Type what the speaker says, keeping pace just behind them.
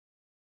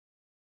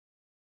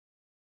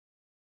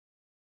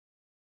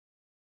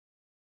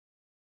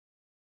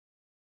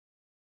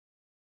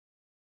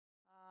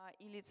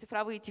или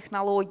цифровые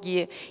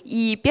технологии.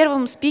 И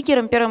первым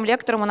спикером, первым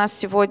лектором у нас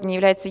сегодня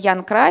является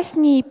Яна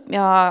Красни,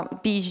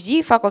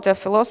 PhD, Faculty of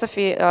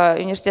Philosophy,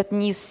 университет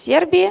НИС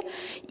Сербии,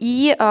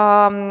 и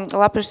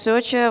Lab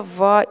Researcher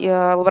в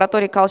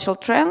лаборатории Cultural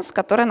Trends,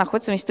 которая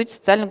находится в Институте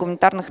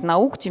социально-гуманитарных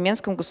наук в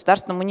Тюменском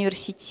государственном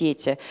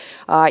университете.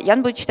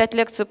 Ян будет читать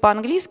лекцию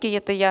по-английски,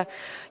 это я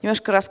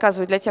немножко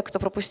рассказываю для тех, кто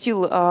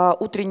пропустил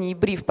утренний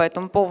бриф по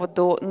этому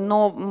поводу,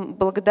 но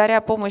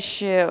благодаря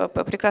помощи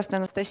прекрасной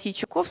Анастасии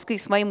Чуковской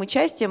с моим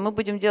участием мы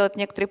будем делать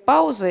некоторые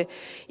паузы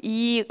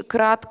и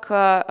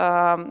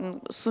кратко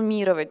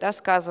суммировать, да,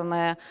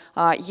 сказанное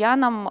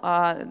Яном,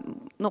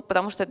 ну,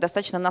 потому что это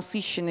достаточно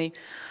насыщенный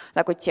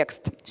такой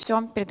текст.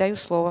 Все, передаю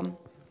слово.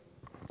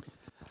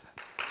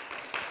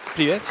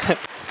 Привет.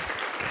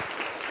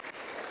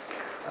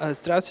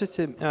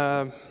 Здравствуйте.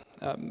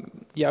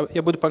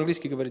 Я буду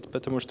по-английски говорить,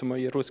 потому что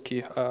мой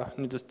русский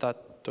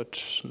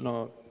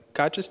недостаточно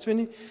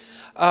качественный.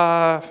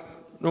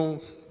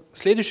 Ну, в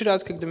следующий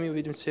раз, когда мы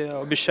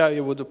увидимся, обещаю,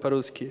 я буду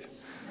по-русски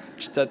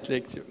читать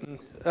лекцию.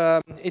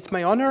 It's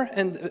my honor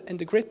and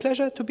a great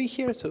pleasure to be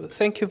here. So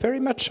thank you very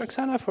much,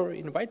 Oksana, for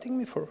inviting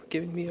me, for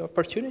giving me the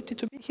opportunity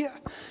to be here.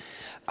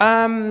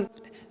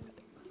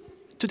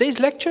 Today's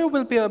lecture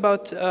will be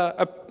about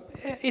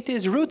it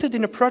is rooted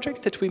in a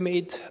project that we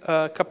made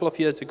a couple of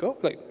years ago,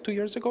 like 2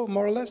 years ago,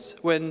 more or less,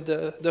 when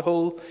the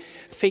whole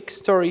fake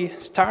story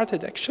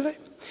started, actually.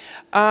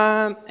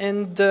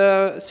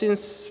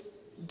 Since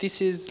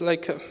this is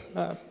like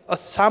a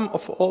sum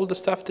of all the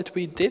stuff that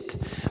we did,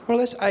 more or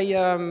less, I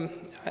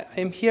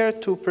am here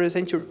to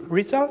present you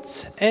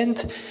results and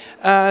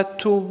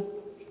to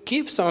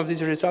give some of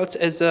these results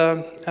as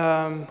a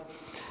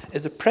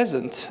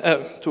present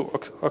to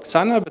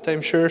Oksana, but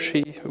I'm sure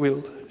she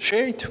will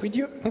share it with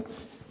you.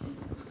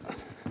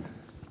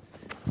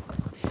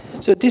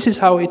 So this is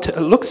how it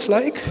looks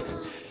like.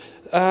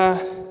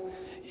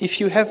 If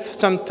you have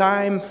some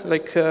time,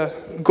 like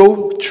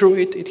go through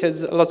it. It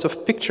has lots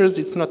of pictures.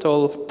 It's not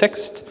all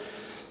text.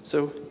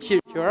 So here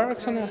you are,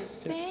 Oksana.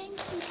 Thank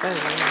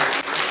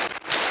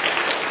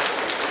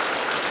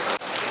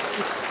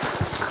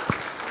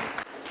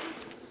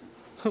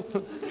you.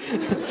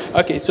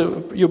 Okay,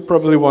 so you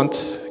probably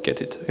won't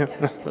get it.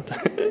 Yeah.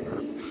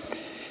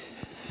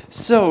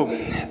 So,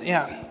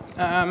 yeah,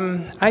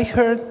 I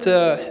heard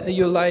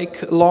you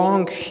like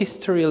long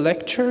history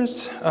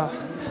lectures,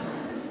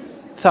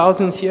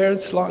 thousands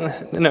years long.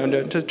 No,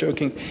 just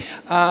joking.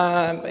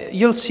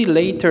 You'll see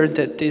later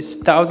that this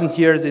 1,000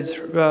 years is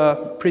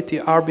pretty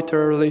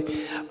arbitrarily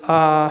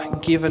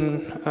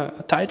given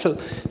a title.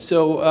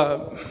 So.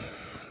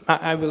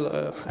 I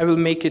will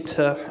make it.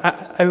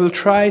 I will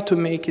try to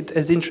make it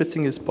as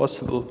interesting as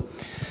possible.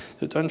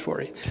 So don't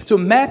worry. So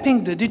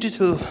mapping the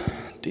digital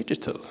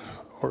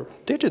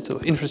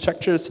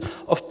infrastructures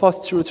of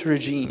post-truth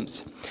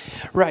regimes.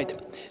 Right.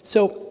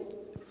 So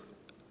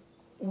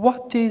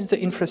what is the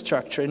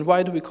infrastructure, and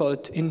why do we call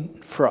it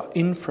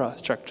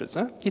infrastructures?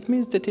 Huh? It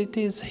means that it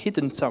is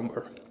hidden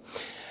somewhere.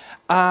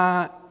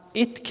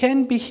 It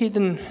can be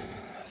hidden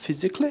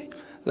physically,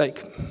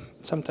 like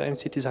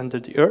sometimes it is under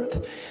the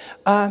earth,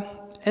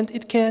 and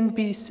it can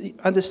be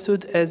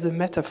understood as a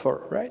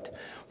metaphor, right,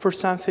 for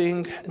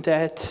something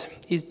that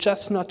is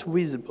just not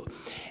visible.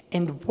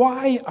 And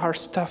why are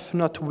stuff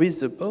not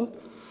visible?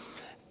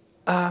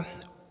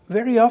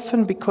 Very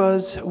often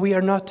because we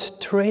are not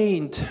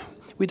trained,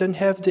 we don't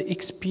have the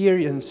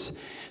experience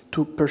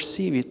to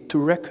perceive it, to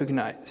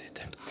recognize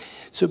it.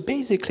 So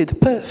basically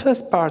the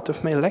first part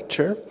of my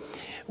lecture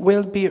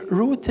will be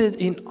rooted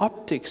in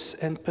optics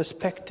and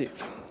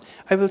perspective.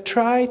 I will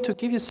try to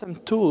give you some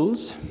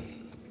tools,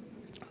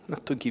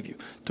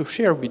 to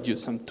share with you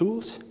some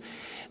tools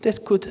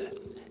that could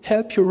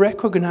help you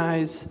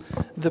recognize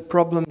the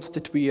problems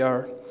that we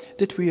are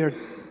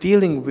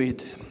dealing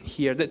with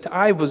here, that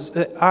I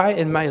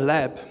and my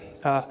lab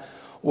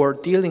were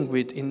dealing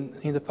with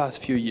in the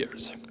past few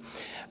years.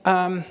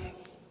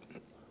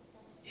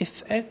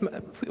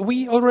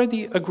 We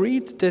already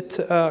agreed that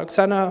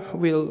Oksana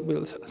will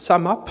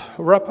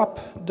wrap up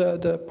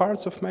the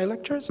parts of my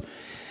lectures.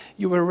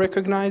 You will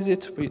recognize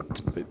it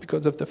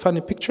because of the funny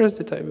pictures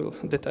that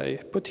I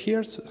put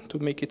here, so to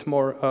make it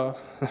more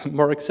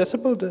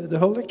accessible, the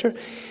whole lecture.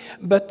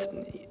 But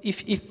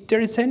if there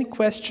is any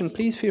question,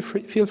 please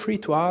feel free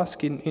to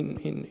ask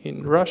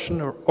in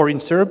Russian or in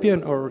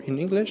Serbian or in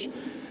English.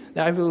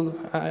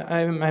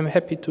 I'm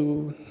happy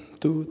to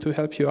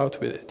help you out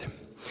with it.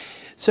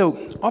 So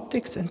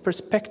optics and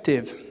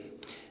perspective,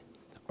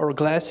 or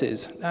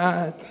glasses.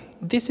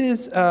 This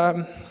is.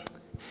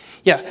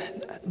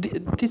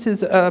 This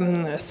is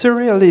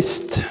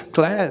surrealist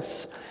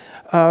glass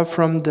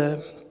from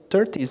the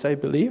 30s, I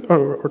believe,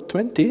 or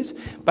 20s,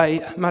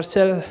 by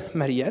Marcel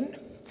Marienne.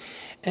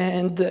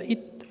 And it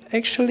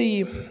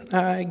actually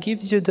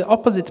gives you the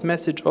opposite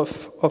message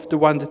of the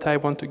one that I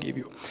want to give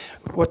you.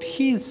 What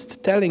he's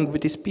telling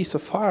with this piece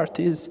of art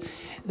is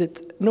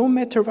that no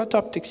matter what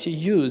optics you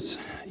use,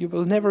 you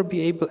will never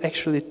be able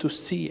actually to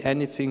see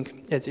anything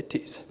as it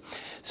is.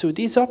 So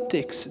these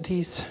optics,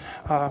 these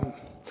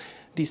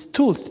these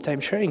tools that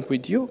I'm sharing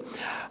with you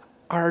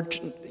are,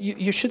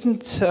 you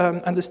shouldn't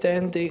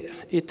understand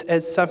it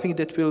as something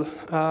that will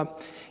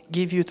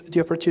give you the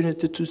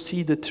opportunity to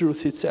see the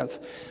truth itself.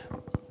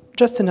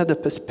 Just another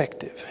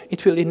perspective.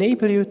 It will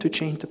enable you to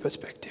change the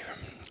perspective.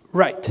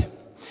 Right.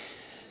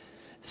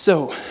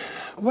 So,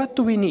 what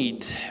do we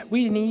need?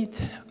 We need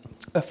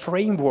a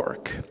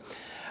framework.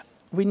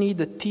 We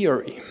need a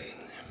theory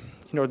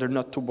in order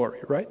not to worry,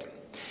 right?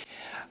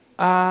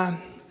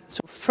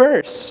 So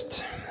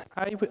first,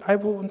 I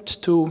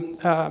want to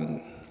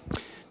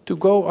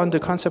go on the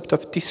concept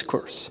of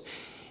discourse.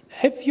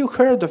 Have you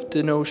heard of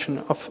the notion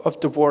of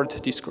the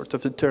word discourse,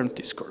 of the term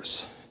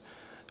discourse?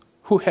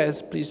 Who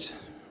has, please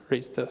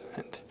raise the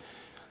hand.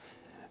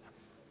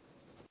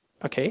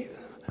 Okay,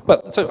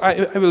 well, so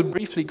I will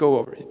briefly go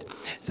over it.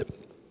 So,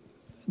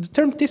 the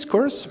term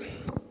discourse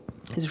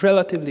is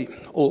relatively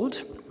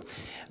old,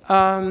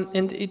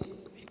 and it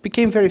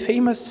became very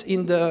famous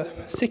in the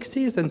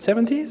 60s and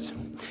 70s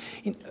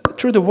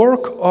through the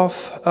work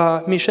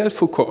of Michel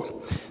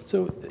Foucault.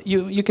 So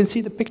you can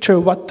see the picture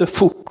of what the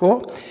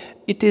Foucault,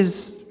 it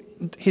is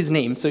his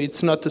name, so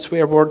it's not a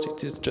swear word,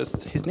 it is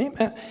just his name.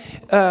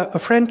 A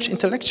French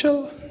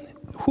intellectual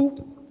who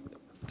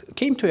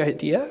came to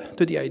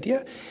the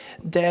idea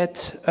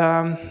that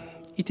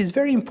it is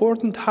very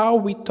important how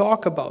we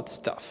talk about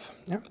stuff.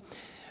 Yeah?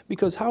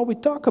 Because how we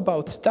talk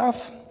about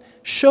stuff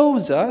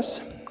shows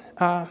us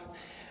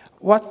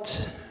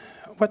what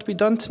we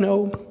don't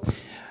know.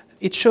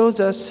 It shows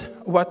us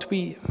what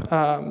we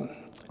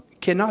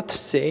cannot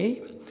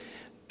say,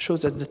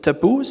 shows us the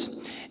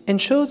taboos,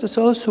 and shows us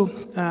also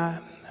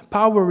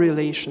power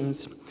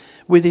relations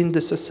within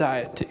the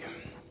society.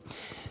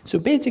 So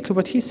basically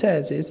what he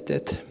says is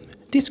that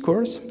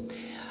discourse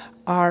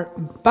are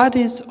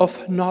bodies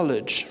of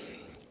knowledge,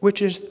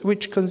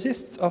 which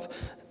consists of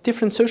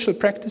different social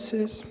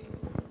practices,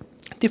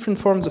 different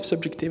forms of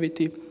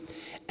subjectivity,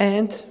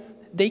 and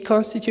they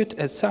constitute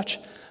as such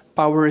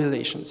power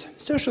relations.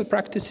 Social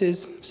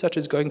practices such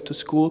as going to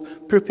school,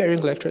 preparing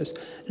lectures,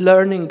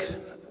 learning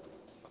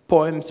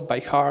poems by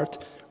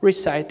heart,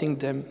 reciting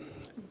them.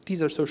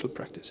 These are social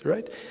practices,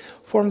 right?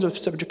 Forms of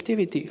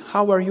subjectivity.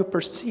 How are you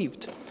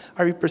perceived?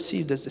 Are you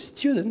perceived as a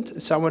student,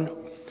 as someone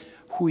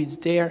who is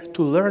there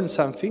to learn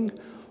something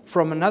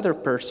from another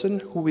person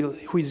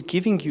who is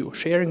giving you,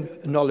 sharing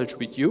knowledge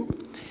with you?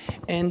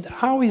 And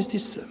how is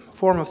this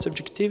form of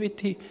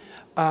subjectivity,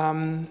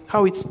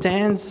 how it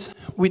stands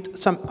with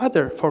some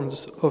other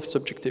forms of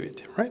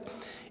subjectivity, right?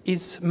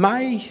 Is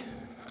my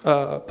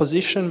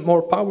position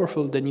more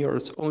powerful than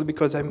yours only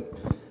because I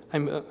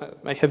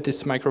have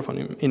this microphone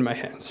in my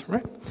hands,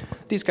 right?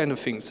 These kind of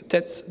things.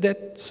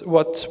 That's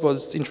what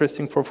was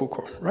interesting for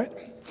Foucault, right?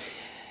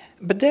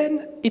 But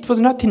then it was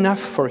not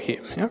enough for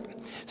him. Yeah?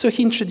 So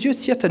he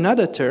introduced yet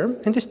another term,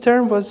 and this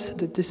term was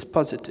the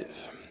dispositive.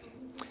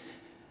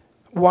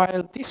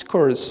 While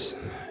discourse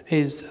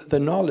is the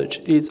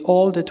knowledge, is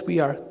all that we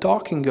are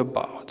talking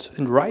about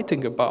and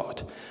writing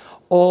about,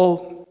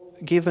 all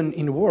given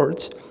in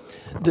words,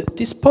 the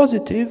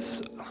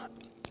dispositive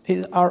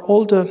are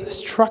all the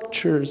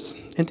structures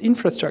and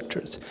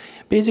infrastructures.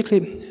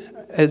 Basically,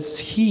 as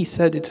he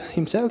said it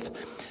himself,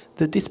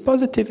 the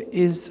dispositive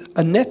is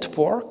a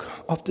network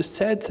of the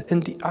said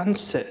and the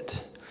unsaid.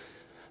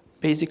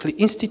 Basically,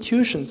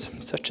 institutions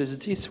such as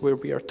this, where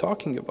we are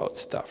talking about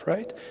stuff,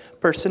 right?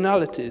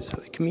 Personalities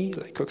like me,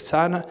 like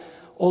Oksana,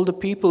 all the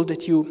people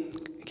that you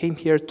came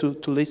here to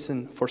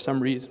listen for some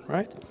reason,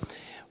 right?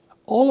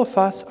 All of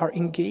us are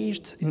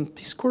engaged in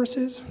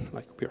discourses,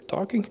 like we are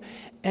talking,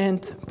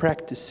 and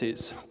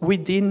practices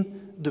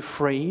within the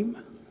frame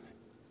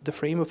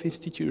of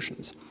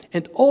institutions.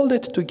 And all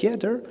that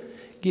together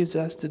gives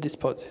us the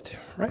dispositive,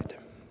 right?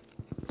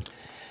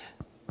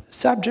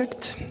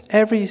 Subject,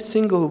 every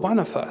single one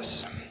of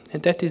us,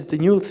 and that is the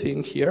new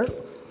thing here,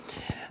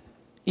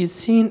 is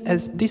seen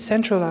as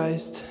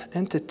decentralized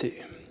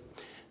entity.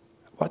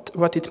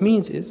 What it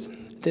means is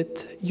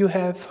that you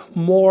have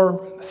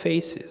more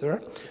faces,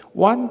 right?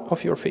 One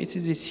of your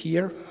faces is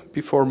here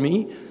before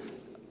me,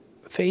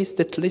 face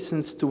that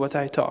listens to what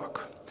I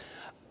talk.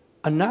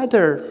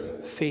 Another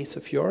face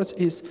of yours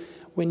is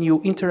when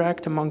you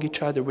interact among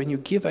each other, when you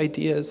give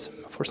ideas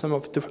for some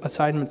of the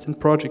assignments and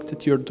projects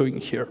that you're doing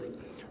here,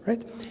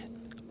 right?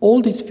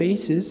 All these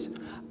faces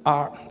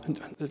are,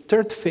 the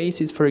third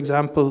face is, for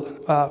example,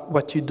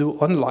 what you do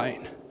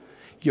online,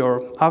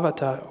 your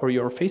avatar or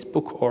your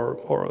Facebook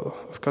or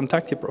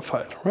Contact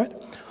profile, right?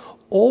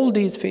 All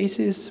these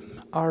faces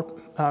are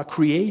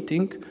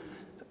creating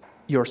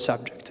your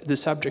subject, the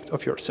subject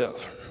of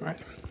yourself, right?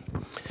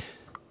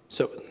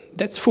 So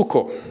that's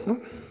Foucault,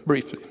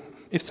 briefly.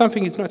 If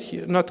something is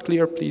not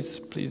clear,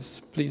 please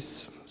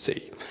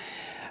say.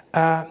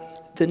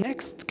 The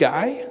next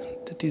guy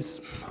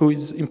who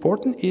is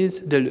important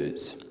is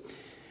Deleuze.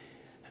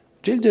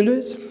 Gilles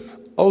Deleuze,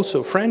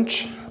 also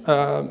French,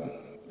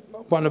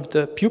 one of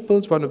the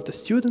pupils, one of the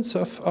students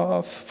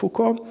of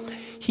Foucault.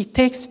 He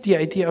takes the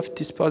idea of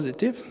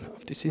dispositive,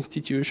 of this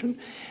institution,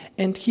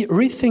 and he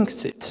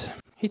rethinks it.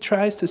 He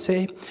tries to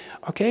say,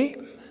 okay,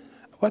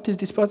 What is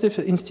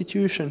dispositive?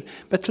 Institution.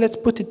 But let's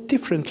put it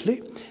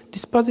differently.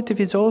 Dispositive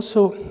is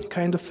also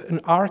kind of an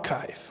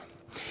archive.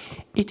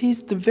 It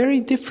is the very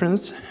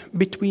difference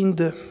between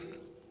the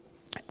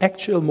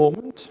actual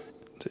moment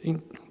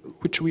in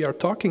which we are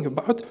talking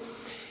about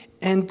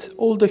and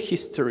all the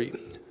history.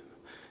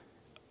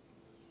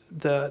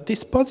 The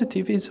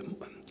dispositive is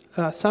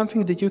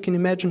something that you can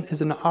imagine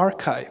as an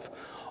archive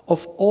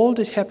of all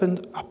that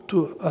happened up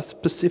to a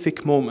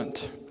specific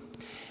moment.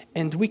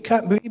 And we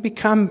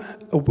become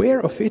aware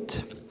of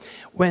it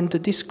when the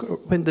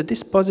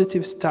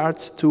dispositive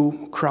starts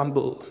to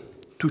crumble,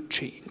 to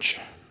change.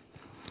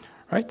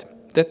 Right?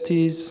 That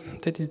is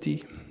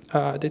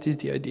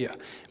the idea.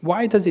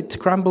 Why does it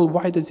crumble?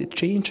 Why does it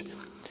change?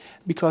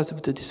 Because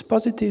of the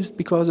dispositives,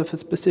 because of a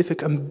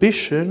specific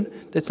ambition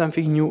that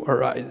something new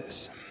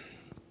arises.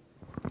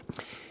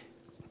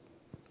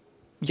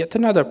 Yet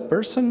another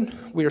person.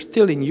 We are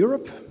still in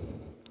Europe.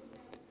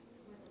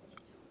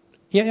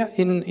 Yeah,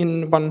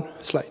 in one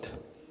slide.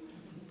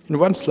 In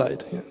one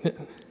slide. Yeah.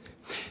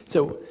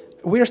 So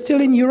we are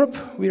still in Europe.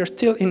 We are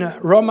still in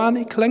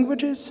Romanic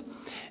languages,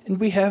 and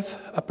we have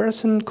a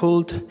person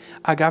called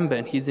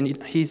Agamben. He's an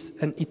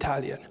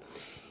Italian.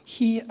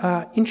 He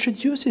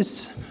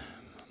reintroduces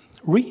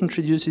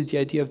the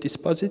idea of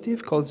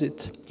dispositive, calls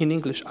it in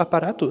English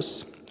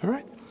apparatus. All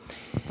right.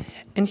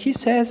 And he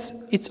says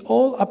it's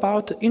all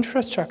about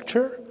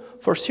infrastructure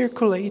for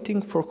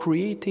circulating, for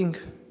creating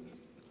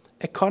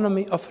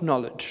economy of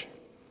knowledge.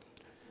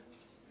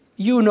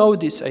 You know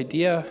this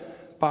idea,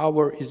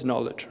 power is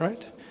knowledge,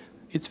 right?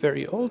 It's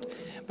very old,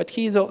 but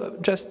he is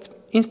just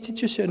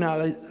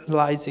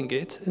institutionalizing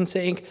it and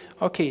saying,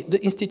 okay,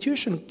 the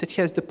institution that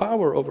has the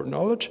power over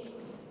knowledge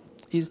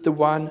is the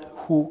one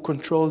who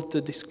controls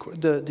the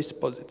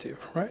dispositive,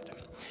 right?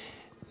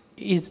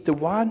 Is the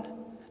one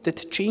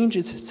that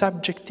changes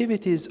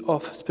subjectivities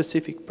of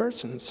specific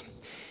persons,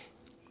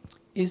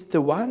 is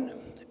the one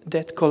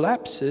that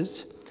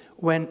collapses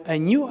when a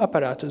new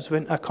apparatus,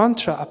 when a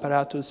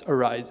contra-apparatus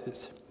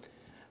arises,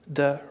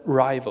 the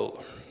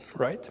rival,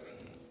 right?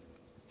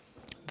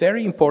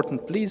 Very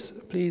important, please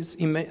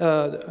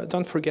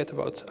don't forget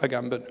about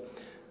Agamben.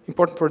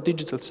 Important for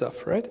digital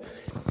stuff, right?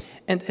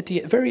 And at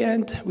the very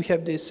end, we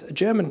have this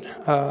German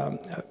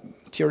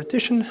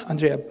theoretician,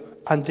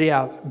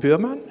 Andrea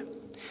Bührmann.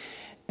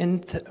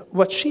 And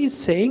what she is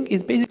saying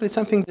is basically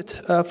something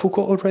that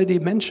Foucault already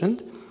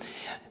mentioned,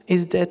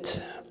 is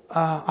that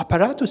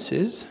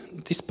apparatuses,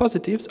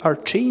 dispositives, are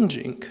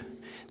changing.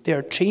 They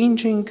are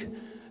changing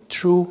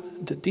through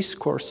the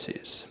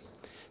discourses.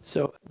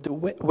 So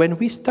when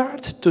we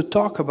start to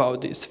talk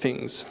about these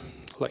things,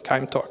 like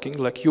I'm talking,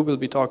 like you will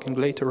be talking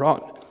later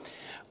on,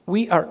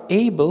 we are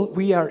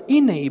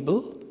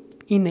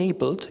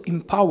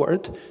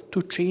empowered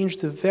to change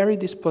the very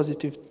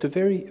dispositive, the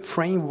very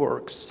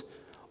frameworks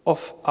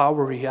of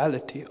our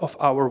reality, of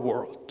our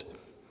world.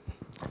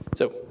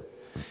 So,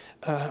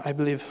 I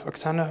believe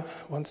Oksana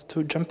wants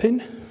to jump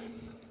in.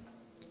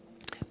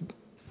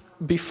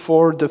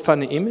 Before the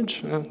funny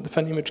image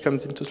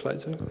comes into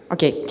slides.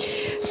 Окей.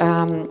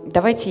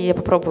 Давайте я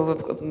попробую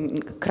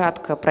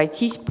кратко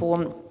пройтись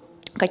по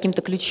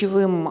каким-то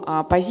ключевым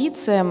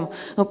позициям.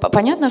 Ну,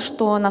 понятно,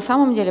 что на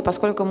самом деле,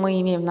 поскольку мы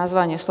имеем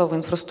название слова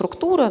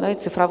инфраструктура, да, и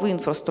цифровые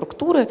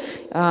инфраструктуры,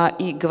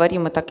 и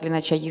говорим мы так или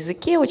иначе о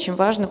языке, очень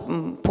важно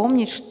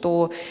помнить,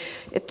 что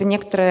это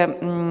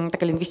некоторая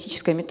такая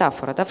лингвистическая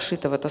метафора, да,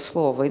 вшита в это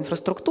слово.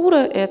 Инфраструктура —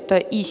 это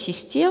и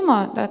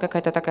система, да,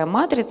 какая-то такая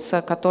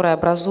матрица, которая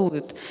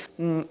образует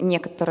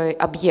некоторый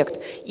объект,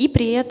 и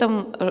при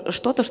этом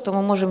что-то, что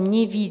мы можем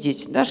не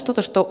видеть, да,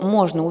 что-то, что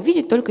можно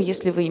увидеть только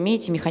если вы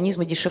имеете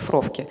механизмы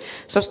дешифровки.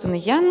 Собственно,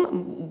 Ян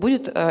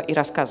будет и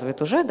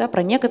рассказывает уже, да,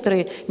 про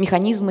некоторые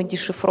механизмы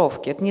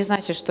дешифровки. Это не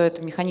значит, что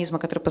это механизмы,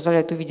 которые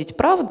позволяют увидеть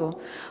правду,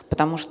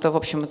 потому что, в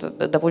общем, это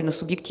довольно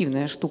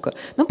субъективная штука,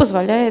 но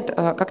позволяет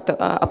как-то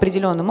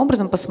определенным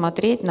образом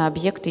посмотреть на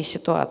объекты и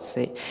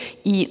ситуации.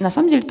 И на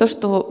самом деле то,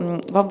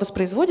 что вам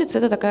воспроизводится,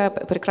 это такая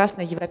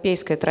прекрасная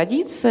европейская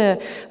традиция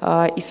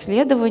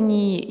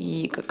исследований,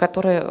 и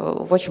которая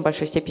в очень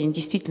большой степени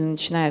действительно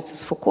начинается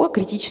с Фуко,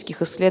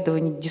 критических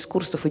исследований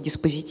дискурсов и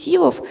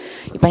диспозитивов.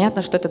 И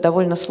понятно, что это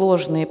довольно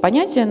сложные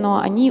понятия,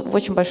 но они в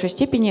очень большой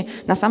степени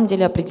на самом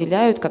деле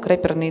определяют как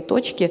реперные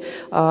точки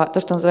то,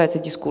 что называется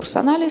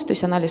дискурс-анализ, то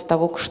есть анализ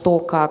того, что,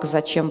 как,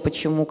 зачем,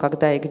 почему,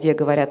 когда и где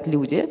говорят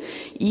люди,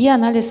 и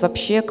анализ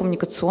вообще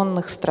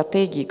коммуникационных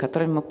стратегий,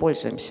 которыми мы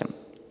пользуемся.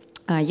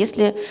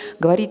 Если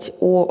говорить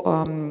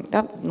о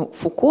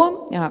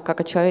Фуко,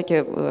 как о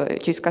человеке,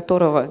 через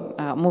которого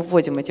мы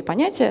вводим эти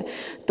понятия,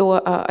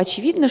 то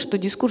очевидно, что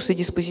дискурс и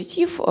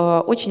диспозитив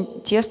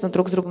очень тесно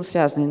друг с другом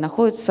связаны,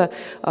 находятся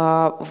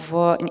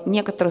в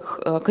некоторых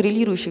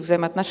коррелирующих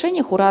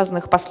взаимоотношениях у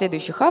разных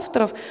последующих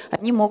авторов.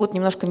 Они могут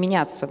немножко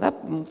меняться, да,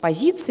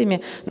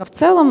 позициями, но в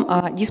целом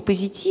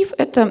диспозитив —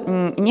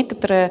 это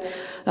некоторая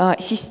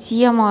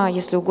система,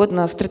 если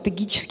угодно,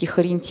 стратегических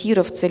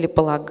ориентиров,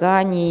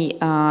 целеполаганий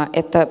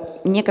Это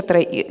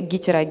некоторая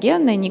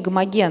гетерогенная,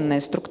 негомогенная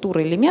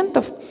структура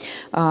элементов,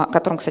 к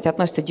которым, кстати,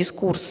 относятся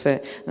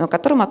дискурсы, но к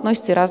которым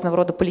относятся и разного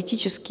рода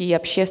политические и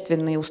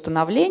общественные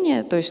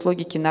установления, то есть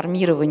логики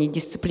нормирования,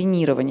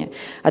 дисциплинирования,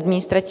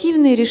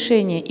 административные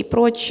решения и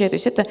прочее. То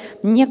есть это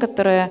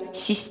некоторая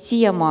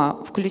система,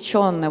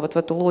 включенная вот в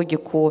эту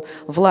логику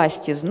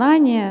власти,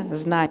 знания,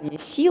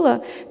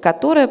 сила,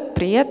 которая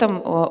при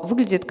этом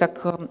выглядит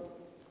как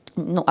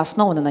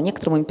основана на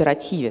некотором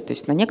императиве, то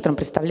есть на некотором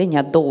представлении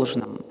о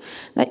должном.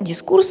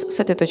 Дискурс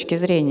с этой точки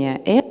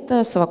зрения –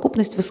 это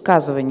совокупность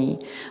высказываний.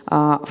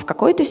 В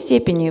какой-то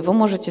степени вы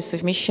можете,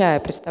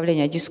 совмещая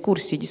представление о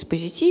дискурсе и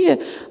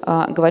диспозитиве,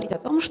 говорить о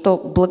том, что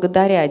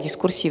благодаря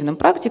дискурсивным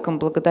практикам,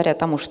 благодаря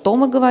тому, что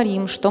мы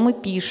говорим, что мы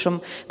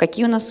пишем,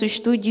 какие у нас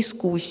существуют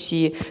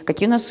дискуссии,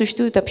 какие у нас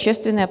существуют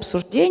общественные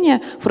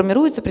обсуждения,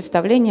 формируется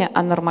представление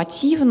о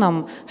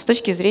нормативном с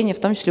точки зрения, в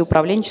том числе,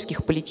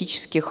 управленческих,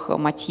 политических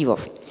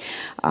мотивов.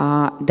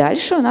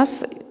 Дальше у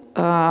нас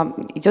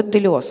идет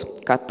Делез,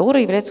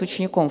 который является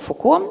учеником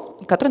Фуко,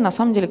 и который, на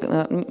самом деле,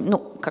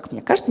 как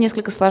мне кажется,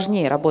 несколько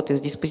сложнее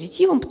работает с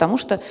диспозитивом, потому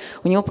что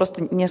у него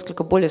просто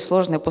несколько более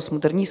сложная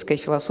постмодернистская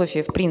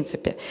философия в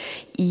принципе.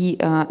 И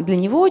для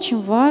него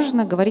очень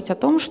важно говорить о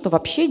том, что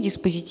вообще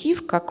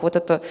диспозитив, как вот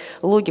эта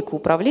логика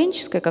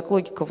управленческая, как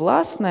логика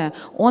властная,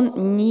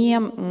 он не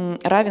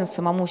равен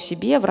самому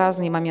себе в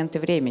разные моменты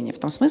времени. В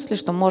том смысле,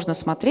 что можно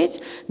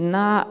смотреть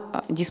на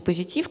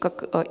диспозитив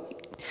как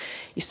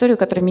историю,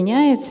 которая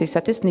меняется, и,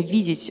 соответственно,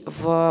 видеть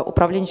в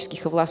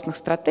управленческих и властных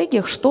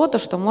стратегиях что-то,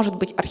 что может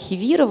быть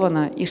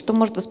архивировано и что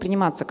может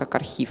восприниматься как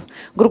архив.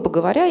 Грубо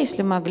говоря,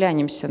 если мы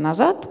оглянемся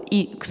назад,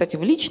 и, кстати,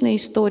 в личной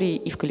истории,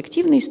 и в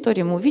коллективной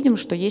истории, мы увидим,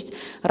 что есть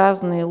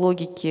разные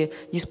логики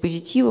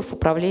диспозитивов,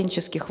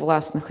 управленческих,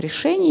 властных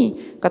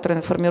решений,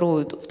 которые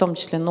формируют в том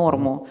числе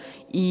норму.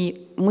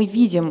 И мы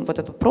видим вот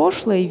это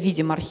прошлое, и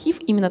видим архив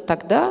именно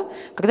тогда,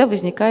 когда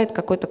возникает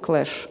какой-то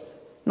клэш.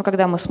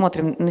 Когда мы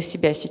смотрим на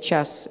себя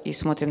сейчас и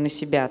смотрим на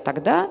себя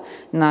тогда,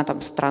 на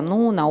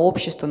страну, на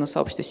общество, на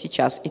сообщество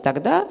сейчас и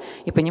тогда,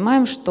 и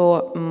понимаем,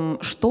 что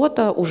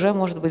что-то уже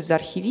может быть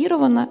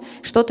заархивировано,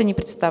 что-то не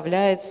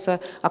представляется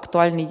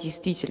актуальной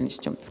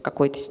действительностью в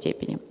какой-то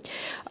степени.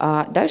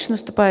 Дальше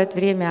наступает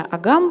время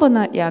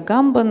Агамбена, и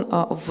Агамбен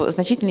в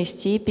значительной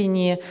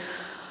степени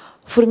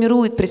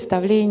формирует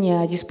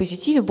представление о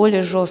диспозитиве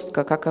более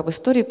жестко, как об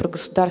истории про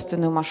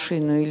государственную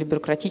машину или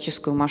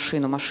бюрократическую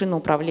машину, машину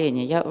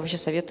управления. Я вообще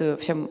советую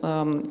всем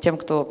тем,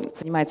 кто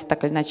занимается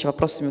так или иначе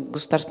вопросами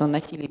государственного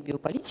насилия и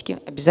биополитики,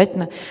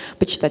 обязательно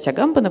почитать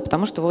Агамбена,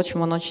 потому что, в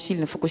общем, он очень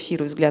сильно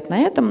фокусирует взгляд на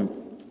этом.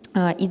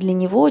 И для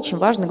него очень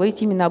важно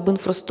говорить именно об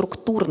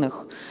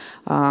инфраструктурных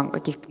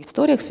каких-то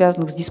историях,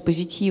 связанных с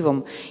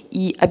диспозитивом,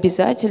 и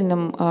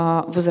обязательным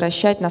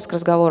возвращать нас к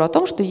разговору о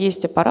том, что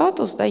есть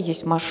аппаратус,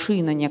 есть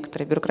машина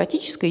некоторая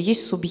бюрократическая,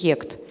 есть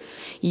субъект.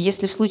 И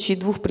если в случае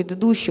двух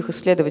предыдущих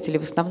исследователей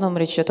в основном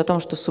речь идет о том,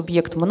 что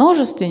субъект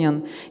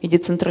множественен и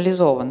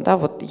децентрализован,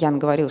 вот Ян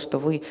говорил, что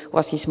у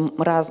вас есть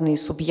разные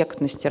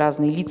субъектности,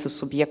 разные лица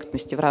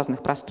субъектности в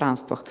разных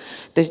пространствах,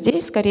 то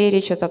здесь скорее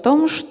речь идет о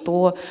том,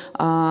 что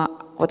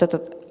вот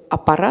этот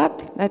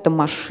аппарат, эта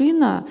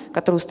машина,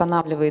 которая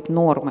устанавливает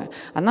нормы,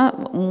 она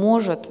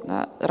может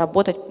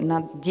работать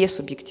над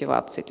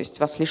десубъективацией, то есть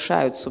вас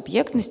лишают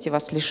субъектности,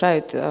 вас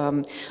лишают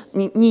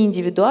не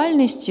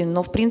индивидуальности,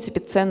 но в принципе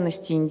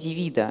ценности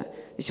индивида.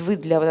 То есть вы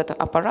для вот этого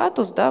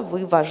аппаратус,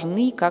 вы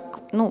важны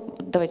как,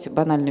 давайте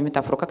банальную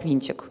метафору, как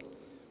винтик.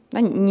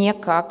 Не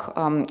как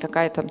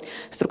какая-то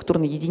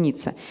структурная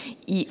единица.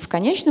 И в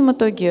конечном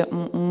итоге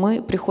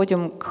мы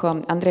приходим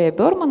к Андреа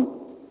Бёрман.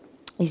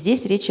 И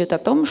здесь речь идет о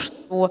том,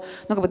 что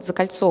это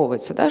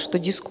закольцовывается, что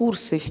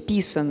дискурсы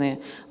вписаны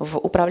в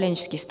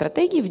управленческие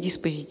стратегии, в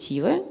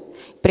диспозитивы.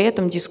 При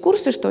этом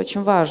дискурсы, что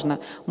очень важно,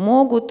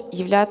 могут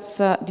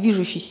являться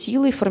движущей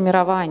силой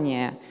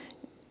формирования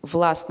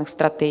властных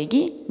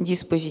стратегий,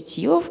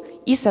 диспозитивов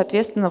и,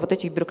 соответственно, вот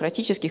этих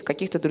бюрократических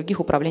каких-то других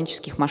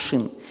управленческих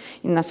машин.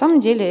 И на самом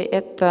деле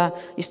это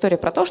история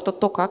про то,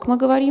 как мы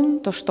говорим,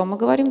 то, что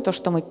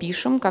мы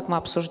пишем, как мы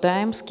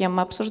обсуждаем, с кем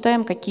мы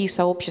обсуждаем, какие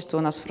сообщества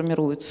у нас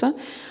формируются,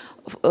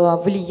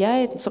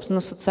 влияет, собственно,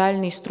 на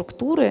социальные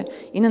структуры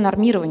и на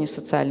нормирование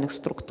социальных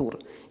структур.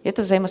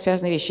 Это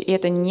взаимосвязанные вещи. И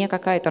это не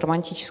какая-то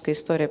романтическая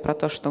история про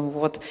то, что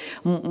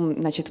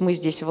мы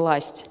здесь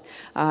власть,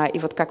 и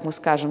как мы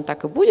скажем,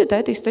 так и будет, а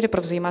это история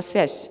про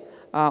взаимосвязь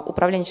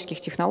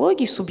управленческих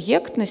технологий,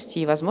 субъектности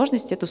и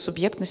возможности эту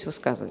субъектность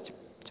высказывать.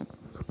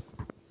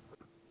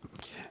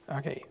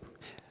 Okay.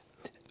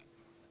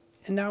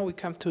 And now we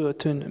come to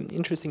an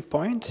interesting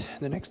point,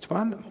 the next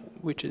one,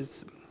 which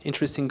is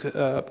interesting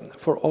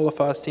for all of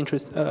us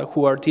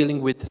who are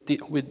dealing with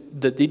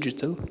the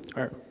digital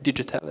or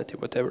digitality,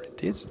 whatever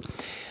it is.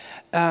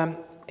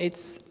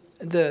 It's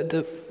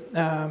the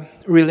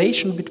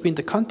relation between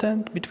the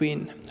content,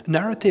 between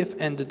narrative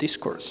and the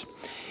discourse.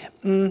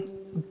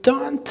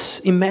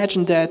 Don't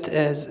imagine that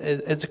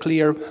as a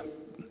clear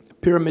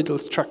pyramidal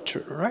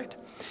structure, right?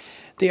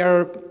 They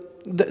are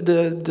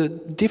the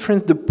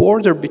difference, the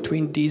border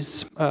between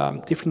these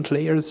different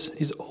layers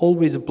is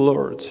always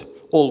blurred.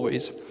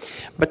 always.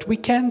 But we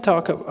can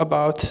talk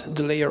about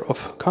the layer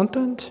of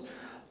content,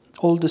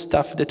 all the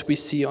stuff that we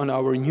see on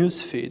our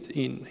newsfeed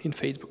in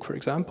Facebook, for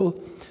example,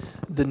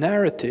 the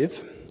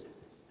narrative,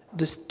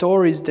 the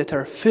stories that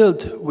are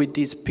filled with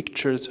these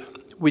pictures,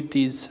 with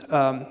these,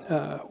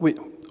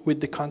 with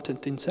the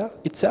content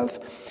itself,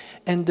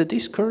 and the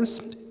discourse,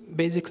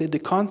 basically the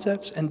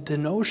concepts and the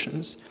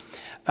notions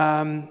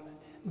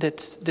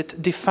that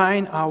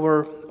define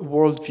our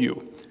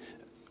worldview.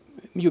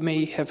 You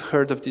may have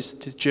heard of this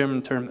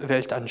German term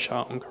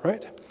Weltanschauung,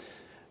 right?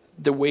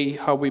 The way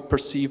how we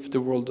perceive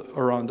the world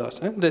around us.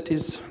 That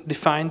is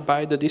defined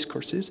by the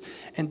discourses.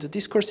 And the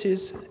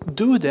discourses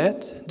do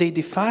that. They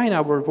define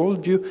our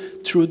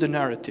worldview through the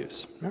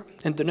narratives.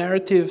 And the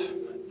narrative,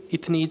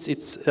 it needs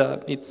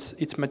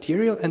its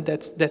material, and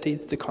that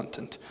is the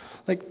content.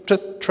 Like,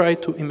 just try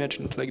to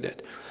imagine it like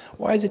that.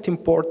 Why is it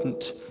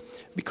important?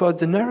 Because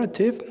the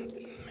narrative,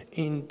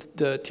 in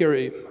the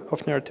theory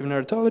of narrative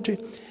narratology,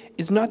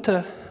 is not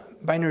a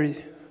binary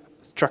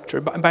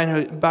structure,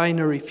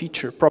 binary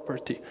feature,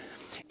 property.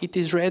 It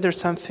is rather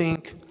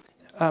something,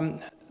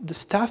 the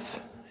stuff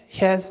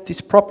has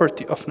this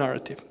property of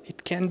narrative.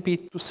 It can be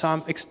to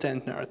some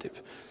extent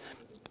narrative.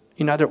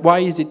 Why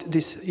is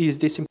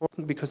this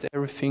important? Because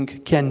everything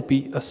can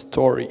be a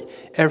story.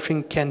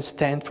 Everything can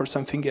stand for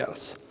something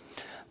else.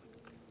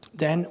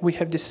 Then we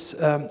have this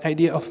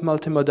idea of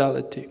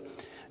multimodality.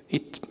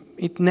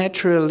 It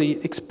naturally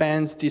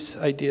expands this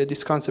idea,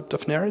 this concept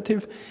of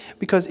narrative,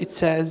 because it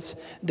says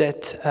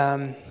that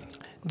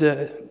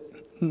the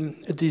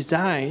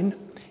design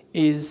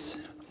is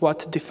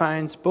what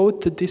defines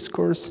both the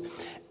discourse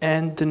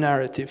and the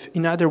narrative.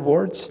 In other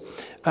words,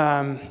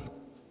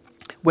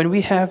 when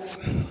we have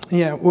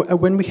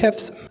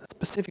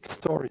specific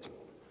stories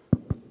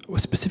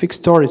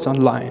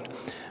online,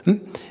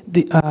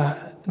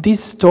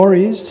 these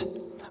stories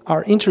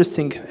are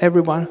interesting,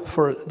 everyone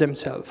for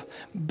themselves,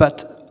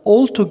 but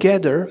all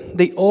together,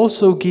 they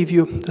also give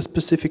you a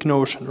specific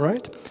notion,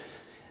 right?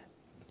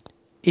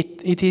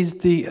 It is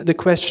the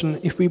question,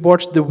 if we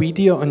watch the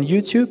video on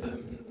YouTube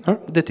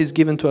that is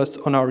given to us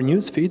on our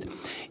newsfeed,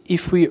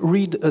 if we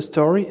read a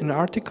story, an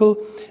article,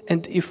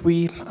 and if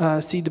we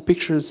see the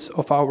pictures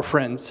of our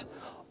friends,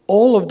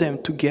 all of them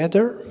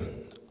together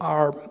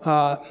are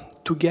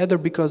together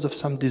because of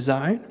some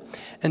design,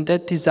 and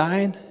that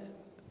design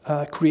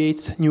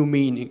creates new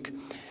meaning.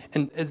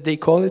 And as they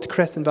call it,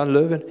 Kress and Van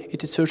Leeuwen,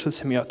 it is social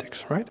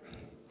semiotics, right?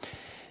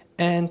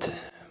 And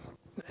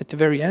at the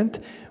very end,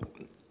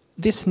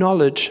 this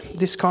knowledge,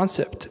 this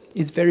concept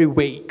is very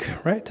vague,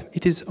 right?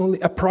 It is only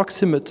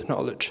approximate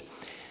knowledge.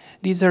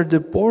 These are the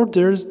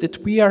borders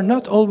that we are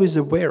not always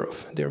aware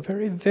of. They're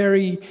very,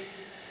 very,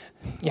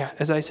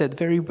 as I said,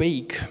 very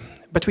vague,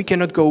 but we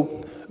cannot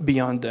go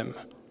beyond them.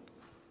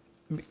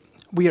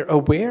 We are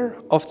aware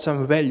of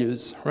some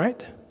values,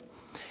 right?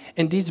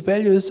 And these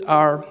values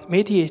are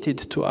mediated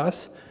to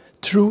us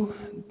through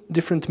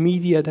different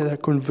media that are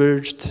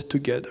converged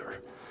together,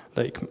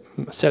 like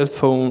cell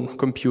phone,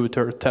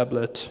 computer,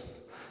 tablet,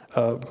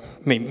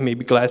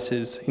 maybe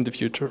glasses in the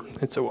future,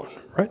 and so on,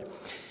 right?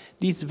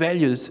 These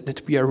values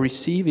that we are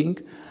receiving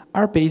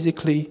are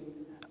basically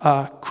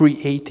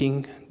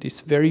creating this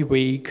very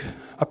vague,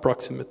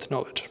 approximate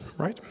knowledge,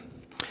 right?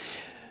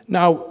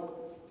 Now,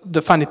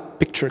 the funny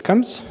picture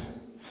comes,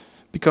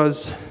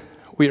 because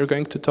we are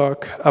going to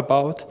talk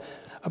about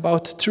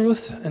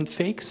truth and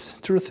fakes,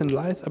 truth and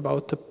lies,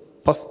 about the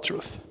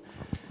post-truth.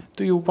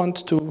 Do you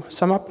want to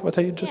sum up what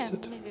I just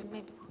said?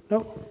 Maybe.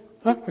 No?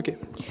 Okay.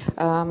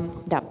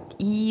 Да,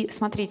 и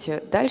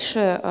смотрите,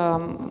 дальше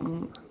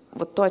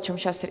вот то, о чем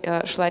сейчас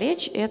шла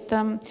речь,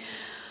 это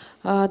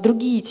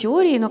другие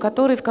теории, но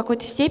которые в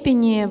какой-то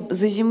степени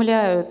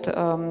заземляют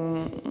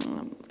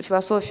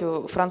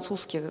философию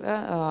французских,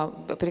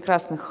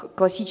 прекрасных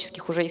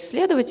классических уже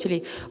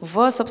исследователей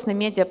в, собственно,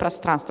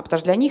 медиапространство. Потому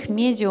что для них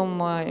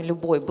медиум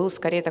любой был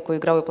скорее такой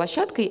игровой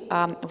площадкой,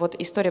 а вот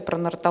история про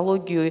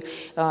нарратологию,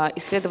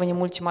 исследование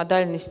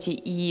мультимодальности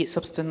и,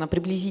 собственно,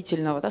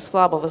 приблизительного,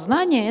 слабого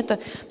знания, это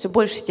все в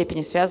большей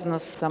степени связано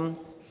с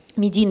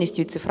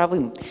медийностью и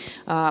цифровым.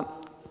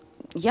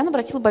 Я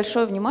обратила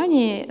большое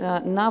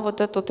внимание на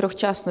вот эту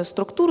трехчастную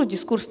структуру,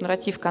 дискурс,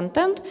 нарратив,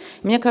 контент.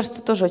 Мне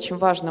кажется, тоже очень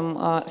важным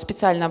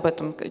специально об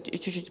этом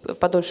чуть-чуть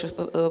подольше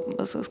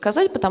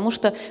сказать, потому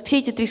что все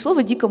эти три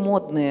слова дико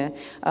модные.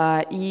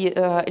 И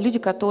люди,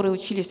 которые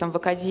учились там в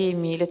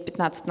академии лет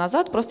 15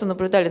 назад, просто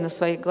наблюдали на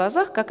своих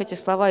глазах, как эти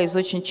слова из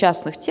очень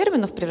частных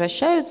терминов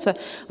превращаются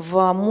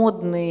в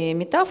модные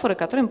метафоры,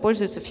 которыми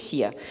пользуются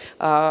все,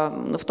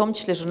 в том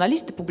числе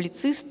журналисты,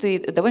 публицисты,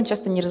 довольно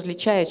часто не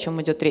различая, о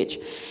чем идет речь.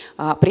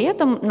 При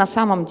этом на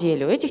самом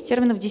деле у этих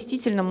терминов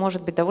действительно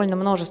может быть довольно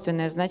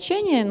множественное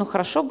значение, но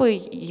хорошо бы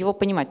его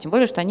понимать, тем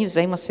более, что они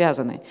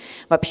взаимосвязаны.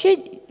 Вообще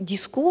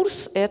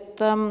дискурс —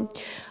 это,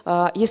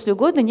 если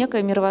угодно,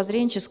 некая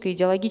мировоззренческая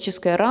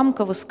идеологическая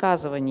рамка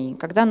высказываний.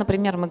 Когда,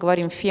 например, мы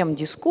говорим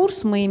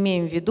 «фем-дискурс», мы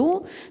имеем в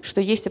виду, что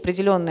есть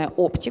определенная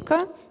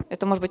оптика.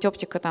 Это может быть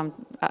оптика, там,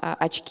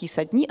 очки с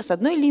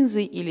одной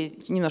линзой или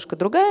немножко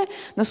другая,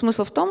 но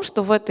смысл в том,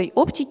 что в этой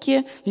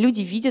оптике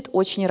люди видят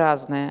очень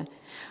разное.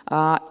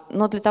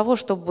 Но для того,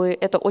 чтобы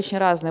это очень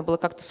разное было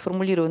как-то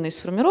сформулировано и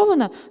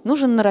сформировано,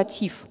 нужен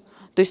нарратив.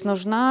 То есть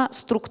нужна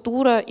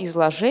структура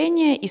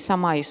изложения и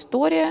сама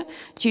история,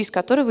 через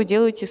которую вы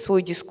делаете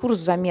свой дискурс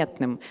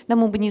заметным. Да,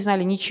 мы бы не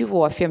знали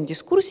ничего о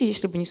фем-дискурсе,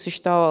 если бы не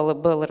существовала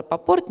Белла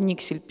Рапопорт,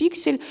 Никсель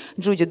Пиксель,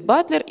 Джудит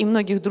Батлер и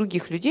многих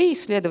других людей,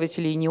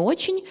 исследователей не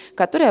очень,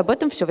 которые об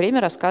этом все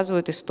время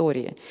рассказывают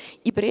истории.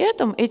 И при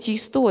этом эти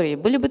истории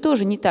были бы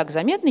тоже не так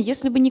заметны,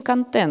 если бы не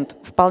контент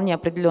вполне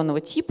определенного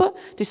типа,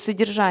 то есть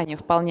содержание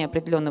вполне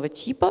определенного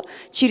типа,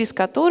 через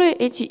которое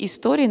эти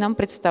истории нам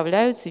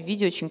представляются в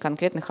виде очень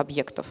конкретных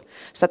объектов.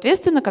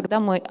 Соответственно,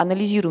 когда мы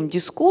анализируем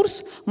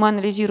дискурс, мы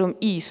анализируем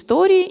и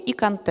истории, и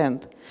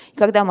контент. И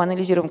когда мы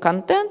анализируем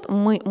контент,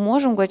 мы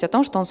можем говорить о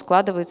том, что он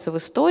складывается в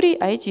истории,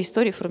 а эти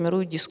истории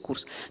формируют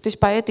дискурс. То есть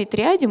по этой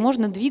триаде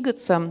можно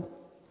двигаться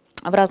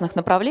в разных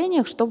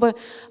направлениях, чтобы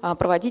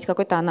проводить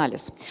какой-то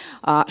анализ.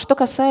 Что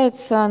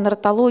касается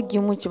нарратологии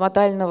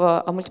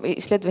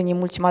исследования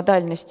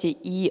мультимодальности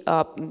и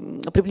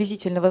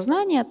приблизительного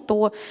знания,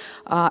 то,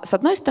 с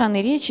одной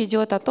стороны, речь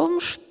идет о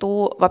том,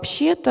 что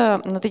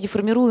вообще-то вот эти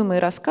формируемые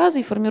рассказы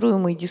и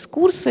формируемые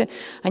дискурсы,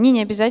 они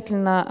не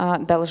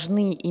обязательно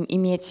должны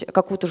иметь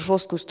какую-то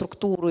жесткую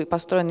структуру и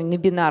построенные на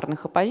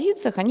бинарных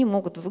оппозициях, они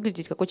могут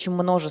выглядеть как очень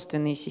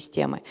множественные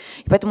системы.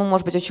 И поэтому,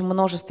 может быть, очень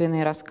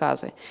множественные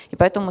рассказы. И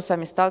поэтому мы с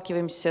вами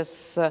сталкиваемся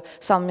с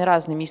самыми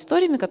разными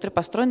историями, которые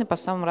построены по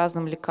самым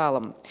разным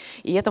лекалам.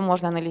 И это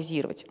можно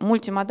анализировать.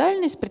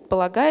 Мультимодальность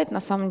предполагает, на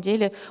самом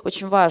деле,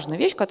 очень важную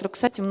вещь, которую,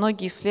 кстати,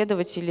 многие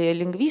исследователи,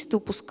 лингвисты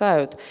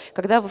упускают.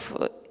 Когда вы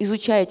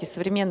изучаете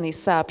современные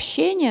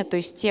сообщения, то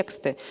есть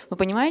тексты, вы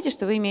понимаете,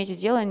 что вы имеете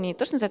дело не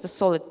то, что называется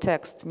solid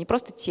text, не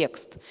просто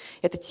текст.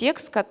 Это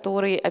текст,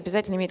 который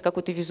обязательно имеет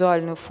какую-то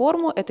визуальную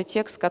форму, это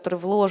текст, который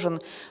вложен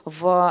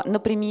в,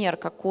 например,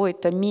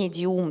 какой-то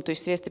медиум, то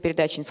есть средство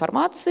передачи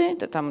информации,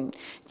 это там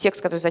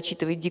текст, который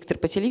зачитывает диктор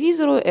по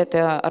телевизору,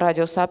 это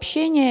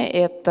радиосообщение,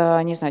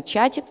 это, не знаю,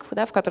 чатик,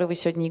 да, в который вы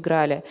сегодня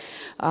играли.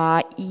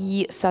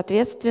 И,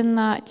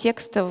 соответственно,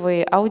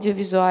 текстовые,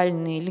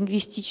 аудиовизуальные,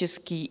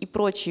 лингвистические и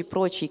прочие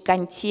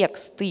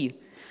контексты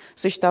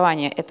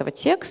существования этого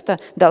текста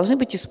должны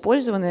быть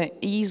использованы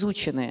и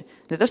изучены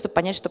для того, чтобы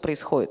понять, что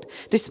происходит.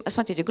 То есть,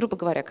 смотрите, грубо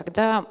говоря,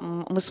 когда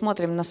мы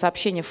смотрим на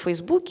сообщения в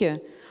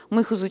Фейсбуке,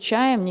 мы их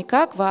изучаем не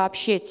как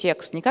вообще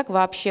текст, не как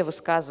вообще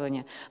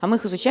высказывание, а мы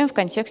их изучаем в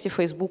контексте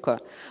Фейсбука.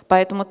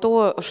 Поэтому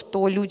то,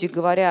 что люди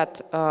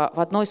говорят в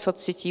одной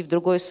соцсети, в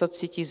другой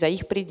соцсети, за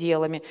их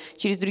пределами,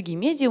 через другие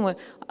медиумы,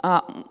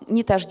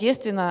 не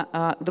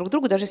тождественно друг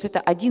другу, даже если это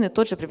один и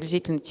тот же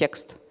приблизительный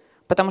текст.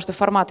 Потому что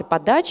форматы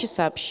подачи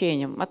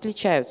сообщениям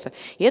отличаются.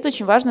 И это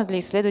очень важно для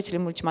исследователей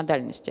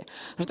мультимодальности.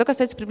 Что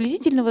касается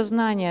приблизительного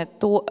знания,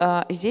 то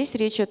здесь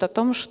речь идет о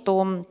том,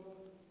 что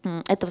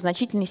это в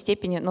значительной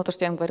степени, ну, то,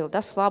 что я говорила,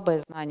 да,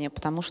 слабое знание,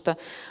 потому что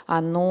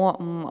оно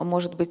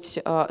может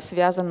быть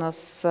связано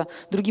с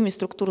другими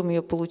структурами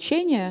ее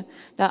получения,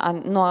 да,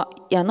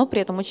 и оно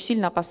при этом очень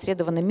сильно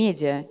опосредовано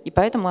медиа, и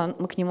поэтому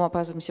мы к нему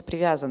оказываемся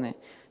привязаны.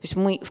 То есть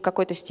мы в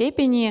какой-то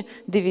степени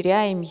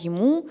доверяем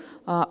ему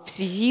в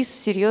связи с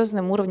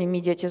серьезным уровнем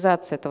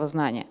медиатизации этого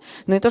знания.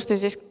 Но и то, что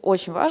здесь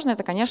очень важно,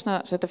 это,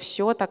 конечно, что это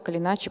все так или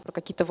иначе про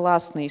какие-то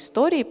властные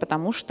истории,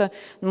 потому что,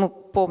 мы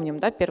помним,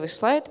 да, первый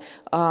слайд,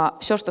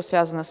 все, что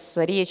связано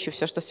с речью,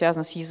 все, что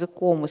связано с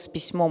языком, и с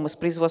письмом, и с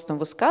производством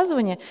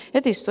высказывания,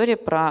 это история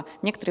про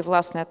некоторые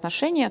властные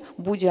отношения,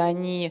 будь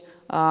они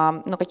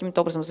каким-то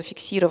образом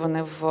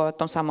зафиксированы в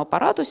том самом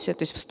аппаратусе,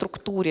 то есть в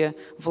структуре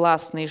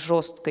властной,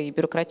 жесткой,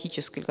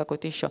 бюрократической или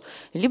какой-то еще,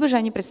 либо же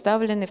они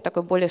представлены в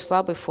такой более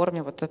слабой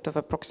форме вот этого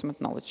approximate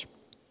knowledge.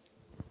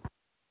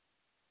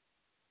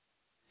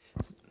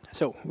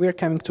 So we're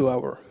coming to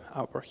our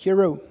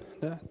hero,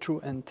 the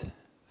true and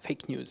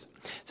fake news.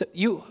 So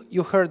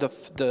you heard of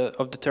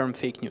the term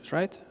fake news,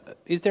 right?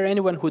 Is there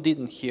anyone who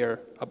didn't hear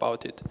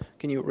about it?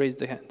 Can you raise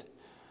the hand?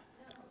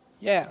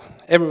 Yeah,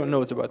 everyone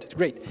knows about it.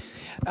 Great.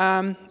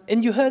 And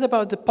you heard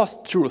about the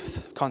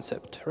post-truth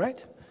concept,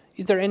 right?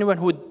 Is there anyone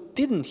who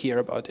didn't hear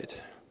about it?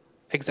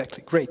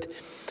 Exactly, great.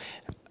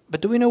 But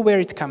do we know where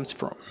it comes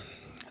from?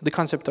 The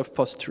concept of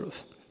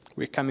post-truth.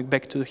 We're coming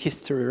back to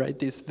history, right?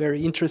 These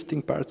very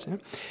interesting parts.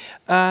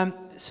 Yeah?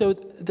 So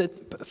the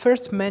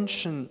first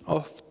mention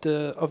of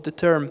the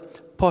term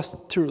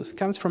post-truth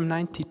comes from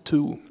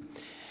 1992.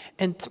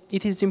 And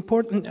it is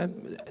important.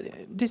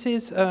 This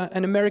is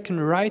an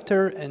American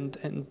writer and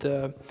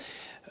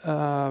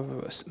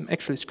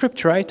actually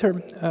script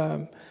writer.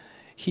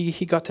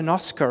 he got an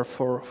Oscar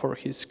for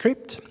his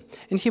script,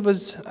 and he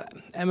was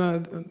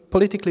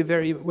politically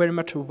very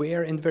much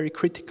aware and very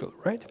critical,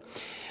 right?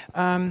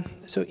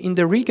 So in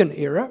the Reagan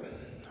era,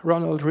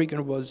 Ronald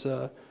Reagan was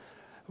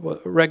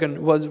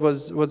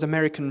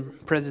American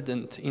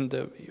president in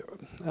the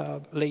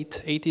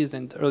late 80s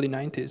and early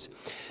 90s.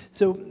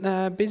 So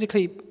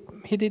basically,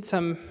 he did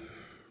some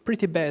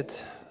pretty bad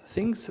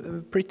things,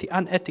 pretty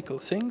unethical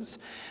things,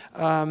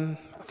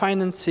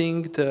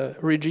 financing the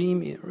regime,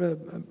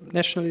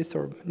 nationalist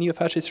or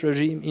neo-fascist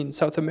regime in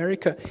South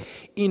America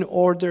in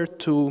order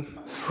to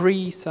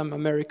free some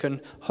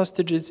American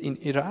hostages in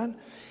Iran.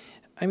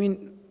 I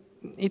mean,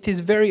 it is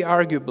very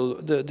arguable,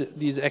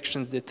 these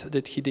actions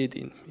that he did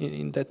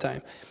in that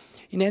time.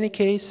 In any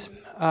case,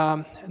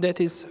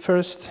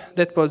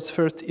 that was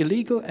first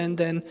illegal and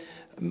then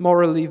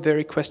morally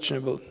very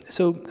questionable.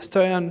 So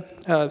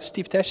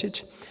Steve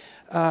Tashich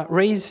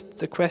raised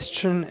the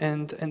question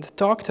and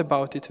talked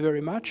about it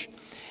very much,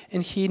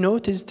 and he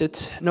noticed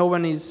that no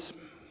one is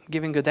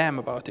giving a damn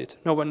about it.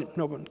 No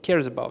one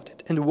cares about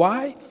it. And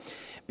why?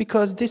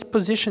 Because this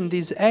position,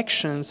 these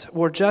actions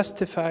were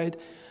justified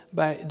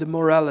by the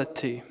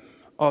morality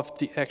of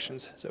the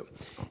actions. So,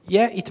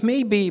 yeah, it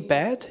may be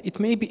bad, it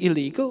may be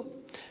illegal,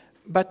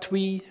 but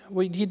we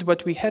did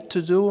what we had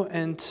to do,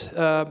 and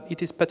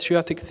it is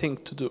patriotic thing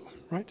to do,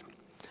 right?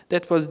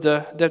 That was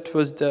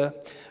the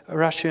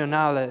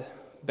rationale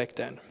back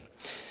then.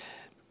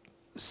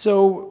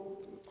 So,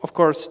 of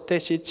course,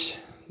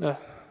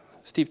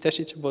 Steve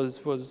Tashich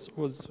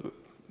was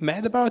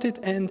mad about it,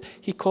 and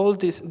he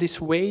called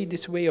this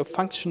way of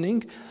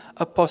functioning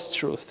a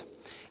post-truth.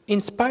 In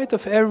spite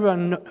of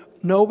everyone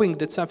knowing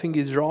that something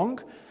is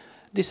wrong,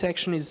 this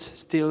action is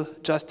still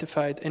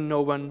justified, and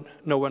no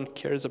one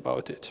cares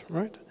about it,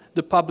 right?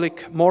 The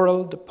public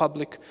moral, the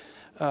public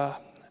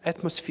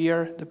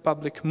atmosphere, the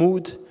public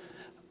mood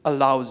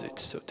allows it,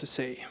 so to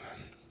say.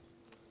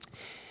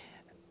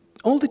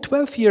 Only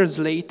 12 years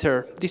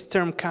later, this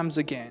term comes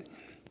again.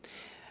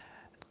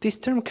 This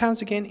term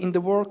comes again in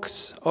the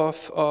works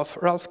of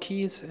Ralph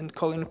Keyes and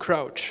Colin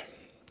Crouch,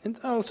 and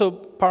also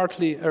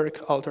partly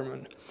Eric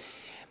Alterman.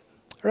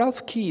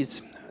 Ralph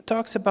Keyes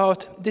talks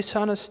about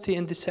dishonesty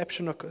and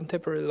deception of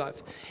contemporary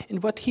life.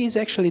 And what he is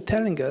actually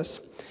telling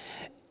us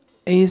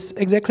is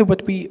exactly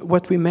what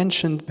we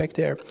mentioned back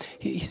there.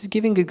 He's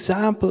giving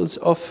examples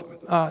of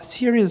a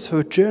series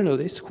of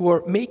journalists who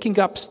are making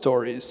up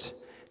stories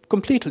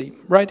completely,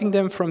 writing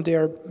them from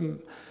their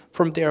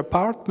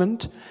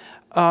apartment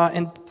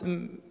and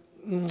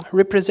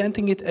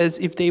representing it as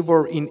if they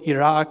were in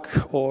Iraq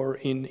or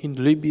in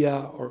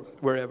Libya or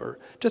wherever,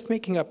 just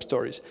making up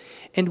stories.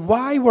 And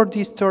why were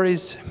these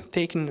stories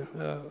taken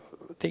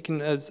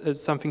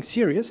as something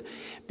serious?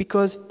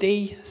 Because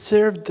they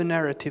served the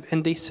narrative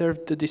and they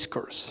served the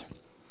discourse.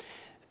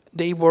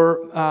 They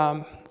were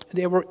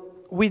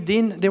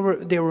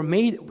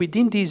made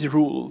within these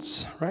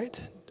rules,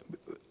 right?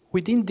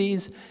 Within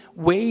these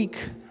vague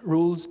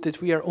rules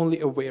that we are only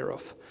aware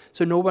of.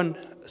 So no one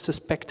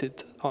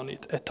suspected on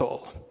it at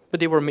all, but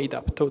they were made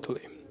up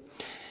totally.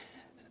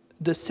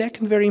 The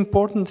second very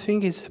important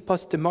thing is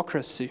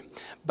Post-Democracy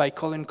by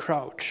Colin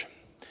Crouch.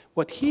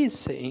 What he is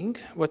saying,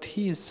 what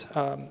he is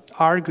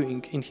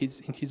arguing in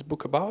his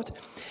book about,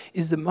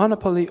 is the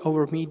monopoly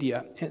over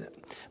media,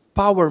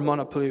 power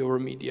monopoly over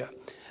media.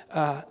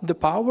 The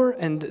power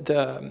and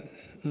the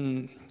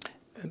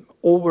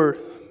over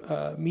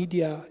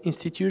media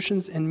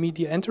institutions and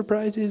media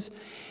enterprises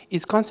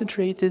is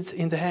concentrated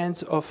in the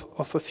hands of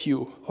a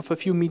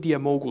few media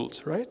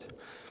moguls, right?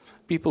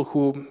 People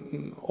who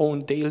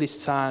own Daily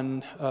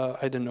Sun,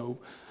 I don't know,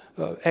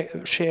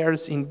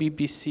 shares in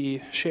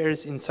BBC,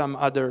 shares in some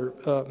other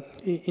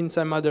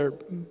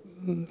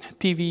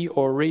TV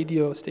or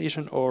radio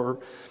station or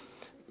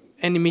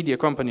any media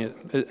company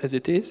as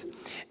it is,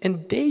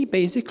 and they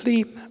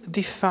basically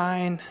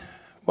define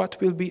what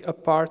will be a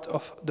part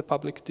of the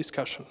public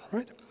discussion,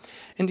 right?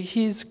 And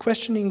he's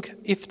questioning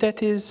if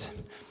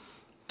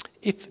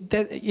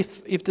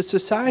the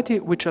society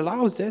which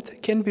allows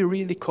that can be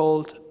really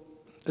called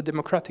a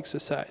democratic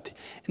society.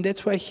 And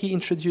that's why he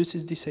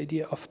introduces this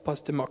idea of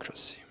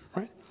post-democracy,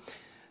 right?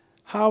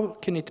 How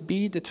can it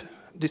be that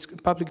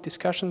public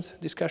discussions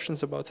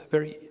about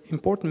very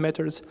important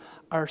matters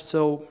are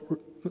so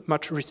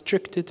much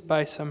restricted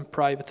by some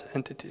private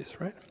entities,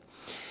 right?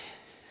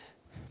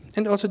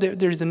 And also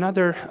there is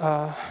another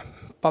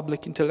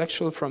public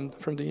intellectual from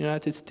the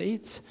United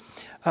States,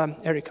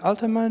 Eric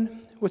Alterman.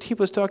 What he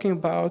was talking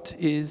about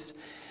is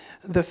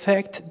the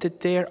fact that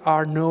there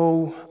are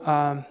no,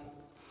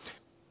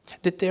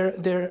 that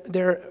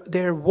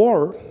there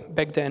were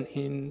back then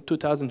in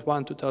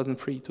 2001,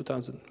 2003,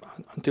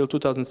 until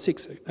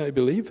 2006, I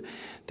believe,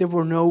 there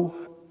were no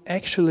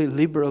actually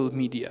liberal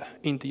media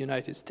in the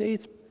United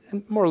States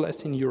and more or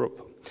less in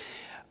Europe.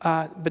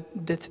 But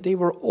that they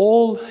were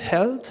all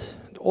held,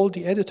 all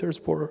the editors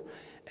were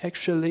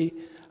actually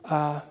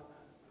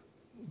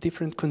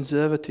different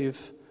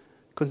conservative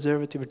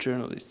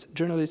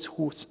journalists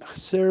who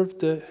served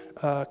the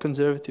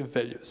conservative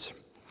values.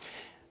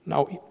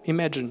 Now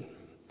imagine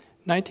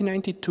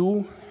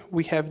 1992,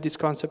 we have this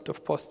concept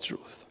of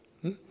post-truth.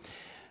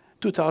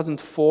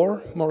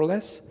 2004, more or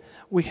less,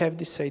 we have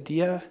this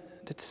idea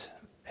that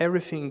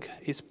everything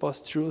is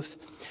post-truth.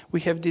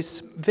 We have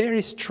this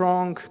very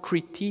strong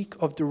critique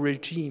of the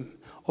regime,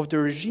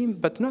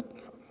 but not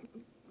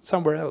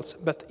somewhere else,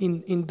 but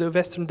in the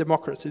Western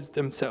democracies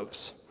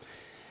themselves.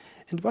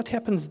 And what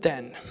happens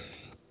then?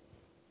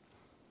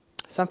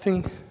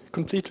 Something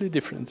completely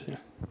different.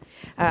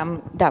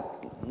 Да,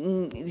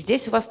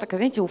 здесь у вас, так,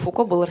 знаете, у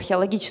Фуко был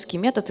археологический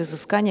метод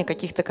изыскания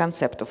каких-то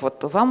концептов.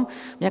 Вот вам,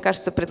 мне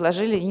кажется,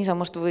 предложили, не знаю,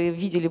 может, вы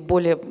видели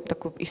более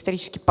такой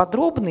исторически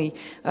подробный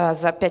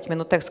за 5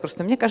 минут экскурс,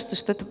 но мне кажется,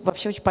 что это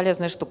вообще очень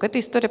полезная штука. Это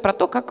история про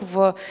то, как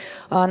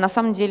на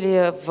самом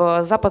деле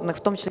в западных,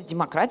 в том числе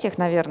демократиях,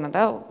 наверное,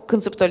 да,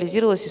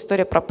 концептуализировалась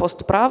история про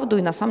постправду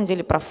и на самом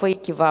деле про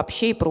фейки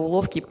вообще, и про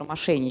уловки, и про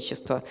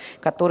мошенничество,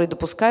 которые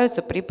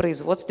допускаются при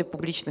производстве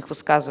публичных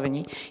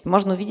высказываний. И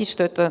можно увидеть,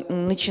 что это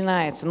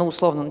начинается, ну,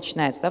 условно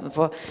начинается, да,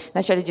 в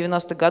начале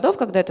 90-х годов,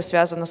 когда это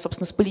связано,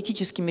 собственно, с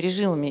политическими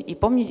режимами. И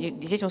помните,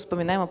 здесь мы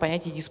вспоминаем о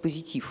понятии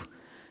диспозитив,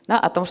 да,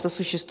 о том, что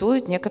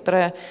существует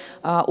некоторая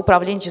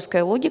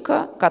управленческая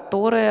логика,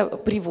 которая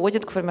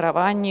приводит к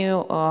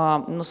формированию,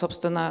 ну,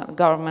 собственно,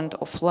 government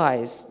of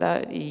lies, да,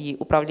 и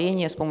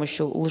управления с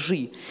помощью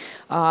лжи.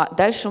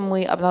 Дальше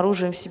мы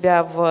обнаруживаем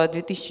себя в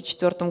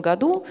 2004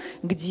 году,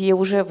 где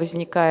уже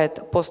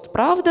возникает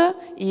постправда,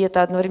 и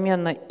это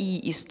одновременно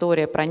и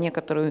история про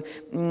некоторую,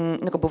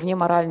 ну, как бы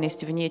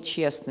внеморальность,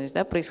 внечестность,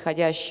 да,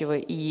 происходящего,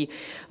 и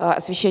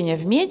освещение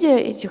в медиа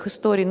этих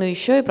историй, но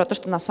еще и про то,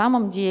 что на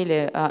самом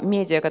деле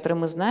медиа, которые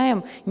мы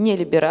знаем, не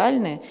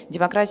либеральны,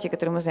 демократии,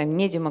 которые мы знаем,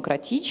 не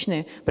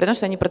демократичны, при том,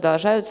 что они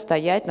продолжают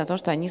стоять на том,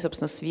 что они,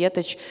 собственно,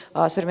 светоч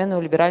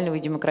современного либерального и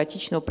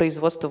демократичного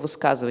производства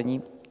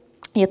высказываний.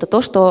 И это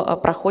то, что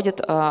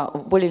проходит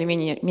в более или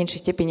меньшей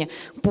степени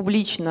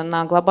публично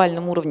на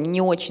глобальном уровне,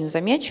 не очень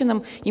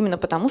замеченным, именно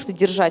потому что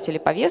держатели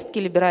повестки,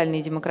 либеральные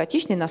и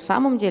демократичные, на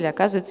самом деле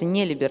оказываются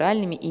не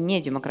либеральными и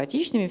не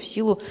демократичными в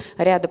силу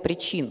ряда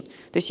причин.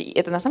 То есть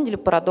это на самом деле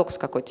парадокс в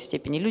какой-то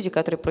степени. Люди,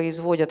 которые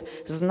производят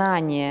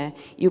знания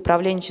и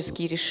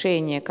управленческие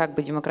решения как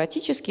бы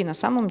демократические, на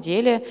самом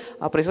деле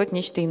производят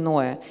нечто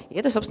иное. И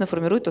это, собственно,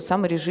 формирует тот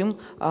самый режим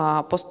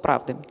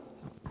постправды.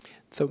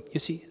 So, you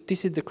see,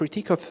 this is the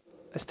critique of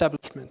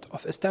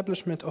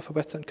establishment of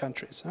Western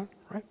countries,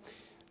 right?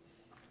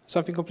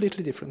 Something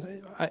completely different.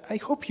 I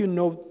hope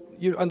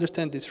you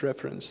understand this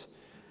reference.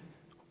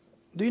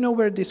 Do you know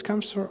where this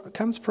comes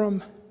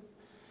from?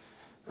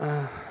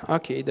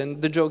 Okay,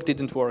 then the joke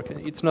didn't work.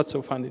 It's not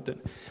so funny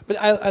then. But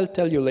I'll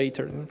tell you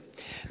later.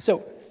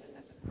 So,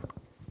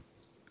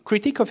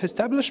 critique of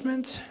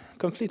establishment,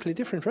 completely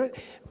different, right?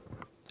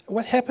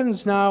 What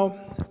happens now,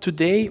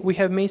 today, we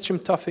have mainstream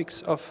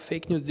topics of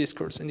fake news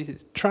discourse, and it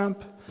is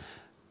Trump,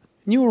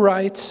 new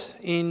right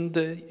in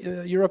the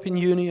European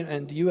Union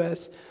and the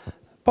US,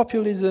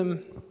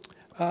 populism,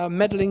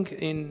 meddling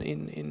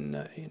in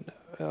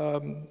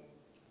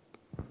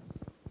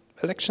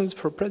elections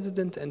for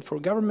president and for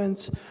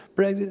governments,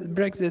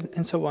 Brexit,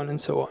 and so on and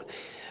so on.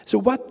 So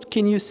what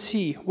can you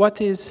see?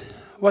 What is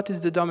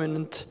the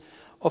dominant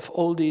of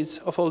all these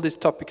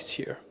topics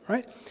here,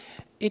 right?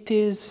 It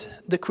is,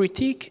 the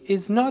critique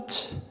is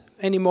not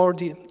anymore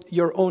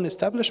your own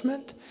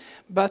establishment,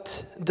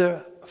 but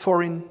the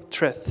foreign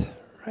threat,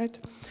 right?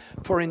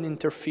 Foreign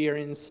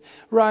interference,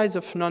 rise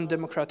of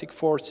non-democratic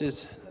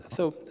forces,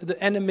 so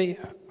the enemy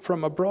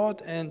from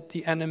abroad and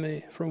the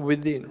enemy from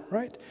within,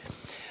 right?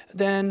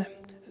 Then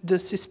the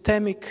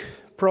systemic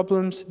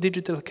problems,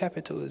 digital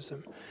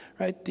capitalism,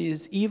 right?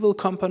 These evil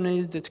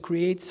companies that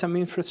create some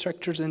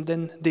infrastructures and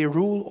then they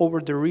rule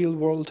over the real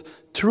world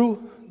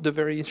through the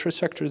very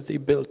infrastructures they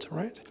built,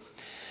 right?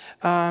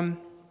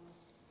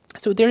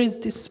 So there is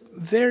this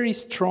very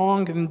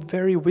strong and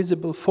very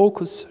visible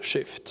focus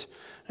shift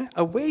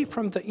away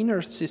from the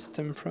inner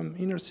system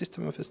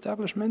of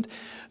establishment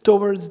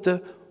towards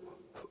the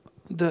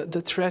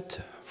threat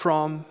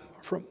from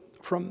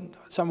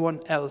someone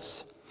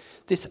else.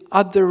 This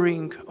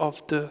othering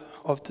of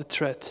the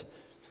threat,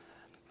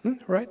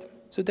 right?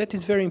 So that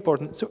is very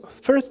important. So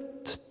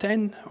first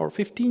 10 or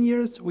 15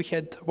 years, we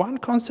had one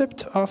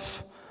concept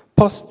of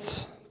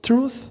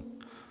post-truth.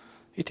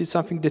 It is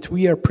something that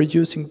we are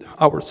producing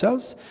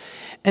ourselves.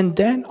 And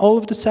then all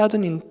of a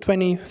sudden in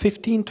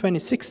 2015,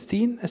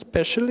 2016,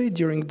 especially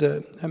during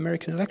the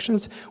American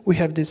elections, we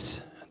have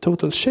this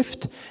total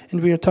shift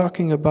and we are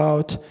talking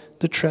about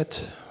the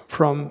threat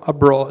from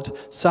abroad,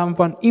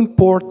 someone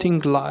importing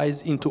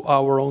lies into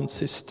our own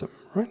system,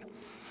 right?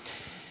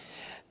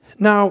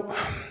 Now,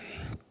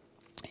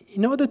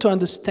 in order to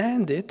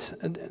understand it,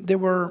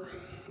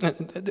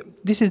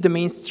 this is the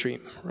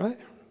mainstream, right?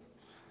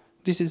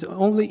 This is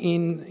only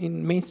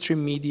in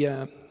mainstream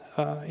media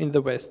in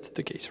the West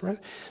the case, right?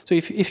 So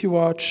if you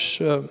watch,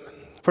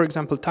 for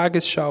example,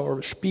 Tagesschau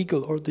or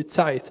Spiegel or Die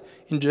Zeit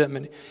in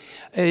Germany,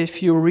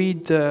 if you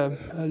read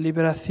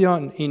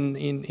Libération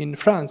in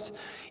France,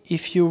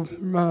 if you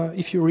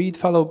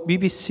follow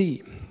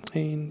BBC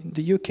in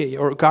the UK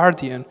or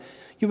Guardian,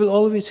 you will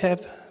always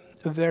have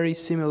a very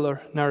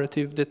similar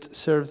narrative that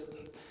serves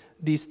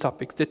these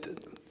topics, that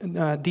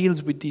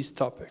deals with these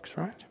topics,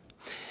 right?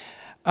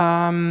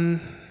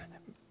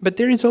 But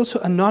there is also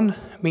a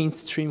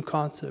non-mainstream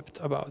concept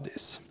about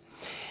this.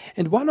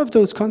 And one of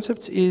those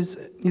concepts is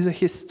a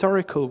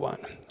historical one.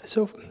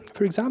 So,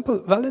 for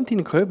example,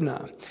 Valentin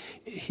Gröbner,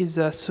 he's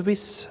a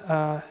Swiss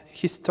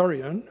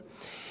historian.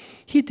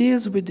 He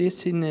deals with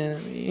this in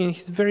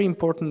his very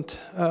important,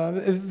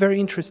 very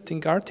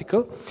interesting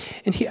article.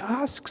 And he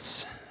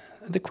asks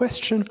the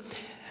question,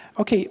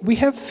 okay, we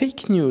have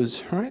fake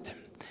news, right?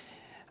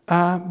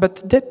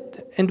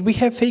 And we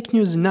have fake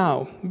news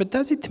now, but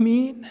does it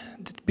mean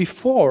that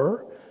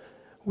before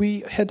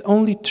we had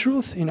only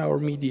truth in our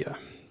media?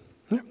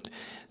 Yeah.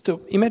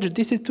 So imagine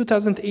this is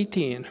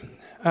 2018,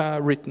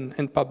 written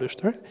and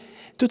published, right?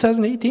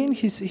 2018,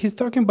 he's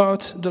talking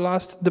about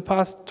the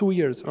past 2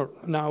 years, or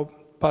now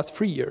past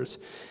 3 years.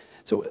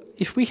 So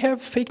if we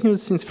have fake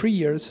news since 3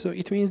 years, so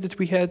it means that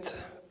we had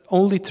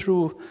only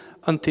true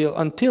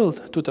until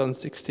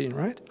 2016,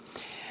 right?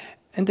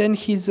 And then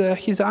he's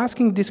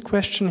asking this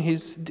question,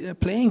 he's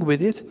playing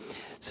with it.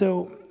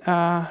 So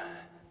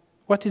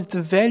what is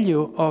the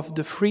value of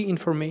the free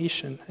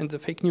information? And the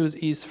fake news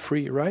is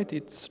free, right?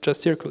 It's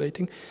just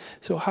circulating.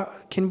 So how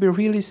can we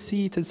really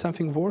see it as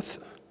something worth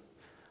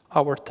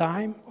our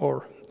time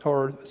or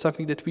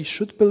something that we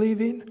should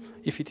believe in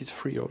if it is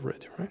free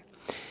already, right?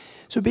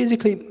 So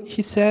basically,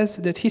 he says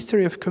that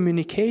history of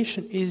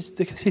communication is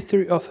the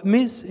history of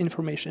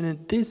misinformation and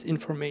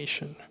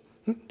disinformation.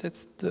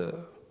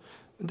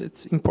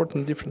 That's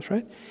important difference,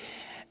 right?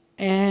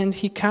 And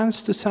he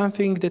comes to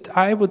something that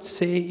I would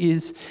say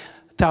is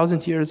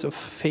 1,000 years of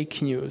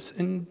fake news.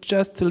 And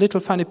just a little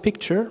funny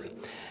picture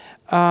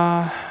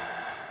that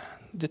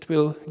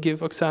will give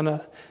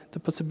Oksana the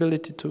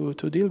possibility to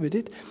deal with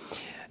it.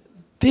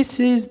 This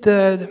is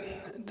the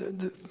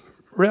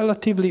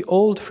relatively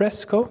old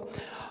fresco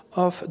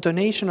of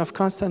donation of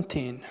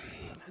Constantine.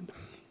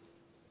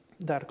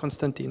 Dar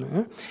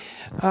Constantino.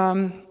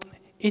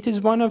 It is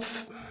one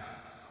of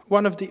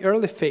the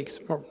early fakes,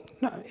 or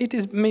no, it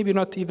is maybe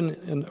not even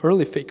an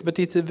early fake, but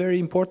it's a very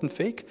important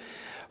fake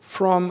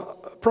from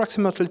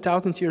approximately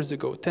 1,000 years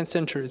ago, 10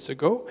 centuries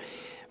ago,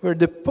 where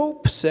the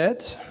Pope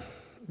said,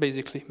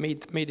 basically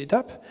made it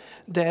up,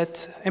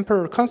 that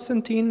Emperor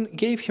Constantine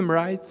gave him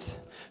rights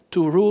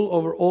to rule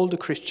over all the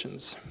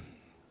Christians.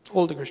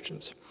 All the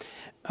Christians.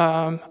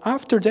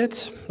 After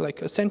that,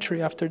 like a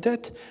century after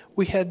that,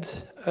 we had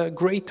a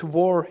great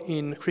war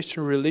in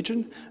Christian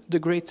religion, the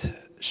Great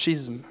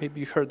Schism, maybe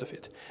you heard of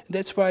it.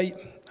 That's why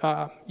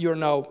you're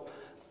now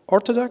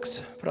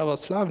Orthodox,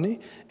 Pravoslavny,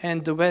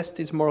 and the West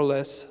is more or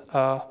less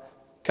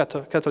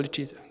Catholic,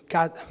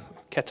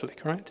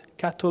 right?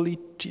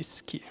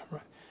 Catholicizki,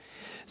 right?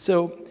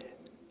 So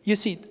you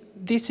see,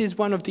 this is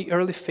one of the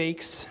early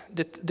fakes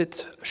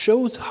that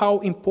shows how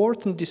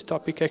important this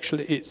topic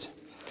actually is.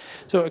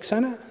 So,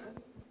 Oksana,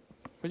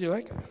 would you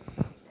like?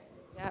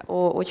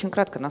 Очень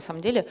кратко, на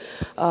самом деле.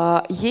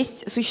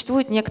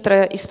 Существует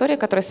некоторая история,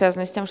 которая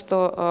связана с тем,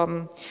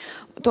 что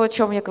то, о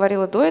чем я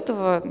говорила до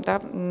этого,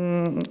 да,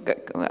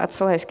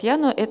 отсылаясь к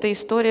Яну, это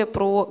история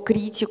про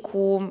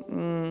критику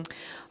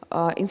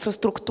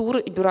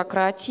инфраструктуры,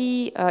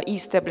 бюрократии и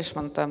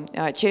истеблишмента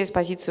через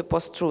позицию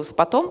post-truth.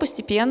 Потом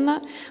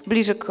постепенно,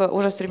 ближе к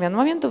уже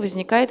современному моменту,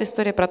 возникает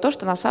история про то,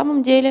 что на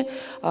самом деле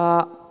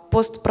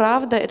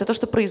постправда — это то,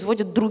 что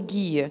производят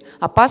другие,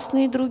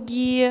 опасные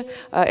другие,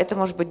 это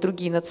может быть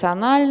другие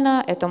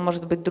национально, это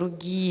может быть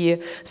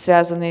другие,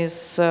 связанные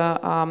с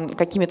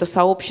какими-то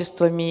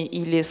сообществами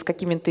или с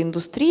какими-то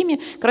индустриями.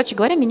 Короче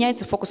говоря,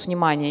 меняется фокус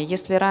внимания.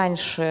 Если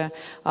раньше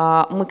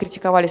мы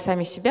критиковали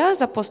сами себя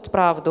за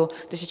постправду,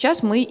 то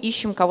сейчас мы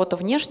ищем кого-то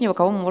внешнего,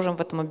 кого мы можем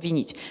в этом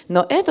обвинить.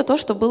 Но это то,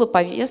 что было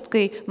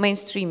повесткой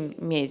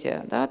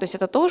мейнстрим-медиа. Да? То есть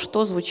это то,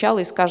 что звучало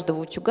из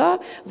каждого утюга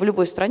в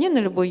любой стране, на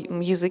любой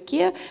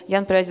языке. Я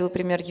приводила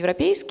пример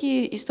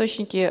европейские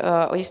источники.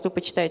 Если вы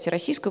почитаете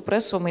российскую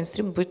прессу,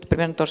 мейнстрим будет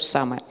примерно то же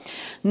самое.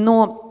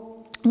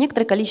 Но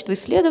некоторое количество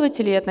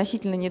исследователей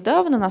относительно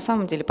недавно на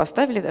самом деле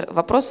поставили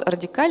вопрос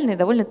радикальный и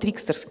довольно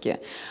трикстерский.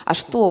 А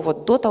что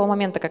вот до того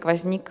момента, как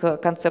возник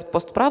концепт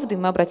постправды,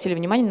 мы обратили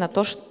внимание на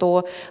то,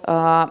 что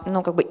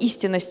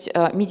истинность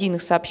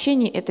медийных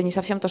сообщений — это не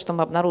совсем то, что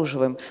мы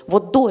обнаруживаем.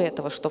 Вот до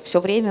этого, что все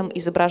время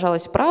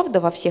изображалась правда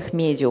во всех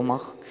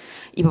медиумах,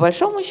 и по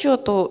большому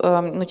счету,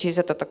 через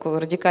это такое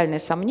радикальное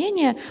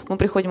сомнение, мы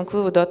приходим к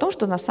выводу о том,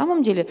 что на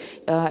самом деле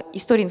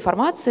история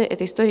информации —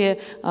 это история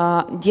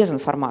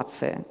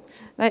дезинформации,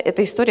 да,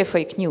 это история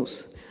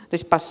фейк-ньюс. То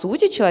есть, по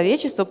сути,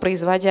 человечество,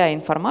 производя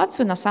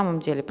информацию, на самом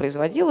деле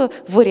производило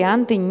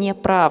варианты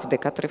неправды,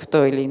 которые в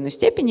той или иной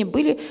степени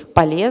были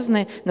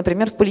полезны,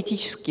 например, в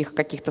политических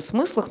каких-то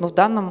смыслах, но в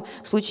данном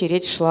случае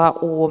речь шла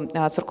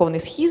о церковной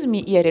схизме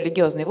и о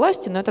религиозной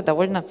власти, но это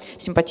довольно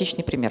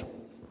симпатичный пример.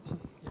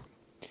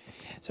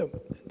 So,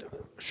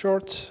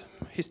 short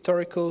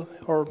historical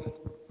or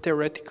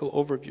theoretical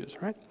overviews,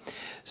 right?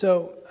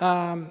 So,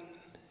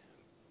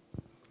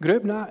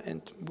 Gröbner,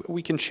 and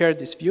we can share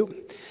this view,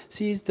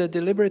 sees the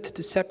deliberate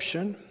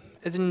deception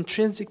as an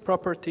intrinsic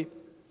property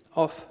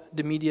of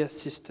the media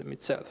system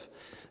itself.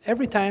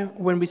 Every time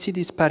when we see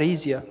this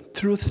parousia,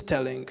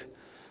 truth-telling,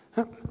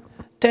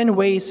 10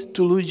 ways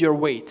to lose your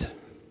weight,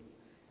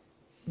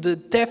 the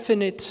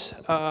definite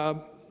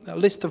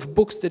list of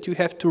books that you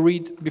have to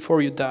read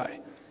before you die.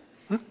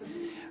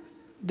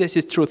 This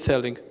is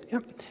truth-telling. Yeah.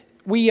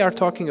 We are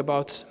talking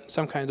about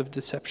some kind of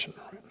deception.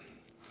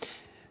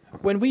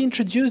 When we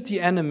introduce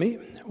the enemy,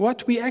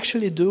 what we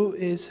actually do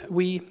is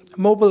we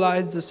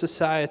mobilize the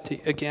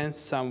society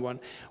against someone.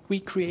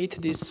 We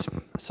create this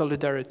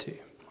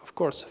solidarity. Of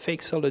course,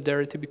 fake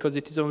solidarity, because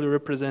it is only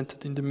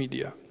represented in the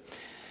media.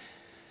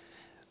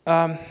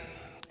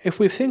 If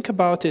we think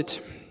about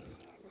it,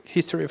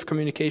 history of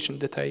communication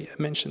that I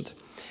mentioned,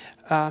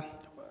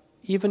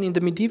 even in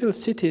the medieval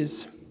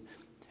cities,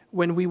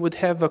 when we would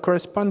have a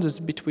correspondence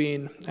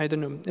between, I don't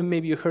know,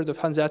 maybe you heard of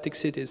Hanseatic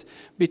cities,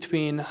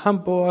 between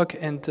Hamburg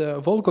and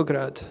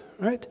Volgograd,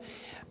 right?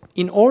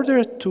 In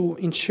order to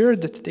ensure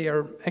that they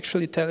are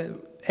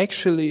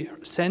actually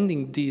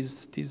sending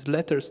these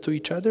letters to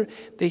each other,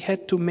 they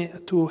had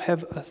to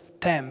have a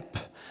stamp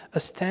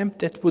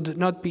that would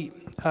not be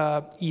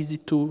easy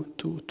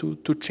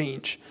to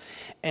change.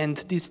 And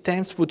these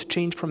stamps would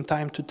change from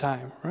time to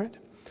time, right?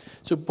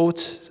 So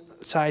both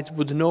sides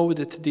would know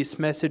that this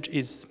message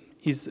is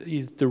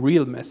the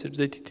real message,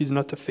 that it is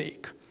not a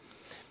fake.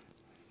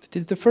 It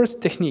is the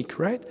first technique,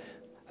 right?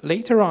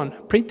 Later on,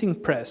 printing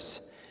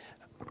press.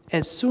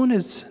 As soon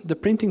as the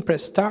printing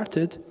press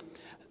started,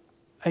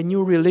 a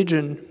new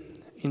religion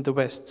in the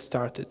West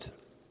started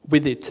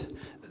with it,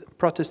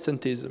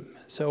 Protestantism.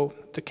 So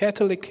the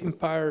Catholic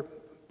Empire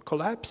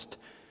collapsed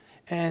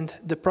and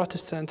the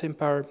Protestant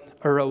Empire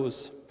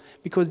arose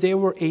because they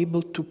were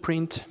able to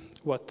print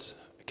what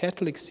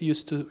Catholics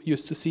used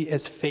to see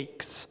as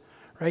fakes.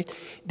 Right?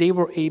 They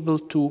were able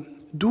to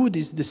do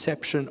this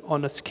deception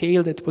on a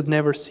scale that was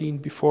never seen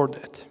before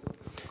that.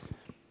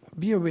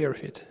 Be aware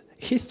of it.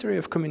 History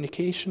of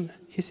communication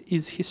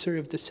is history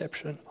of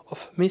deception,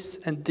 of mis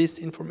and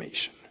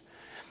disinformation.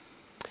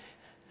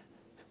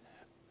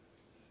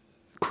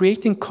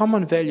 Creating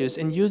common values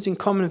and using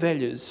common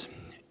values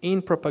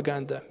in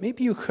propaganda.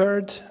 Maybe you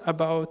heard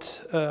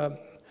about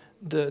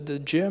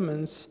the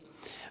Germans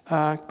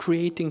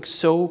creating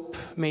soap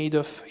made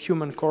of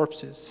human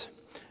corpses.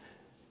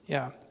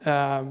 Yeah,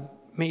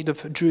 made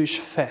of Jewish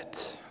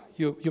fat.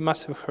 You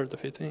must have heard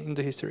of it in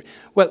the history.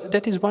 Well,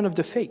 that is one of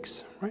the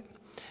fakes, right?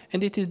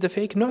 And it is the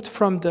fake not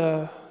from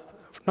the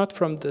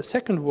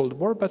Second World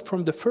War, but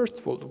from the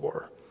First World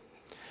War,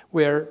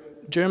 where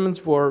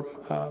Germans were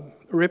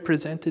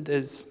represented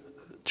as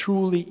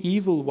truly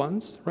evil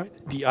ones, right?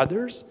 The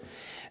others,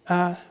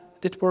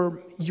 that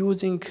were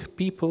using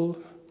people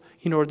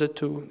in order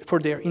for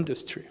their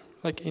industry,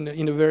 like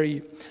in a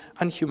very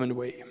unhuman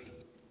way.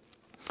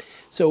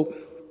 So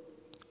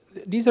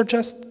these are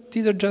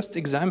just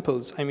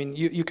examples. I mean,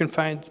 you can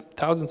find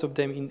thousands of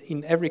them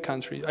in every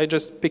country. I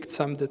just picked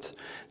some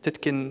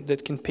that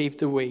can pave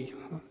the way.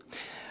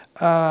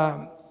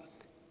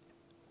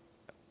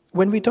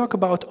 When we talk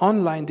about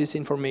online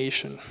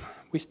disinformation,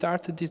 we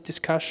started this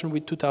discussion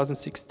with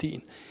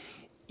 2016.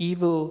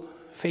 Evil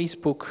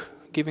Facebook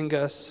giving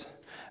us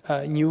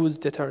news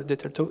that are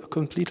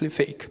completely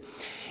fake.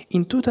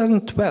 In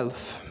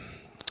 2012,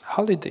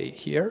 Holiday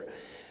here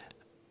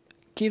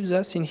gives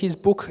us, in his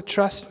book,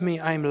 Trust Me,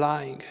 I'm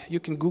Lying, you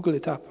can Google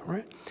it up,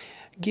 right?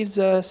 Gives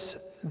us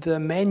the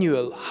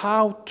manual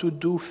how to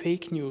do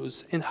fake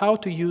news and how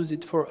to use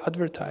it for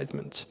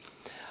advertisement,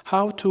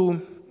 how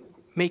to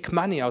make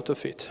money out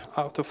of it,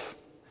 out of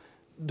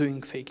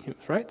doing fake news,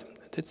 right?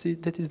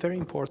 That is very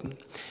important.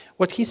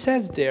 What he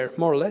says there,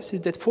 more or less,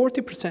 is that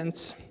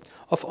 40%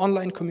 of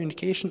online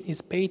communication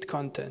is paid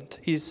content,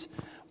 is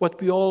what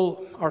we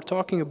all are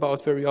talking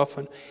about very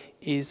often,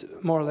 is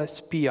more or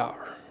less PR,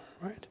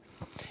 right?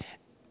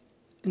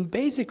 And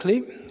basically,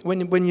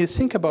 when you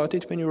think about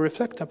it, when you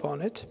reflect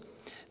upon it,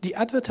 the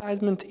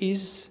advertisement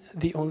is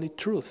the only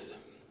truth.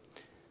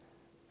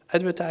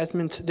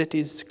 Advertisement that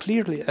is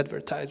clearly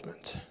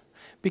advertisement,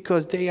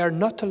 because they are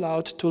not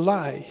allowed to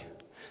lie.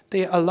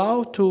 They are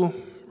allowed to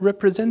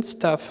represent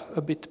stuff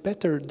a bit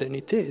better than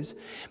it is,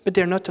 but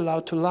they're not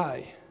allowed to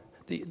lie.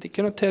 They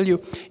cannot tell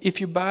you, if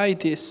you buy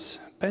this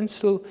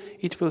pencil,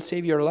 it will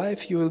save your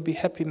life, you will be a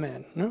happy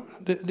man. No,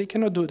 they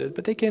cannot do that,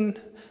 but they can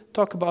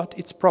talk about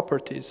its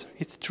properties,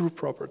 its true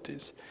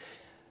properties.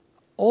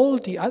 All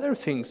the other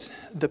things,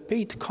 the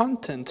paid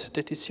content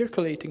that is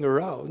circulating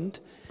around,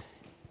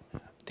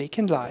 they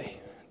can lie,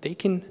 they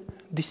can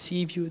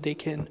deceive you, they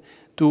can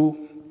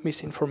do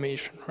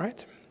misinformation,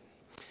 right?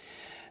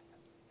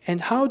 And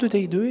how do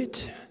they do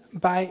it?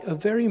 By a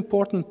very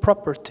important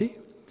property,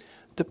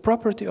 the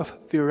property of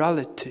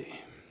virality.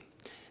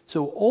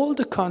 So all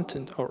the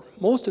content, or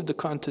most of the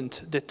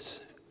content that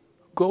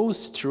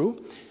goes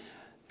through,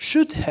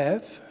 should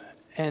have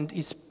and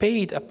is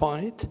paid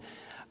upon it,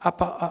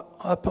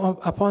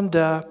 upon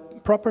the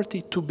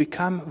property to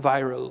become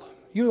viral.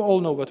 You all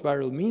know what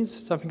viral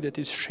means, something that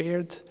is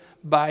shared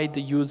by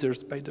the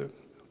users, by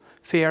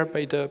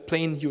the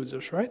plain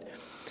users, right?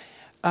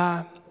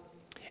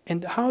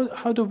 And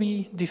how do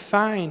we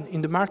define,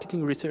 in the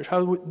marketing research,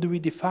 how do we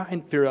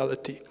define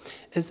virality?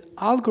 As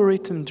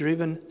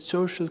algorithm-driven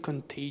social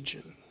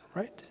contagion,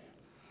 right?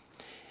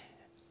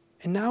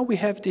 And now we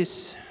have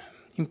this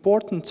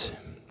important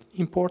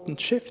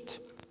shift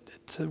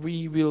that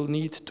we will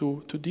need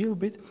to deal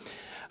with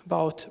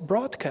about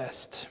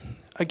broadcast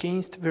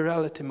against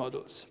virality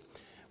models.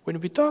 When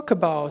we talk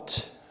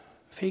about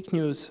fake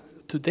news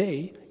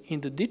today in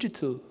the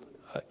digital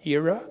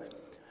era,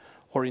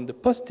 or in the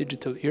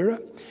post-digital era,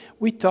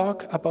 we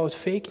talk about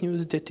fake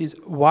news that is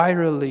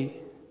virally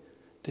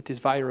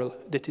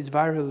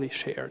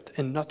shared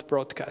and not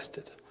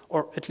broadcasted,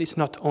 or at least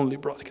not only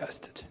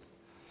broadcasted.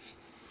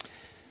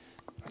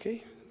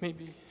 Okay,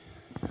 maybe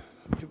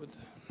you would.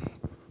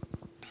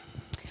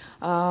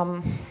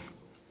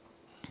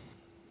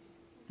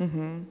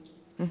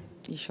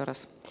 Еще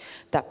раз.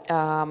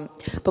 Да,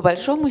 по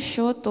большому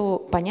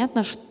счету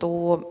понятно,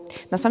 что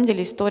на самом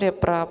деле история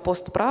про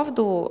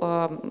постправду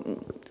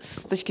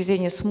с точки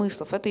зрения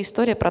смыслов, это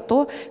история про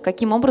то,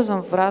 каким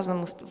образом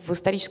в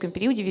историческом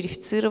периоде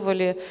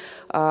верифицировали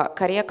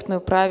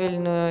корректную,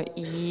 правильную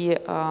и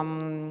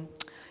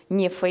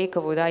не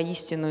фейковую, да,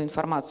 истинную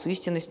информацию.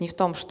 Истинность не в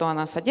том, что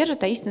она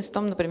содержит, а истинность в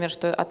том, например,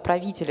 что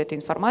отправитель этой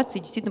информации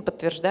действительно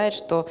подтверждает,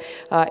 что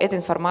эта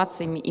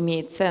информация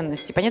имеет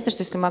ценность. И понятно,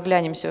 что если мы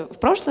оглянемся в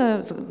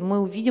прошлое, мы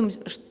увидим,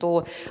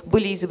 что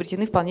были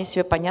изобретены вполне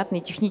себе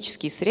понятные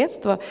технические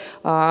средства,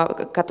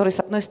 которые, с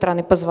одной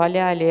стороны,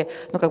 позволяли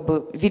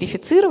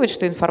верифицировать,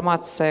 что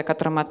информация,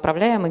 которую мы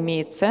отправляем,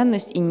 имеет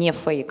ценность и не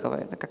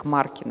фейковая, как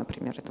марки,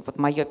 например. Это вот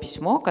мое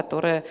письмо,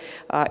 которое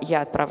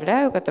я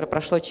отправляю, которое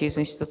прошло через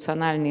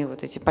институциональные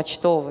вот эти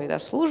почтовые, да,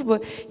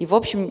 службы. И, в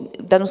общем,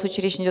 в данном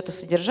случае речь не идет о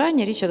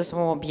содержании, речь идет о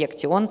самом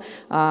объекте. Он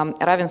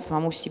равен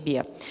самому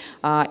себе.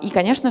 И,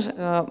 конечно же,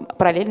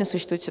 параллельно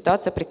существует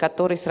ситуация, при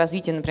которой с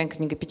развитием, например,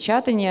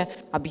 книгопечатания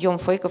объем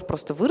фейков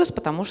просто вырос,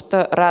 потому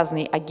что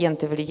разные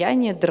агенты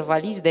влияния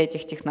дорвались до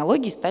этих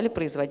технологий, стали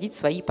производить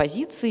свои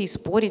позиции и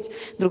спорить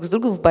друг с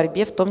другом в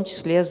борьбе, в том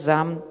числе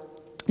за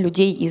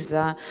людей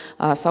из-за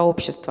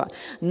сообщества.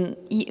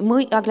 И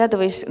мы,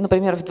 оглядываясь,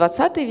 например, в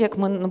 20 век,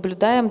 мы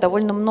наблюдаем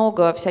довольно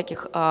много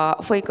всяких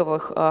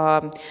фейковых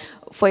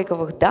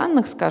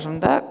данных, скажем,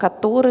 да,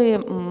 которые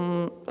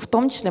в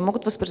том числе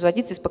могут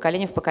воспроизводиться из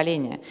поколения в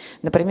поколение.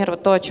 Например,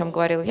 вот то, о чем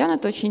говорил Яна,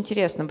 это очень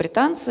интересно.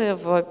 Британцы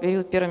в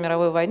период Первой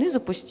мировой войны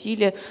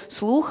запустили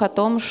слух о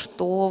том,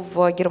 что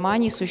в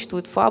Германии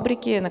существуют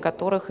фабрики, на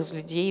которых из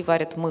людей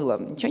варят мыло.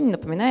 Ничего не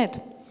напоминает?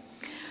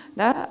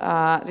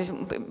 Да? То есть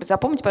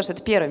запомните, пожалуйста,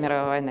 это Первая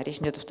мировая война, речь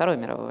идет о Второй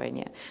мировой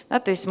войне. Да?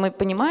 То есть мы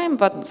понимаем,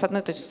 с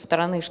одной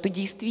стороны, что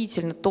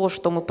действительно то,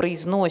 что мы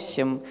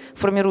произносим,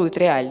 формирует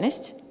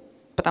реальность,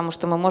 потому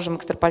что мы можем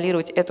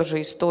экстраполировать эту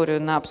же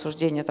историю на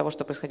обсуждение того,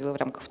 что происходило в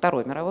рамках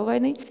Второй мировой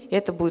войны. И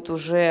это будет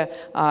уже,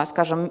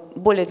 скажем,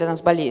 более для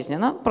нас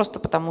болезненно, просто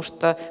потому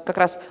что как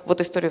раз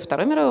вот историю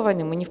Второй мировой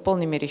войны мы не в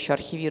полной мере еще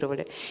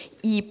архивировали.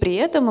 И при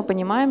этом мы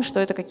понимаем, что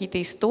это какие-то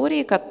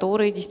истории,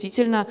 которые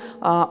действительно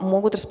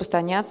могут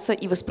распространяться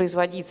и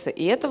воспроизводиться.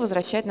 И это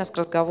возвращает нас к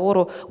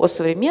разговору о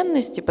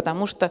современности,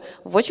 потому что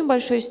в очень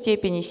большой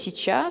степени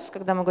сейчас,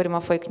 когда мы говорим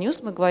о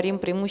фейк-ньюс, мы говорим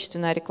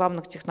преимущественно о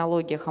рекламных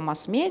технологиях, о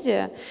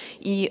масс-медиа,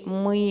 и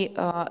мы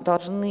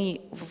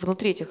должны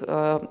внутри этих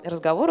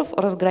разговоров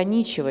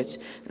разграничивать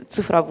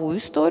цифровую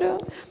историю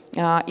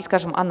и,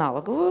 скажем,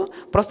 аналоговую,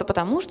 просто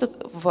потому что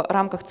в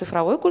рамках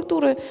цифровой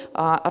культуры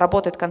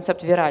работает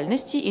концепт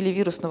виральности или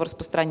вирусного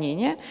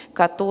распространения,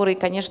 который,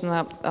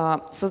 конечно,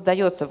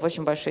 создается в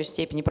очень большой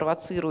степени,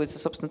 провоцируется,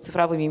 собственно,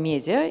 цифровыми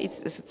медиа и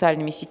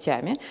социальными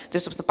сетями, то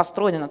есть, собственно,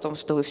 построено на том,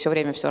 что вы все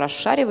время все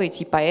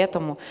расшариваете, и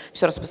поэтому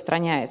все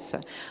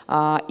распространяется.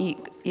 И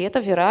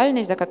эта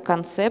виральность, да, как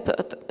концепт,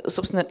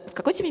 собственно, в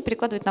какой степени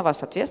перекладывает на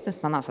вас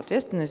ответственность, на нас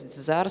ответственность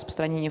за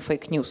распространение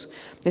фейк-ньюс.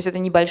 То есть это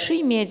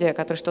небольшие медиа,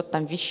 которые что-то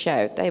там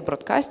вещают, да, и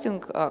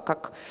бродкастинг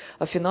как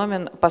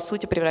феномен, по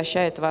сути,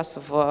 превращает вас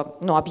в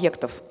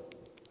объектов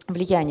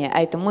влияния,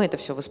 а это мы это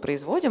все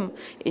воспроизводим,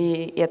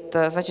 и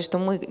это значит, что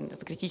мы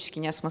это критически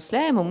не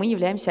осмысляем, и мы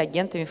являемся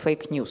агентами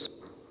фейк-ньюс.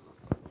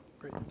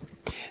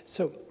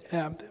 So,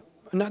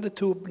 another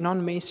two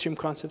non-mainstream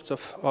concepts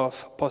of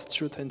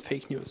post-truth and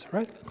fake news,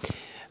 right?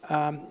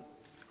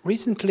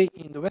 Recently,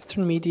 in the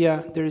Western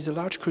media, there is a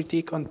large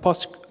critique on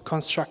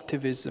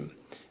post-constructivism.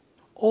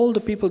 All the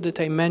people that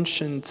I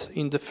mentioned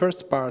in the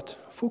first part,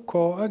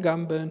 Foucault,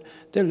 Agamben,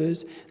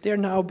 Deleuze, they are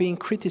now being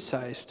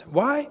criticized.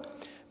 Why?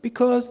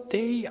 Because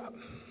they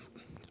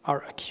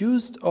are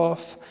accused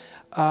of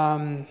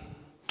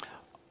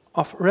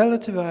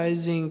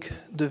relativizing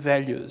the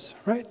values,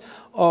 right?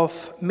 Of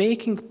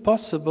making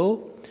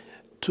possible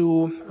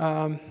to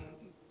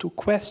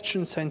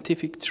question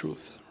scientific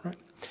truth, right?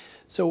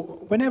 So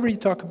whenever you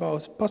talk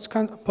about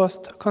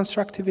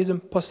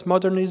post-constructivism,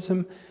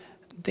 postmodernism,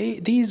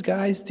 these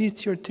guys, these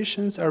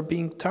theoreticians are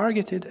being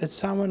targeted as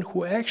someone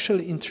who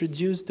actually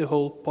introduced the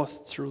whole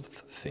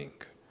post-truth thing.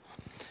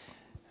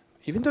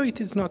 Even though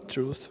it is not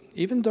truth,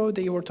 even though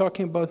they were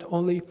talking about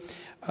only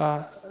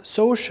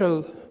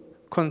social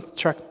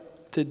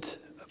constructed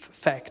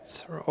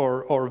facts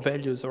or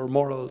values or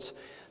morals.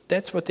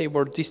 That's what they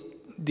were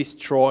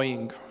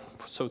destroying,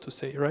 so to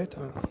say, right?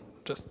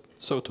 Just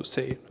so to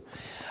say.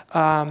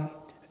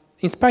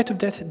 In spite of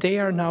that, they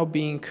are now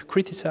being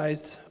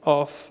criticized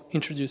of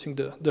introducing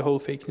the whole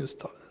fake news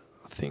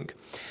thing.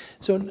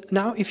 So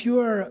now, if you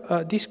are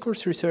a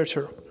discourse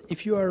researcher,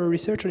 if you are a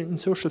researcher in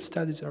social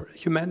studies or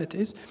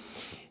humanities,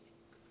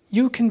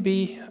 you can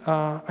be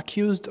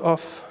accused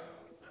of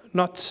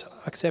not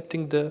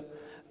accepting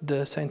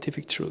the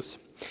scientific truth.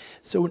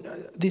 So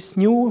this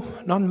new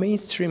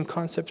non-mainstream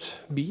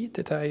concept B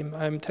that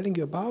I'm telling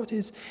you about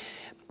is,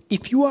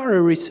 if you are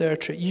a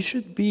researcher, you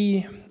should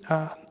be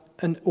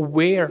an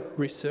aware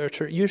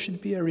researcher. You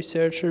should be a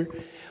researcher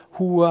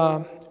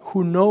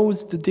who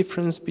knows the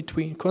difference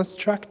between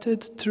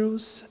constructed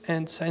truths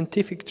and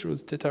scientific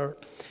truths that are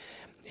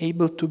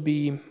able to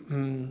be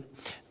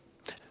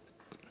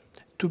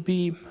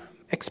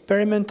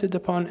experimented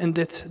upon and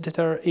that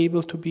are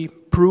able to be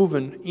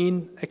proven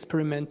in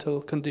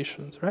experimental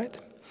conditions, right?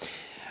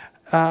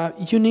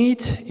 You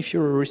need, if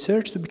you're a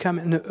researcher, to become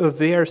an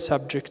aware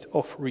subject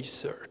of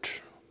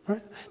research,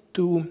 right?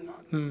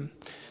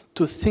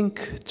 To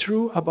think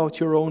through about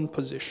your own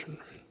position.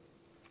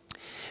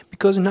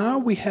 Because now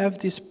we have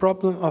this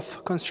problem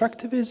of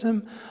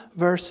constructivism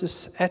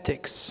versus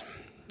ethics,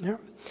 yeah?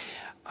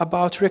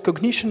 About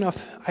recognition of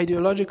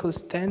ideological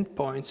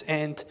standpoints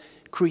and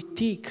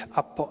critique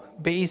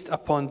based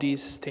upon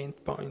these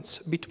standpoints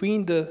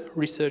between the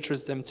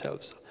researchers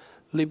themselves,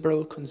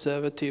 liberal,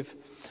 conservative,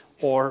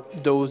 or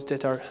those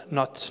that are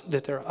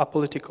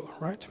apolitical,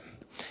 right?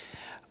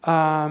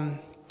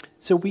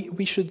 So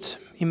we should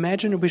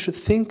imagine, we should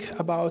think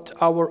about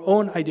our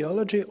own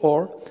ideology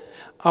or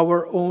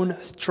our own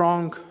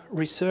strong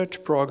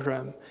research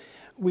program,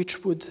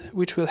 which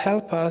will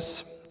help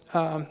us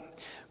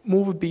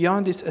move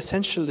beyond this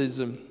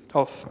essentialism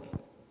of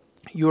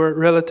you are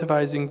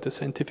relativizing the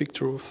scientific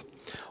truth,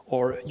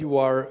 or you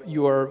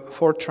are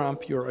for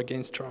Trump, you're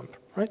against Trump,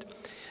 right?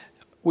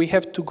 We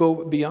have to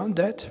go beyond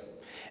that,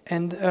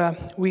 and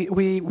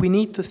we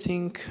need to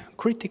think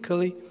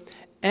critically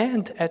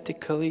and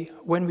ethically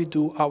when we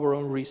do our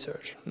own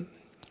research.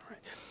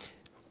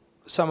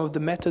 Some of the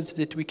methods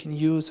that we can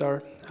use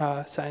are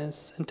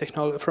science and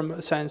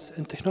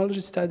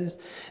technology studies,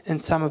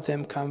 and some of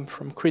them come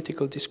from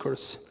critical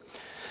discourse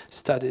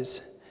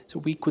studies. So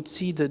we could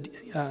see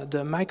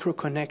the micro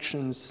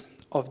connections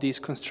of these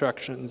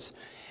constructions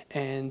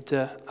and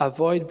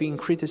avoid being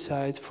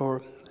criticized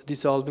for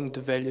dissolving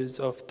the values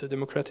of the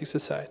democratic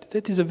society.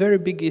 That is a very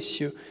big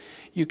issue.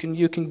 You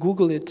can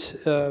Google it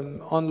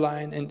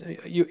online, and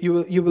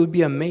you will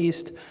be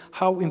amazed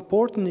how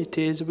important it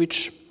is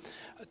which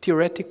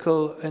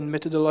theoretical and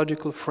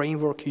methodological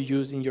framework you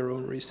use in your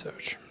own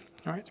research.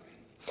 All right.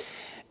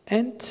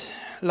 And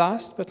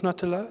last but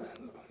not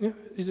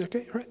is it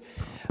okay?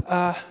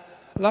 Right.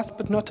 Last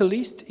but not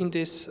least in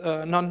this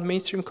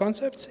non-mainstream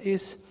concepts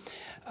is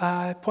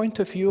a point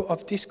of view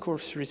of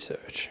discourse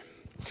research.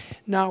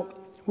 Now,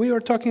 we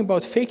are talking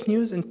about fake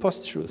news and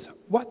post-truth.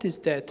 What is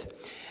that?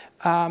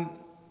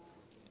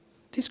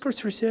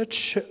 Discourse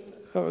research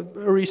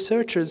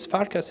researchers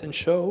Farkas and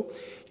Shaw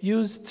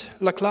used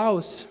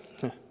Laclau's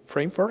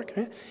framework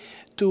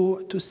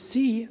to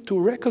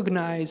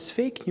recognize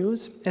fake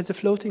news as a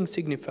floating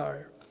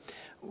signifier.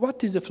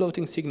 What is a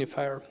floating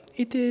signifier?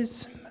 It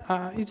is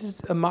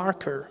a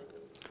marker.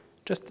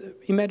 Just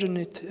imagine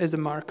it as a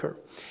marker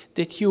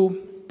that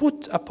you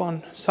put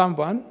upon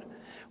someone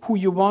who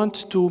you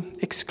want to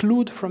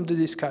exclude from the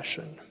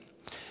discussion.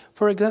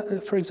 For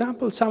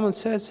example, someone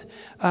says,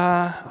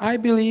 "I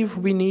believe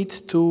we need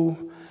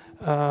to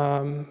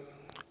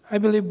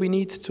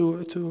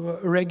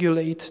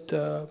regulate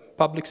the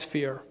public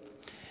sphere."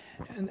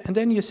 And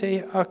then you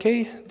say,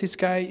 "Okay, this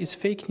guy is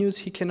fake news.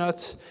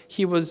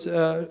 He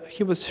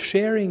was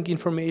sharing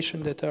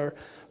information that are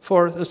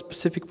for a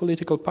specific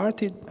political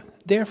party.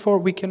 Therefore,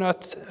 we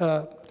cannot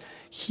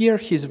hear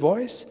his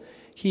voice.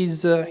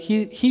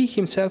 He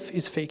himself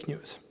is fake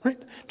news."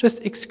 Right?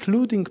 Just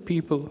excluding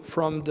people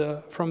from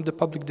the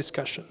public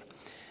discussion.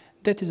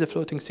 That is a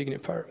floating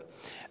signifier.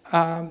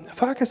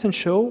 Farkas and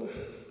Shaw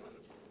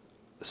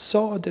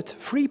saw that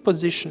three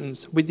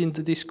positions within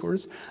the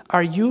discourse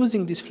are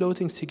using this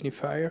floating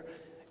signifier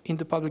in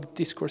the public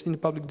discourse, in the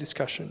public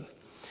discussion.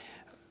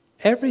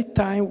 Every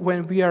time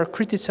when we are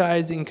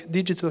criticizing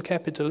digital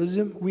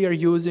capitalism, we are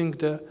using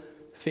the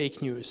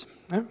fake news.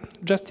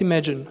 Just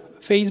imagine,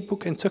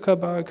 Facebook and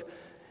Zuckerberg,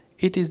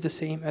 it is the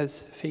same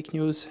as fake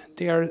news.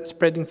 They are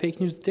spreading fake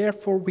news,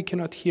 therefore we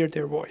cannot hear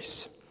their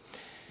voice.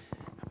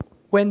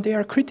 When they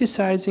are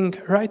criticizing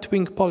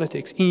right-wing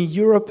politics in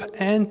Europe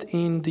and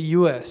in the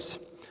US,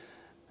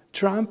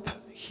 Trump,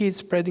 he is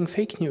spreading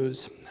fake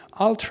news.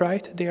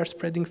 Alt-right, they are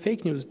spreading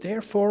fake news.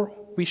 Therefore,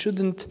 we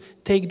shouldn't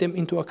take them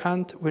into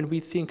account when we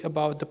think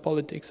about the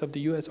politics of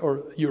the US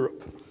or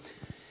Europe.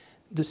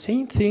 The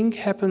same thing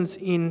happens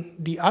in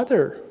the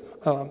other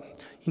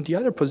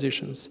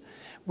positions.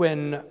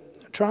 When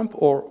Trump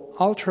or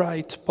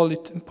alt-right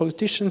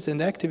politicians and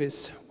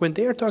activists, when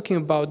they are talking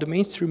about the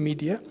mainstream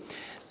media,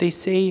 they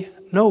say,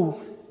 no,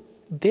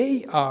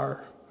 they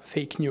are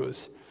fake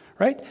news,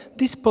 right?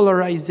 This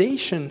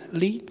polarization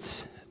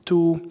leads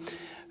to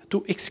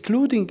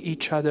excluding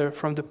each other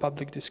from the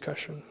public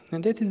discussion,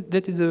 and that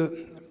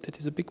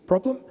is a big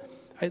problem.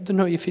 I don't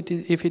know if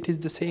it is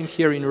the same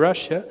here in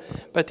Russia,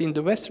 but in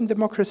the Western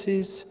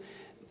democracies,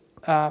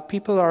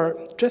 people are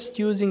just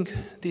using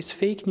this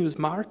fake news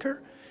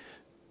marker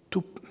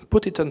to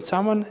put it on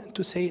someone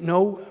to say,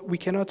 no, we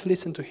cannot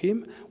listen to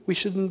him. We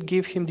shouldn't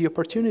give him the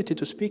opportunity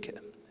to speak.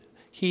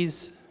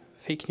 He's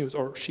fake news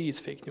or she is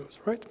fake news,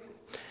 right?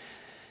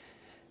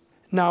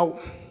 Now,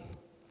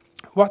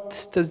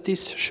 what does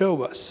this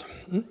show us?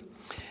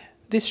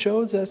 This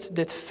shows us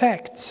that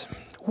facts,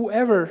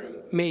 whoever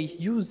may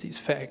use these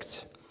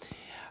facts,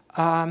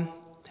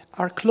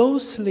 are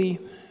closely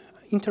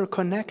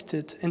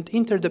interconnected and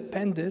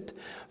interdependent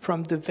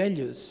from the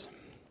values.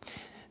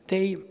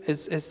 They,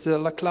 as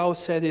Laclau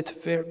said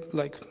it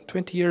like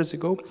 20 years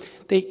ago,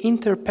 they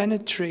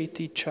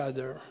interpenetrate each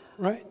other,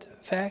 right?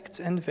 Facts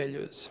and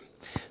values.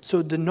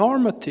 So the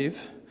normative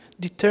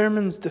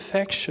determines the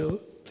factual.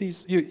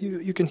 Please,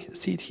 you can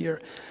see it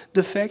here.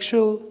 The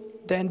factual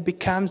then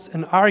becomes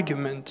an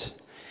argument.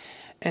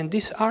 And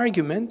this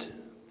argument,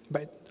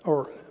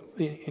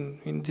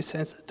 in this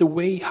sense, the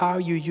way how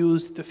you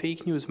use the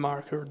fake news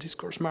marker,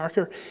 discourse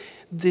marker,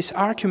 this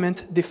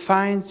argument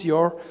defines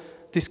your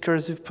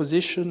discursive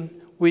position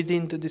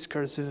within the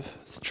discursive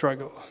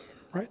struggle,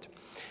 right?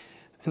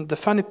 And the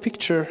funny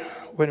picture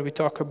when we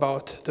talk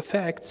about the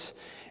facts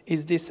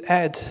is this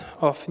ad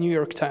of New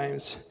York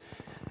Times.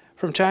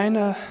 From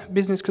China,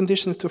 business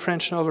conditions to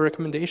French novel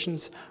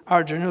recommendations,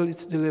 our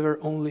journalists deliver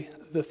only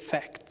the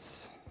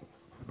facts.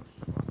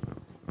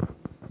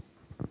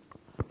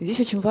 Здесь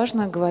очень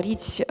важно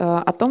говорить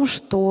о том,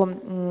 что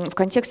в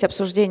контексте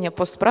обсуждения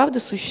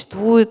постправды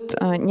существует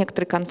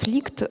некоторый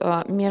конфликт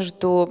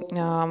между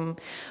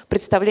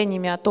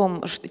представлениями о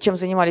том, чем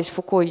занимались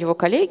Фуко и его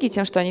коллеги,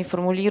 тем, что они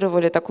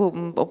формулировали такой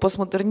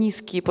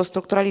постмодернистский,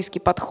 постструктуралистский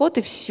подход,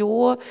 и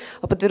все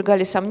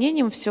подвергали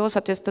сомнениям, все,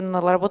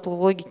 соответственно, работало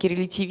в логике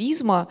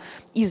релятивизма,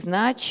 и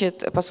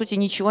значит, по сути,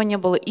 ничего не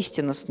было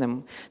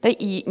истинностным. Да?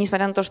 И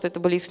несмотря на то, что это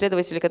были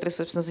исследователи, которые,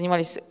 собственно,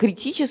 занимались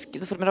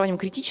формированием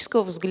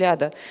критического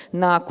взгляда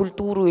на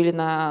культуру или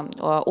на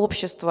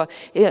общество,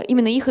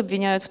 именно их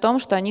обвиняют в том,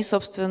 что они,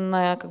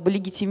 собственно, как бы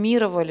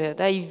легитимировали,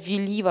 да, и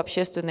ввели в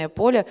общественное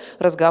поле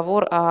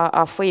разговор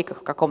о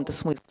фейках в каком-то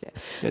смысле.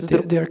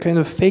 They are kind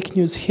of fake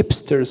news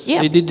hipsters.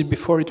 Yeah. They did it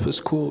before it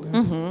was cool.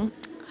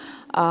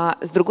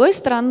 С другой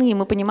стороны,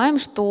 мы понимаем,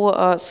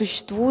 что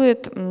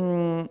существует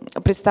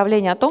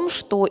представление о том,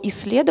 что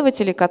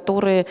исследователи,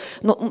 которые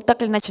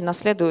так или иначе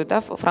наследуют, да,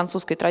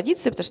 французской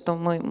традиции, потому что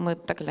мы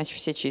так или иначе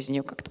все через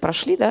нее как-то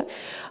прошли, да,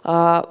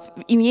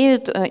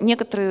 имеют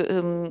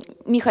некоторые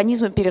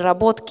механизмы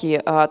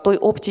переработки той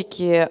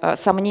оптики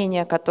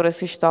сомнения, которая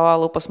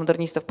существовала у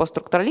постмодернистов,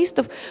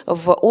 постструктуралистов,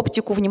 в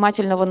оптику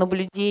внимательного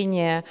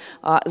наблюдения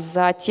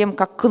за тем,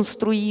 как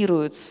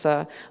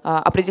конструируются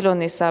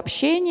определенные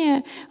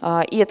сообщения.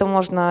 И это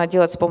можно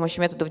делать с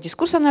помощью методов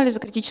дискурс-анализа,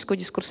 критического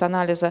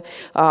дискурс-анализа,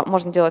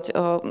 можно делать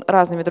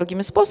разными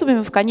другими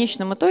способами. В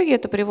конечном итоге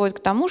это приводит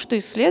к тому, что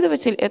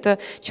исследователь — это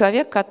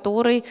человек,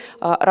 который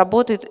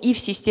работает и в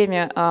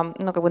системе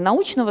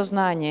научного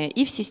знания,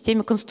 и в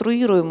системе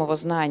конструируемого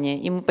знания.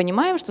 И мы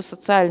понимаем, что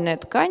социальная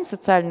ткань,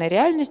 социальная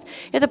реальность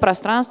 — это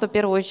пространство, в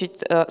первую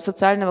очередь,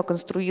 социального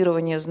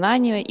конструирования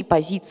знания и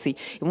позиций.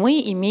 И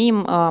мы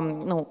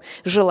имеем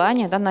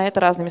желание, да, на это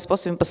разными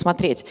способами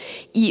посмотреть.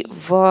 И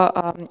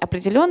в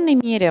определенной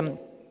мере,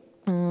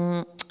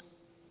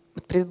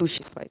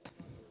 предыдущий слайд,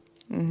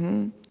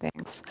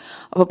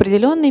 в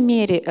определенной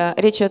мере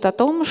речь идет о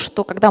том,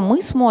 что когда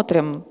мы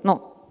смотрим,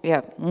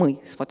 Ян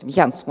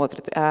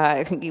смотрит,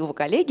 его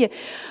коллеги,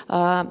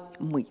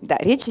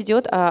 речь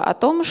идет о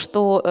том,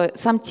 что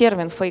сам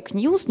термин fake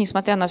news,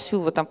 несмотря на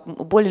всю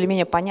более или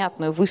менее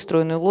понятную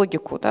выстроенную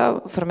логику, да,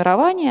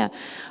 формирования,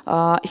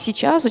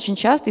 сейчас очень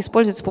часто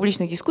используется в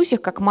публичных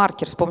дискуссиях как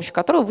маркер, с помощью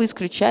которого вы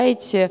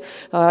исключаете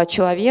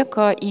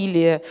человека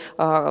или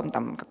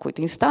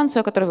какую-то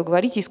инстанцию, о которой вы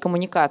говорите, из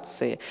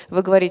коммуникации.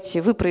 Вы говорите,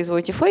 вы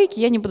производите фейки,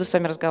 я не буду с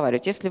вами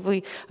разговаривать. Если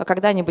вы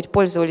когда-нибудь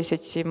пользовались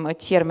этим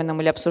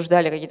термином или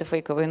обсуждали какие-то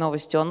фейковые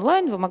новости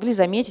онлайн, вы могли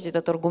заметить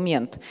этот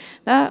аргумент.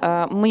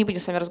 Да? Мы не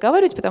будем с вами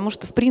разговаривать, потому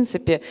что, в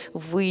принципе,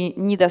 вы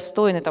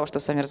недостойны того,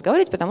 чтобы с вами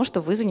разговаривать, потому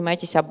что вы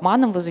занимаетесь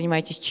обманом, вы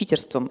занимаетесь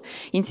читерством.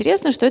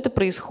 Интересно, что это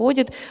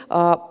происходит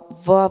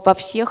во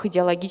всех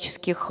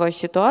идеологических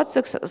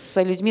ситуациях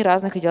с людьми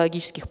разных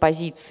идеологических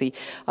позиций.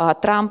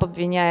 Трамп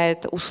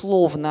обвиняет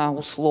условно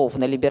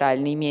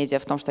либеральные медиа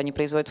в том, что они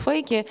производят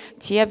фейки,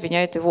 те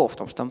обвиняют его в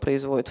том, что он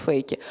производит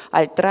фейки.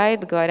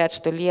 Альт-райт говорят,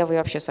 что левые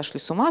вообще сошли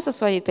с ума со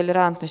своей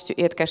толерантностью, релевантностью,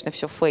 и это, конечно,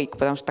 все фейк,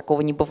 потому что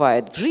такого не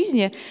бывает в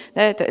жизни,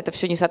 да, это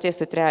все не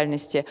соответствует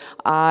реальности,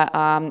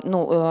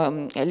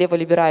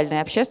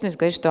 леволиберальная общественность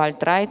говорит, что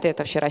альтрайты —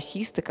 это вообще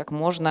расисты, как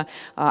можно,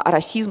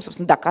 расизм,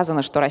 собственно,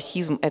 доказано, что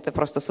расизм — это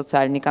просто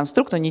социальный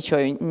конструкт, он ничего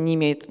не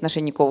имеет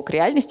отношения никакого к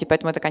реальности,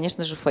 поэтому это,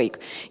 конечно же, фейк.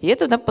 И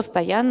это, да,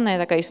 постоянная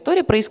такая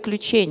история про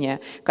исключение,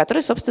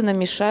 которая, собственно,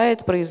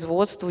 мешает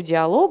производству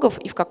диалогов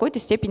и в какой-то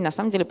степени, на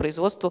самом деле,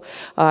 производству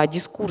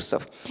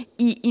дискурсов.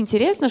 И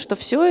интересно, что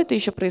все это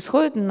еще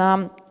происходит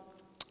на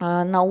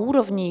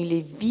уровне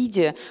или в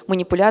виде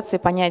манипуляции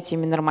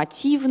понятиями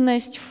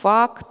нормативность,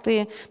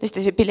 факты, то есть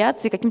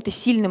апелляции к каким-то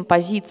сильным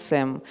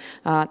позициям.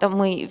 Там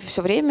мы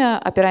все время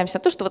опираемся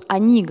на то, что вот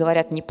они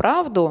говорят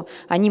неправду,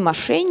 они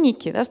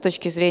мошенники, да, с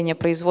точки зрения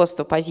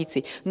производства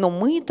позиций, но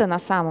мы-то на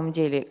самом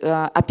деле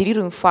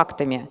оперируем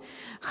фактами.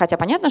 Хотя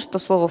понятно, что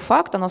слово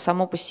 «факт», оно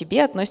само по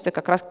себе относится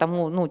как раз к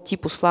тому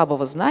типу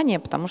слабого знания,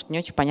 потому что не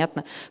очень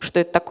понятно,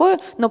 что это такое,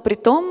 но при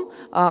том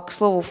к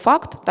слову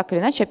 «факт» так или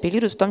иначе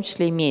апеллируют в том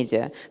числе и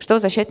медиа, что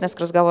возвращает нас к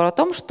разговору о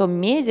том, что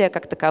медиа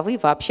как таковые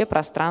вообще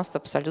пространство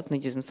абсолютной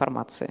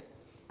дезинформации.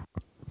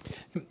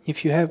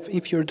 If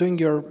you're doing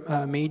your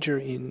major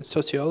in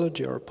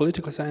sociology or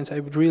political science, I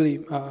would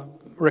really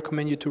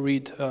recommend you to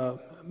read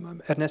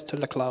Ernesto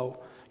Laclau.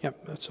 Yeah,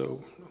 so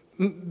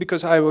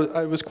because I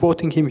was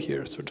quoting him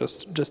here, so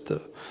just a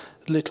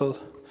little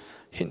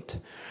hint.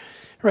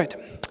 Right.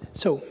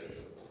 So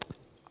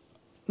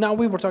now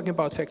we were talking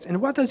about facts,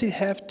 and what does it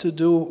have to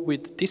do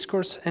with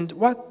discourse, and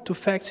what do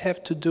facts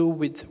have to do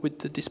with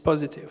the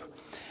dispositive?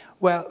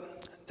 Well,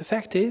 the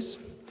fact is,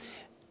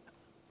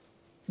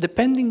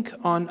 depending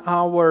on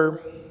our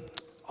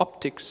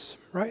optics,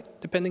 right?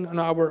 Depending on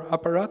our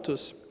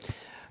apparatus,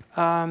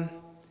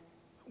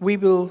 we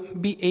will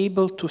be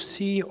able to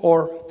see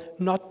or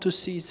not to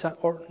see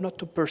or not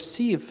to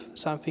perceive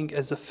something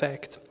as a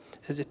fact,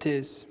 as it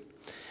is.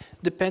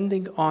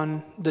 Depending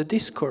on the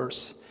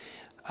discourse,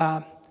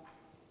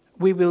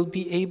 we will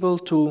be able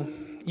to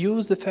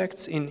use the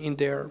facts in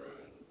their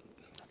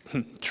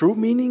true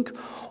meaning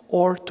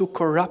or to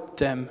corrupt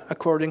them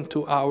according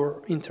to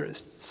our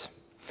interests.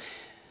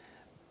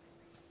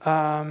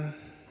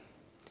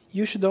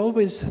 You should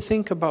always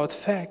think about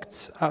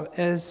facts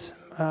as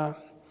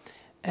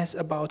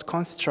about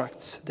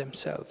constructs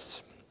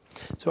themselves.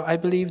 So I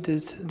believe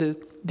that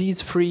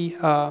these three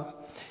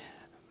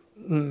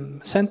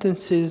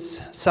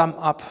sentences sum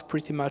up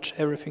pretty much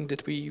everything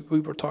that we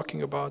were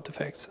talking about the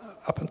facts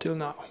up until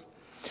now.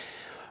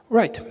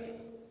 Right.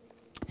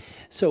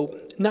 So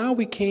now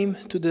we came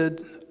to the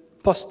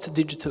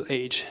post-digital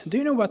age. Do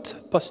you know what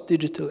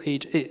post-digital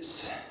age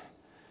is?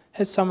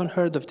 Has someone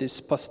heard of this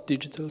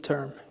post-digital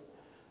term?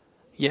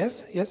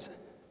 Yes? Yes?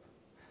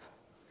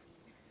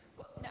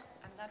 Well, no,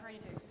 I'm not ready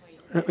to explain.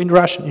 In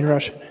Russian, in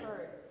Russian.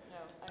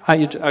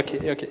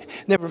 Okay.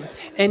 Never mind.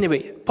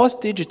 Anyway,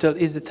 post-digital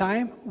is the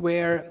time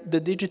where the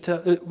digital,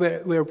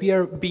 where we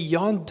are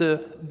beyond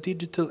the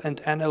digital and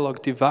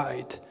analog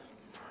divide,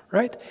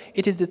 right?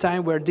 It is the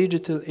time where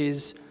digital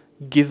is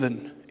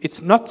given.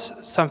 It's not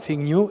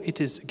something new,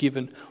 it is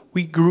given.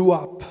 We grew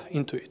up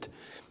into it.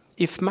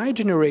 If my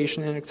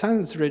generation and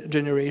Alexander's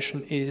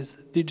generation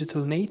is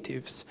digital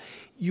natives,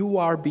 you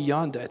are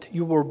beyond that.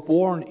 You were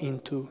born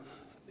into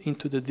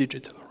the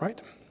digital,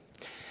 right?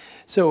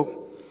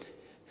 So,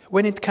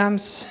 when it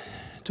comes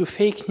to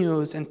fake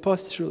news and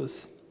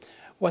post-truth,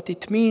 what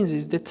it means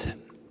is that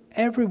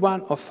every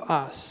one of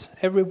us,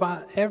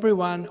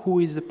 everyone who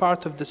is a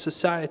part of the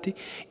society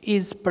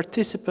is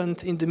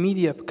participant in the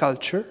media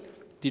culture,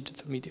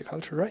 digital media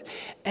culture, right?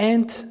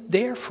 And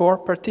therefore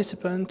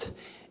participant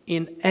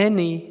in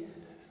any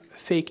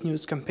fake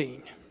news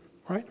campaign,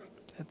 right?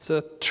 It's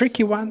a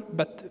tricky one,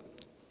 but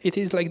it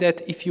is like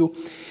that if you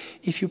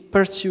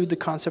pursue the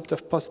concept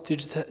of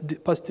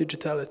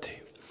post-digitality.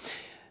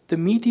 The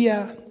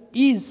media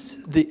is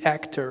the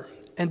actor,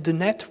 and the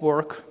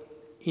network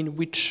of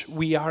which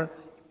we are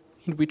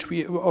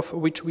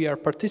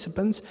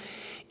participants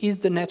is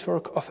the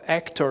network of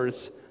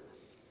actors,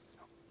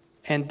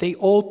 and they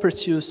all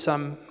pursue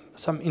some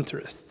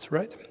interests,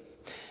 right?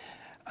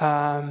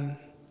 The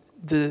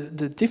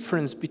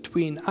difference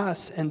between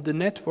us and the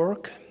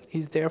network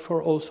is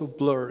therefore also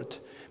blurred,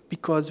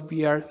 because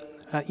we are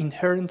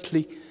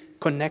inherently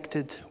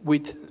connected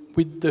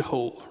with the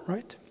whole,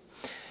 right?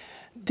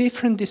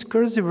 Different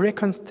discursive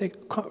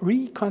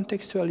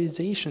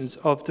recontextualizations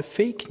of the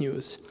fake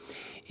news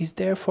is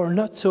therefore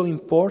not so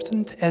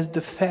important as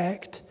the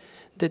fact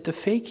that the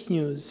fake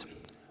news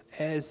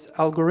as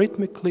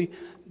algorithmically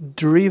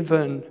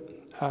driven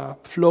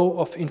flow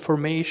of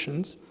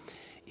informations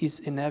is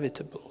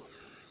inevitable,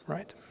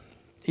 right?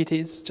 It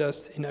is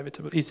just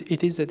inevitable.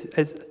 It is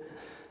as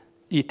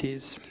it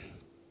is.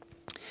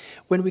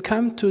 When we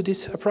come to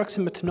this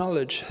approximate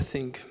knowledge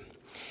thing,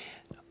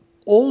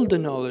 all the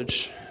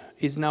knowledge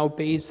is now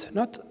based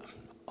not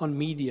on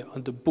media,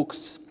 on the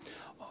books,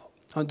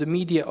 on the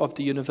media of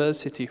the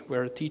university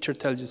where a teacher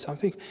tells you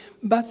something,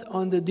 but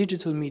on the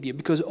digital media,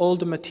 because all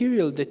the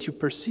material that you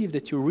perceive,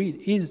 that you read,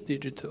 is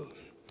digital.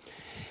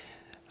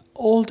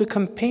 All the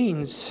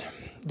campaigns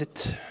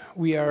that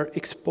we are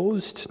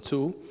exposed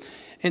to,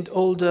 and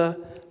all the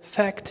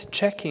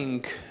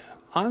fact-checking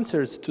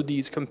answers to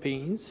these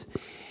campaigns,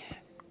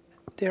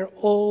 they're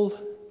all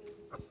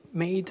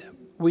made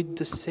with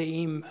the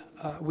same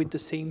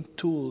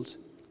tools,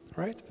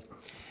 right?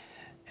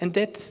 And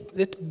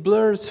that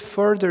blurs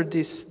further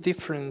this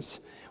difference.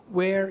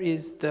 Where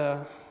is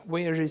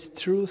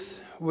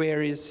truth?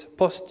 Where is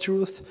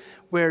post-truth?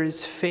 Where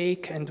is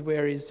fake? And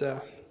where is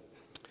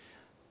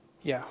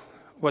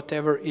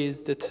whatever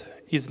is that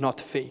is not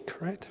fake,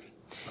 right?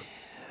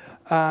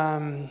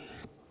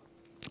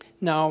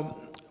 Now,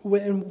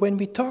 when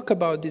we talk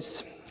about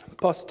this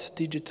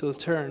post-digital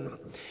turn,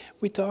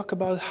 we talk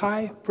about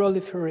high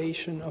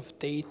proliferation of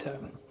data.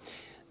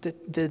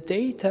 The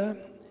data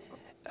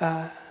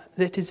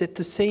that is at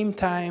the same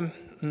time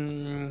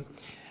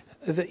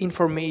the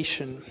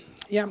information.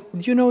 Yeah,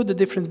 you know the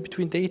difference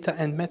between data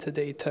and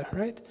metadata,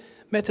 right?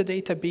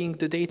 Metadata being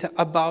the data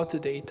about the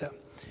data.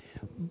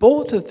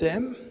 Both of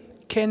them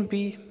can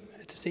be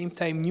at the same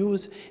time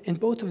news, and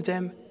both of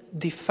them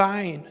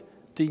define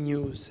the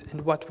news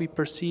and what we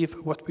perceive,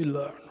 what we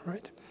learn,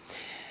 right?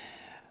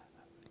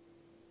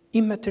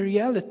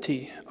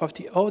 Immateriality of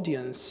the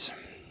audience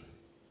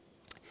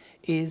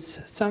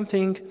is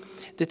something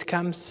that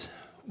comes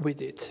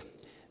with it.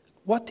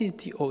 What is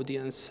the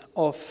audience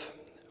of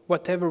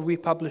whatever we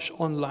publish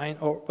online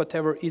or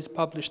whatever is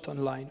published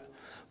online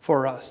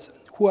for us?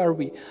 Who are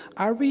we?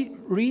 Are we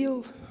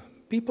real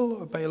people,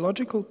 or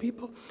biological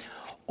people?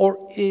 Or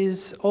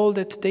is all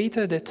that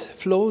data that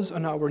flows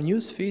on our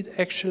newsfeed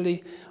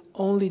actually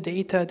only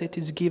data that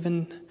is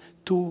given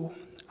to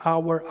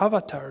our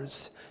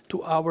avatars,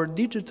 to our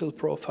digital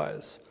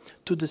profiles,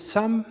 to the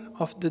sum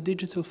of the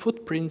digital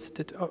footprints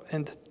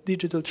and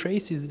digital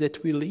traces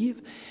that we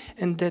leave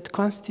and that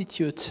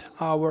constitute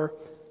our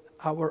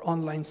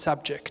online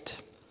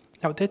subject?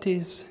 Now that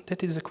is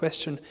a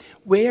question.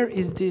 Where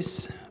is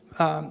this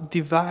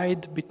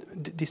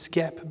this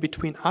gap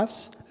between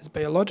us as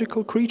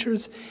biological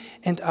creatures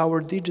and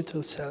our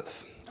digital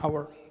self,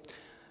 our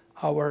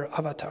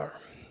avatar?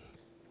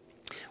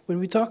 When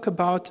we talk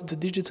about the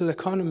digital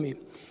economy,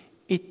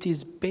 it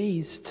is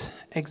based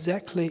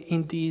exactly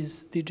in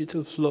these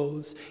digital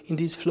flows, in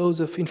these flows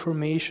of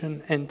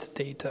information and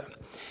data.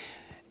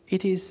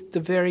 It is the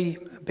very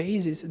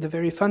basis, the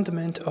very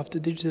fundament of the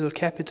digital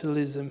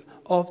capitalism,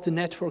 of the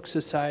network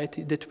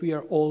society that we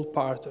are all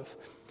part of,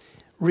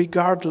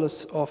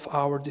 regardless of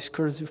our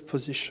discursive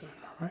position,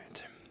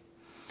 right?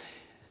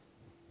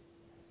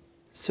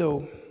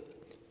 So,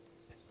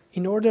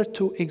 in order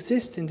to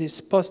exist in this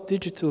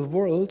post-digital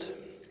world,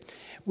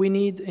 we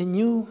need a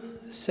new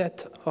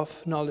set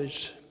of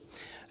knowledge,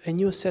 a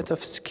new set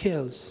of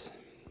skills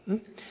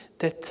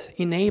that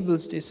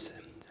enables this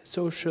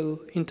social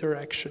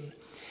interaction,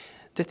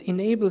 that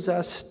enables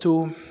us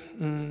to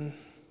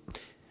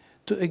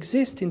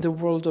exist in the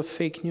world of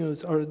fake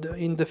news, or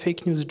in the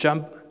fake news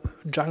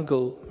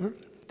jungle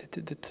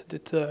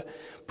that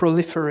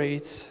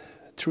proliferates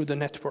through the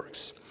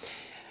networks,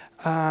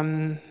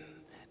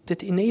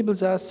 that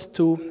enables us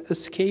to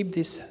escape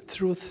this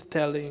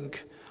truth-telling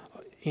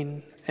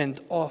in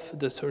and off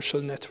the social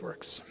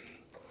networks.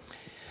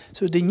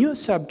 So the new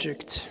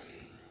subject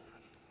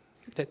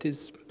that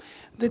is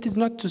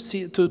not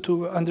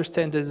to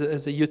understand as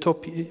a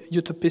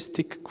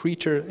utopistic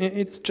creature.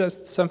 It's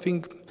just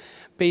something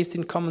based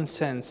in common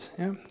sense.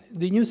 Yeah?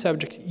 The new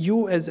subject,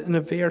 you as an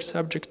aware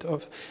subject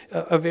of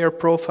aware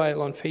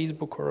profile on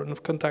Facebook or on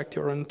Contact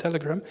or on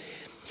Telegram,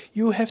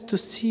 you have to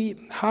see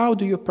how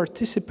do you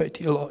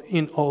participate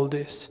in all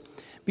this,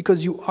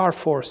 because you are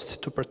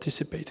forced to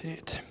participate in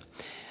it.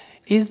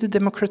 Is the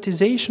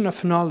democratization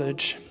of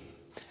knowledge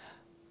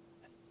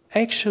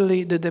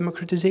actually the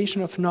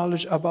democratization of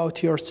knowledge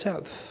about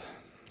yourself?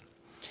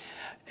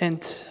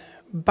 And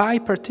by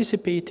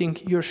participating,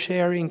 you're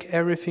sharing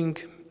everything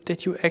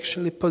that you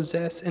actually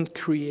possess and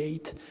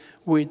create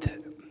with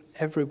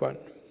everyone.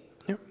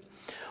 Yeah?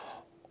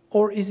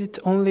 Or is it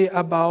only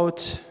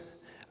about,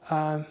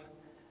 how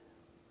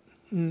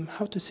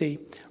to say,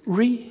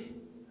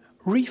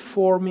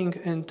 reforming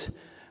and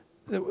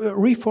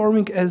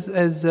reforming as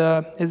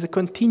a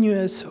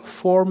continuous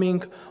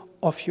forming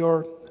of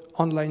your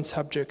online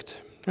subject?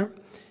 Yeah?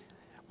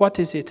 What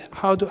is it?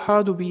 How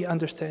do we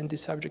understand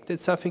this subject?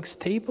 It's something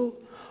stable,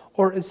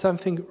 or is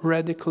something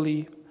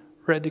radically,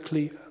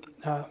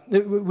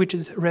 which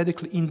is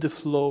radically in the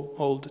flow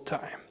all the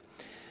time?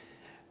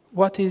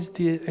 What is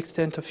the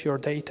extent of your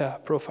data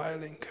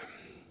profiling?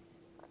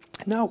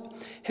 Now,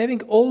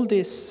 having all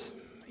this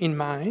in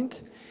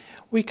mind,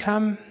 we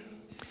come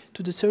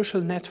to the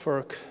social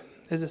network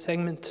as a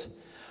segment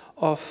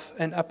of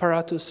an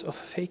apparatus of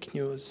fake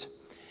news.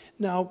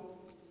 Now,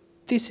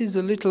 this is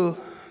a little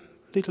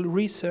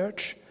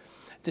research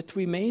that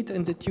we made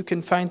and that you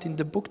can find in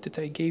the book that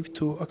I gave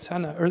to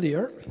Oksana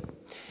earlier.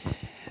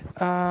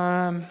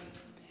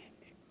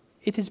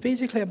 It is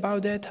basically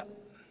about that,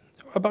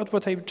 about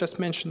what I just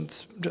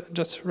mentioned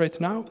just right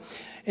now,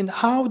 and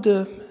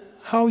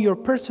how your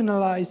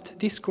personalized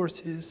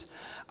discourses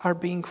are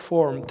being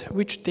formed,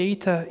 which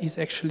data is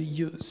actually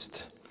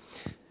used.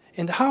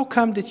 And how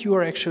come that you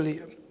are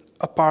actually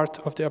a part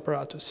of the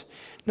apparatus?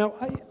 Now,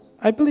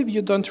 I believe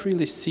you don't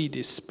really see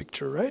this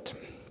picture, right?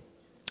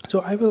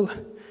 So I will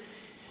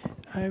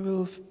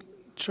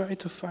try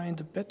to find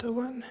a better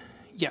one.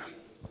 Yeah.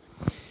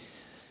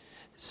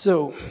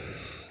 So,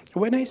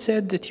 when I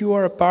said that you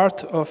are a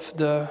part of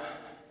the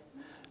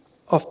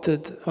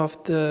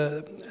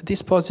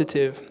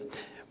dispositive,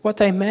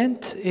 what I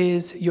meant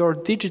is your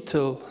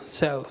digital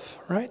self,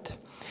 right?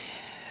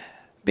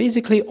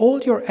 Basically, all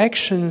your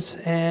actions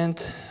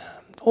and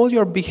all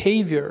your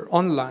behavior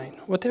online,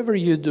 whatever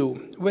you do,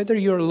 whether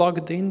you're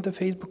logged in to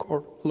Facebook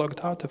or logged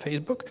out of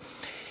Facebook,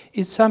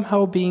 is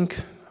somehow being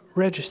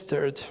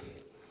registered.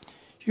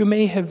 You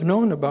may have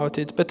known about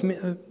it, but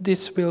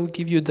this will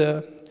give you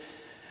the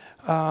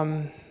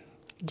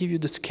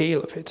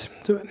scale of it.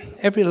 So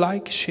every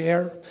like,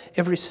 share,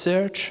 every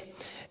search,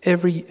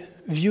 every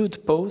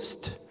viewed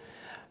post,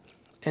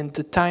 and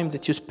the time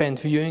that you spend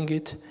viewing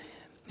it,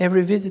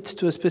 every visit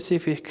to a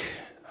specific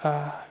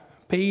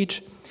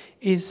page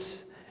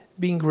is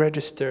being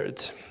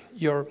registered.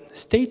 Your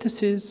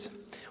statuses,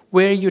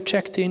 where you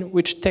checked in,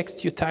 which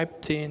text you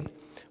typed in,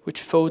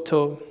 which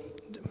photo.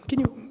 Can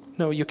you?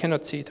 No, you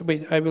cannot see it.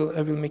 Wait, I will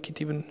make it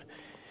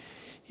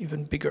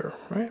even bigger,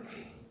 right?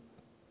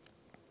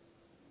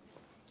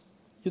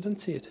 You don't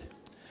see it.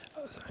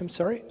 I'm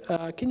sorry.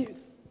 Can you?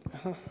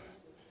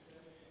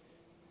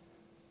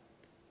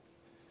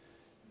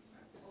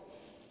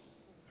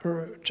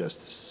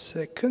 Just a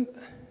second.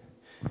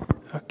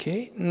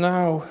 Okay,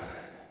 now.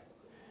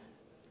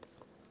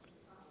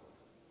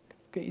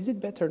 Okay, is it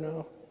better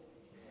now?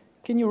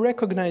 Can you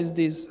recognize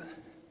these?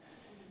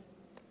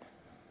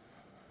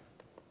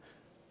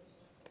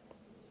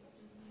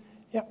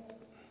 Yeah,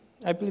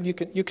 I believe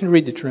you can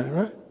read it,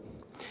 right?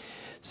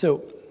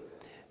 So,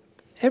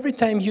 every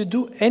time you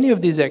do any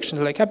of these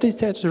actions, like update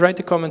status, write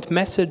a comment,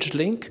 message,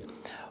 link,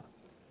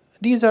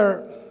 these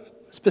are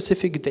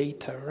specific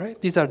data, right?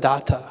 These are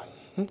data.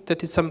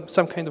 That is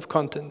some kind of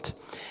content.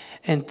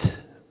 And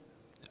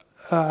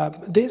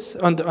this,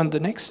 on the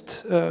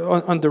next,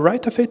 on the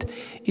right of it,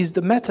 is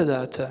the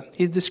metadata,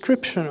 is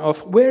description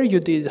of where you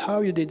did it, how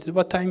you did it,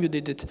 what time you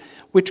did it,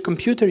 which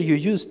computer you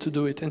used to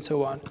do it, and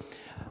so on.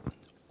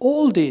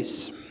 All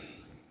this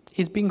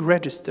is being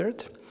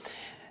registered,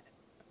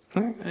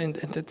 and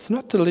it's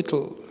not a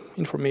little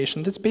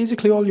information, that's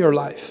basically all your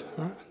life.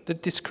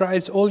 That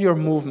describes all your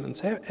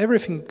movements,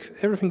 everything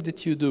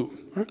that you do.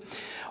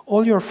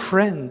 All your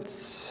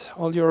friends,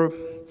 all your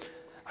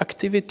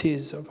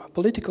activities, or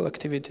political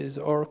activities,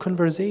 or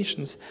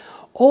conversations,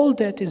 all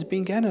that is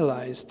being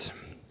analyzed.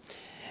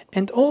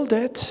 And all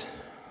that,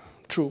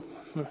 through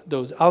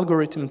those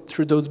algorithms,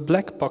 through those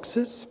black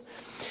boxes,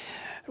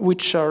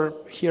 which are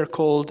here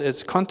called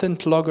as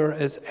content logger,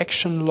 as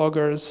action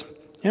loggers,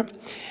 yeah?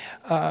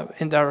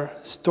 And are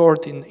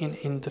stored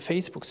in the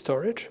Facebook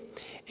storage.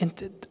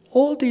 And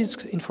all this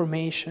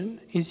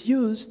information is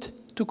used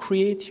to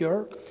create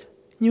your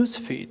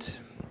newsfeed.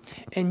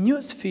 And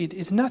newsfeed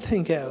is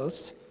nothing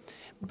else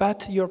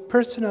but your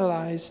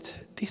personalized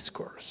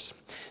discourse.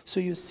 So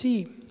you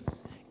see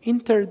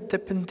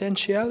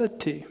interdependence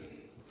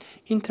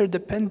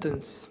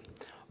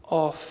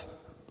of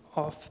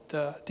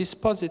the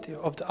dispositive,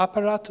 of the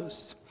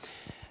apparatus,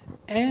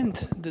 and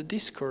the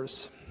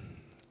discourse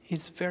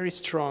is very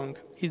strong,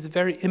 is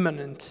very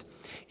immanent,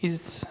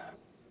 is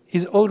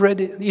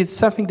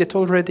something that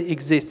already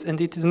exists, and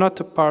it is not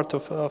a part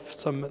of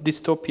some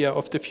dystopia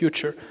of the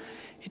future.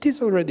 It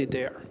is already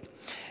there.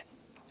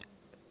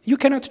 You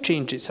cannot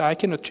change this. I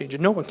cannot change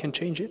it. No one can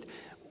change it.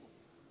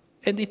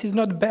 And it is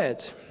not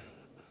bad.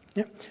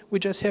 Yeah? We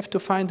just have to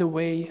find a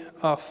way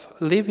of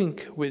living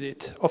with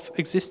it, of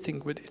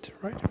existing with it,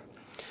 right?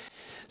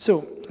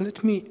 So,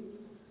 let me...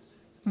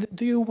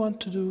 Do you want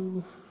to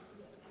do...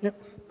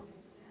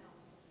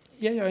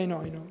 Yeah, yeah, I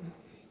know.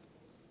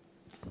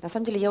 На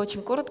самом деле, я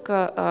очень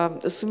коротко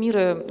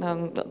суммирую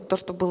то,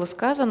 что было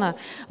сказано.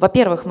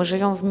 Во-первых, мы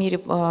живем в мире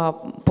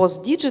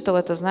пост-диджитал,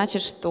 это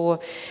значит, что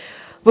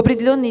в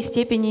определенной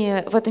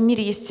степени в этом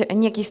мире есть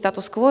некий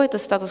статус-кво. Это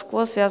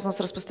статус-кво связано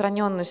с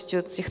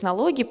распространенностью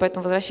технологий,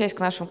 поэтому, возвращаясь к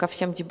нашим ко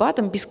всем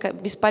дебатам,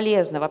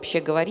 бесполезно вообще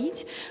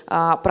говорить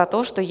про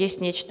то, что есть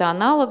нечто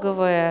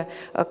аналоговое,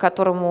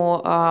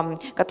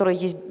 которое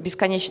есть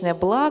бесконечное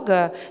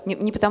благо,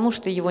 не потому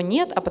что его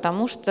нет, а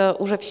потому что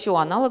уже все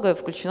аналоговое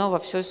включено во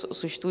все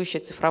существующее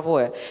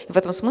цифровое. И в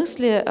этом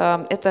смысле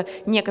это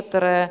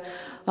некоторая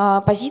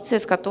позиция,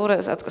 с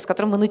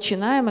которой мы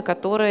начинаем и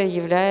которая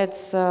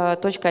является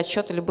точкой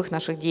отсчета любых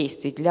наших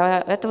действий.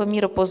 Для этого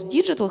мира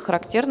пост-диджитал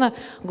характерна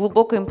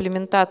глубокая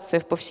имплементация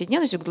в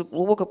повседневность,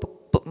 глубокое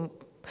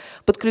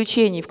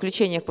подключение,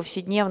 включение в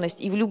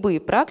повседневность и в любые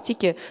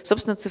практики,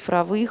 собственно,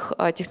 цифровых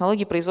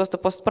технологий производства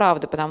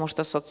постправды, потому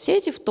что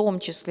соцсети в том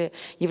числе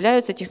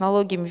являются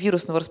технологиями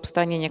вирусного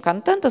распространения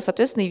контента,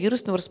 соответственно, и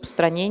вирусного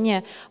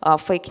распространения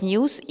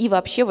фейк-ньюс и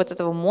вообще вот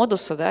этого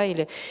модуса, да,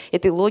 или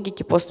этой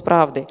логики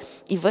постправды.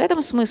 И в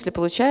этом смысле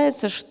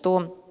получается,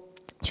 что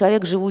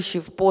человек, живущий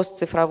в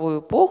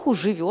постцифровую эпоху,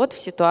 живет в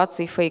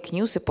ситуации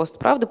фейк-ньюс и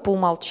постправды по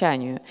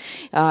умолчанию.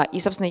 И,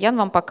 собственно, Ян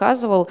вам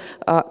показывал,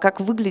 как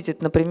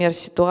выглядит, например,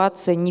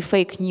 ситуация не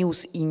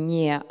фейк-ньюс и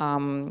не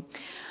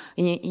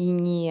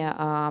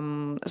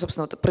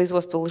собственно,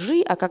 производство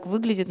лжи, а как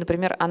выглядит,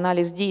 например,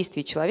 анализ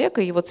действий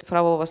человека и его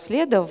цифрового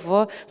следа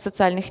в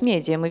социальных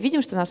медиа. Мы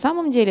видим, что на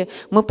самом деле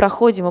мы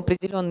проходим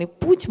определенный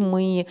путь,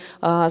 мы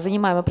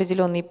занимаем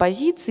определенные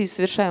позиции,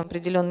 совершаем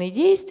определенные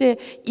действия,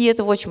 и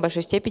это в очень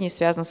большой степени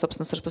связано,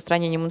 собственно, с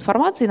распространением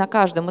информации. На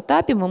каждом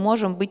этапе мы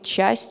можем быть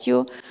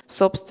частью,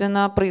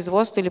 собственно,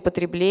 производства или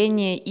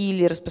потребления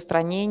или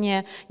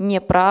распространения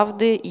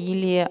неправды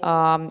или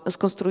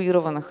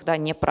сконструированных, да,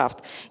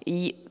 неправд.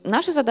 И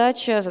наша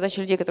задача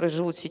людей, которые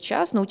живут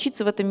сейчас,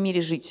 научиться в этом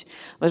мире жить.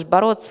 Потому что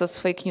бороться с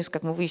фейк-ньюс,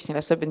 как мы выяснили,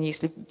 особенно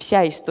если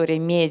вся история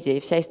медиа и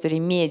вся история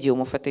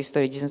медиумов, это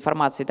история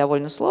дезинформации,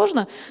 довольно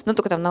сложно, но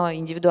только там на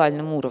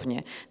индивидуальном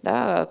уровне,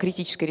 да,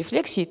 критической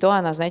рефлексии, то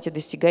она, знаете,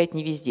 достигает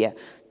не везде.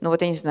 Ну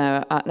вот я не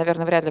знаю,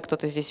 наверное, вряд ли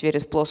кто-то здесь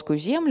верит в плоскую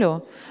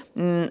землю,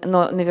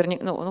 но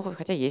наверняка, ну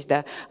хотя есть,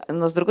 да.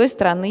 Но с другой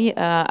стороны,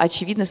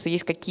 очевидно, что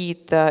есть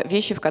какие-то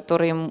вещи, в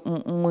которые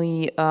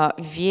мы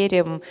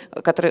верим,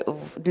 которые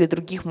для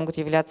других могут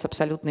являться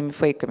абсолютными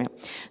фейками.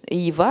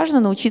 И важно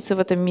научиться в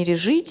этом мире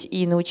жить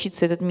и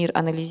научиться этот мир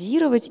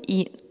анализировать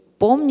и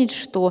помнить,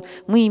 что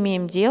мы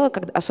имеем дело,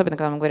 особенно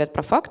когда нам говорят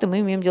про факты,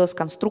 мы имеем дело с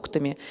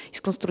конструктами, с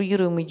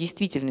конструируемой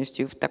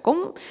действительностью. И в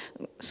таком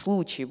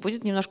случае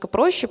будет немножко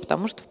проще,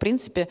 потому что, в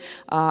принципе,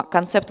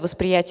 концепт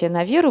восприятия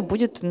на веру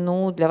будет,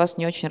 ну, для вас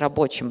не очень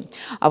рабочим.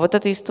 А вот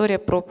эта история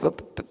про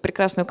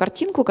прекрасную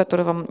картинку,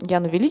 которую вам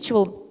Ян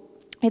увеличивал,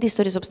 это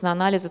история, собственно,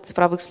 анализа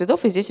цифровых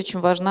следов. И здесь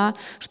очень важна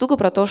штука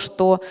про то,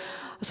 что,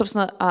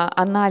 собственно,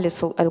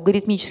 анализ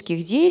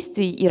алгоритмических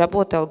действий и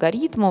работы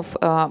алгоритмов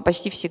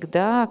почти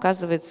всегда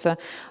оказывается,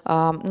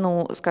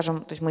 ну,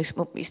 скажем, то есть мы,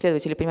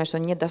 исследователи, понимают, что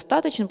он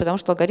недостаточен, потому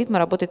что алгоритмы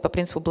работают по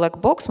принципу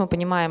black box. Мы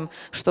понимаем,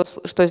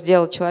 что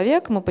сделал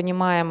человек, мы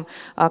понимаем,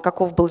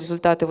 каков был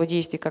результат его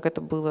действий, как это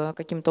было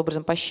каким-то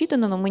образом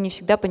посчитано, но мы не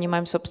всегда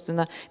понимаем,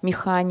 собственно,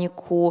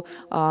 механику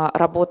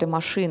работы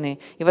машины.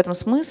 И в этом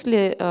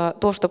смысле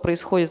то, что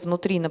происходит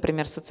внутри,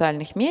 например,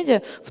 социальных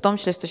медиа, в том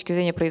числе с точки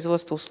зрения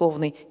производства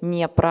условной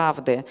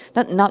неправды,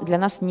 для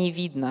нас не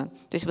видно.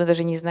 То есть мы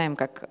даже не знаем,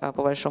 как,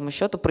 по большому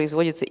счету,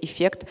 производится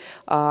эффект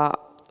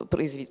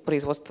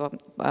производства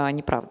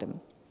неправды.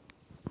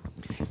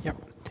 Yeah.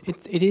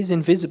 It is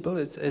invisible,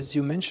 as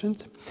you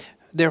mentioned,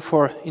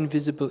 therefore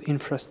invisible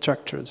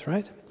infrastructures,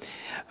 right?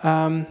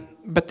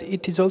 But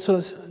it is also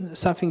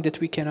something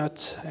that we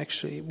cannot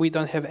actually, we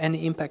don't have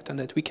any impact on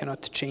that, we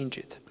cannot change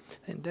it.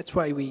 And that's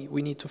why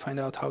we need to find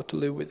out how to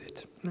live with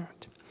it.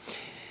 Right.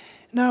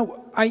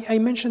 Now, I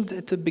mentioned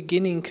at the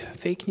beginning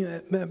fake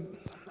news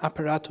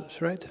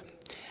apparatus, right?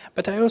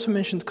 But I also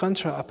mentioned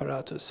contra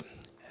apparatus.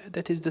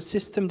 That is the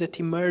system that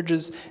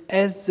emerges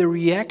as the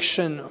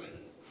reaction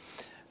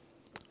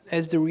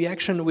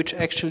which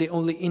actually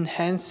only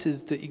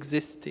enhances the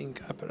existing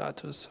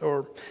apparatus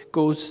or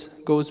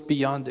goes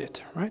beyond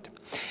it, right?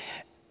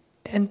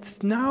 And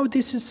now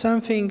this is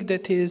something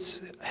that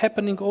is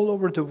happening all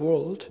over the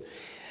world.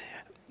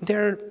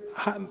 There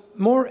are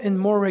more and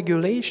more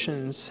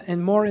regulations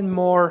and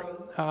more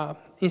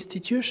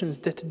institutions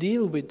that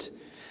deal with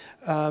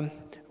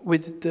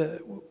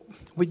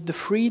the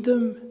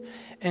freedom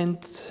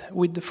and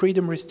with the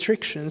freedom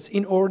restrictions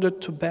in order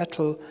to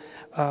battle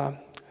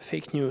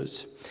fake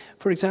news.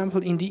 For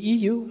example, in the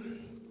EU,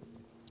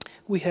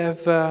 we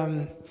have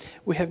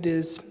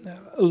this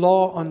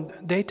law on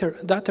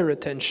data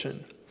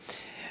retention,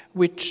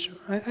 which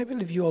I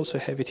believe you also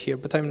have it here,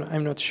 but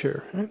I'm not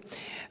sure.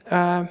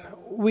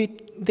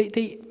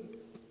 They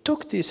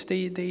took this,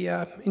 they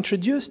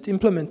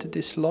implemented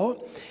this law,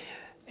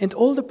 and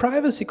all the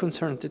privacy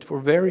concerns that were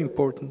very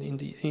important in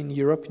the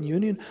European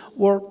Union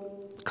were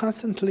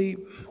constantly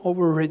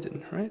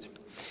overridden, right?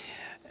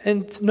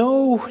 And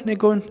no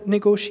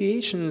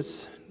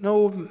negotiations,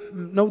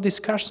 no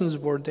discussions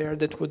were there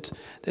that would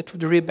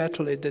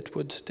rebuttal it, that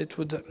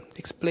would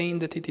explain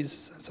that it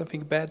is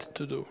something bad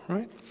to do,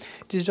 right?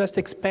 It is just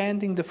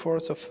expanding the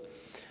force of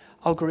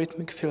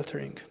algorithmic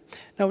filtering.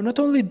 Now, not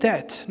only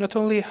that, not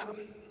only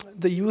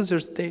the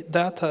user's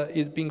data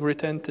is being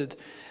retented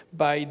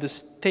by the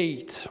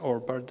state or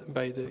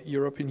by the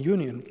European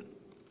Union.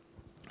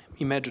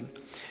 Imagine,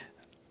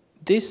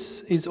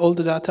 this is all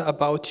the data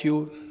about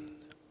you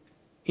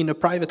in the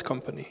private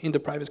company,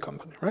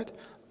 right?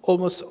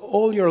 Almost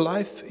all your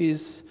life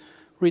is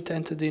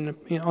retented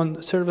on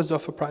the servers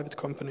of a private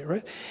company,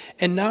 right?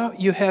 And now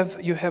you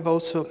have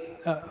also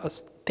a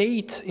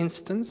state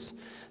instance,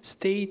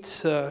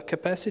 state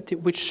capacity,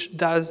 which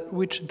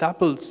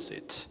doubles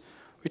it,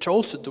 which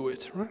also do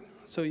it, right?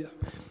 So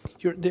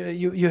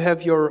you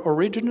have your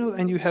original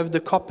and you have the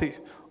copy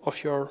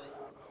of your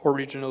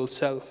original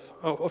self,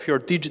 of your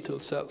digital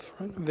self,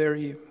 right?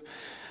 Very,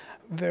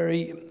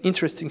 very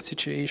interesting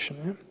situation.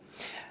 Yeah?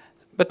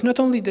 But not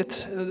only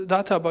that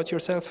data about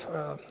yourself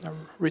are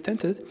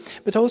retented,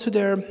 but also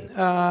there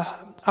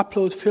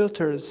upload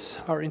filters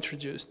are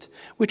introduced,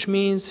 which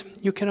means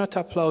you cannot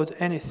upload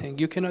anything,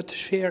 you cannot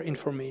share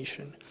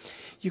information,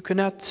 you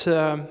cannot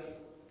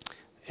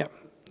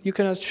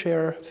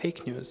share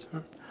fake news,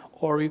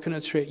 or you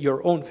cannot share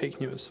your own fake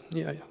news.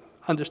 Yeah,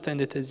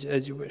 understand it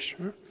as you wish.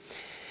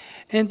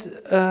 And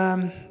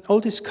all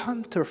this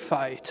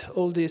counterfight,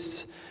 all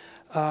this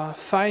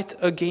fight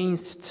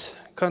against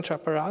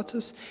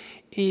contra-apparatus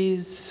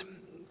is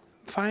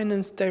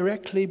financed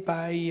directly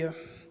by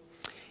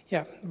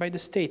the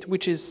state,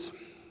 which is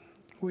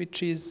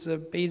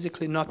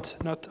basically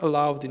not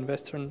allowed in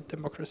Western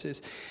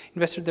democracies.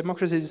 In Western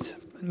democracies,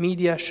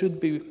 media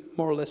should be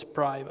more or less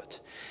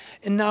private.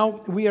 And now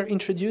we are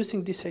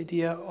introducing this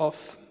idea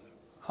of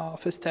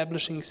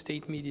establishing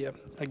state media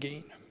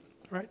again,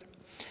 right?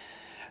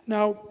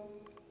 Now,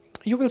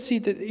 you will see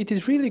that it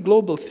is really a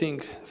global thing,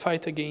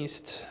 fight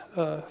against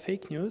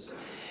fake news,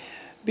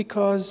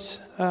 because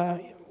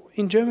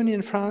in Germany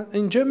and France,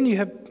 in Germany you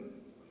have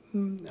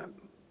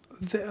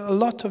a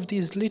lot of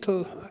these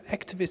little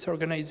activist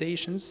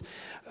organizations,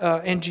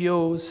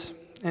 NGOs,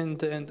 and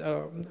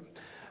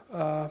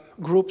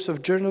groups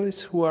of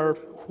journalists who are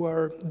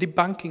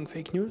debunking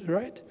fake news,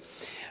 right?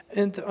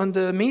 And on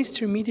the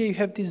mainstream media, you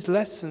have these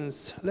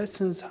lessons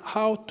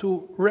how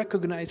to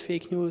recognize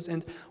fake news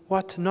and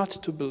what not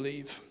to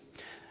believe.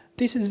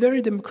 This is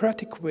very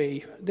democratic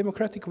way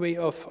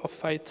of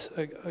fight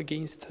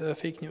against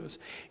fake news.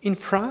 In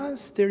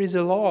France, there is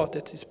a law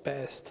that is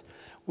passed,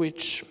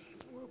 which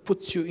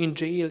puts you in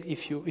jail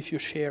if you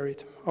share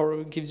it,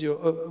 or gives you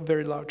a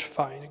very large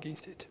fine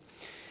against it.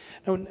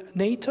 Now,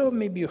 NATO,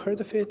 maybe you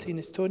heard of it, in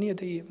Estonia,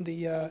 they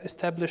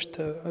established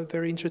a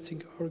very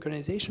interesting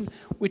organization,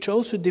 which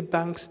also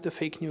debunks the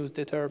fake news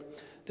that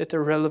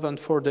are relevant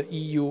for the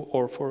EU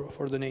or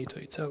for the NATO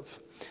itself.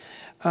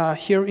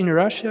 Here in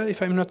Russia,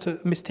 if I'm not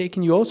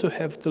mistaken, you also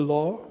have the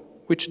law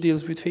which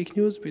deals with fake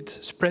news,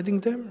 with spreading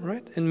them,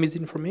 right, and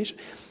misinformation.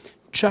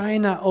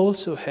 China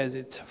also has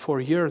it for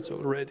years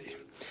already.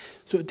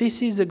 So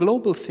this is a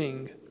global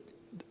thing.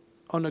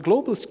 On a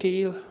global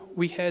scale,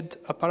 we had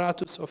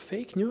apparatus of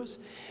fake news,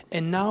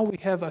 and now we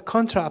have a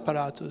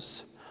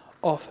contra-apparatus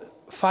of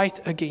fight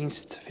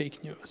against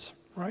fake news,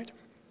 right?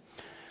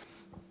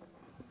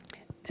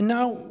 And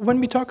now,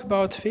 when we talk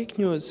about fake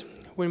news,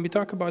 when we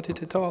talk about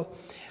it at all,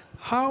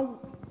 how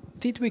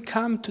did we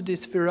come to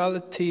this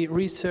virality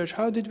research?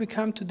 How did we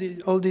come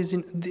to all this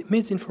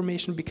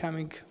misinformation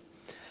becoming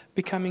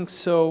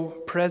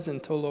so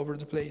present all over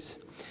the place?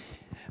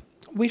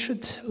 We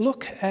should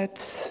look at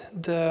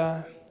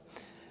the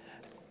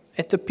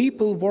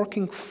people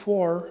working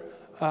for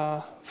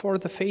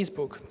the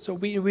Facebook. So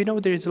we know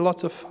there is a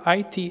lot of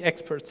IT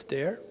experts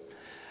there,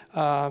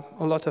 a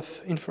lot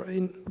of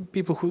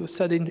people who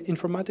study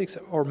informatics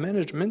or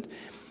management,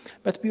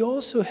 but we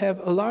also have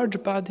a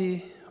large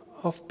body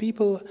of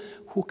people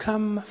who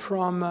come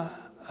from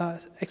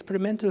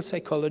experimental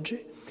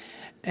psychology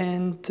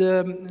and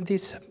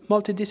these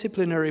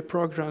multidisciplinary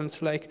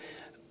programs like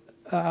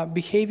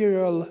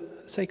behavioral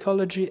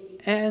psychology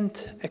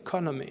and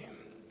economy.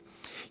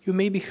 You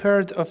maybe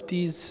heard of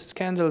these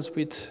scandals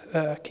with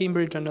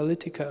Cambridge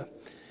Analytica,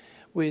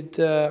 with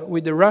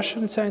the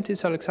Russian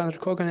scientist Alexander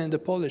Kogan and the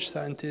Polish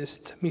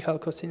scientist Michał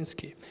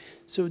Kosinski.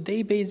 So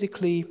they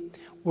basically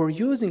were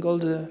using all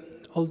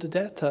the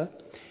data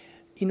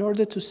in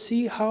order to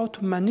see how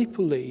to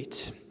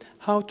manipulate,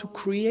 how to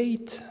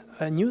create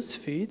a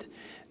newsfeed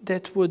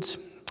that would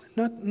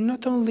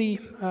not only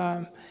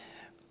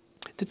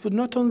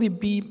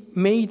be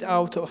made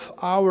out of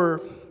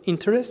our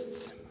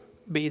interests,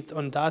 based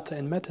on data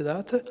and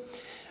metadata,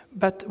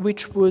 but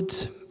which would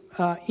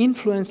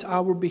influence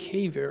our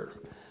behavior.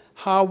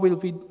 How will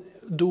we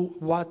do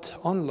what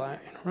online,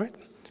 right?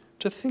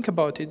 Just think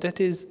about it. That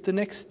is the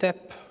next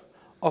step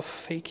of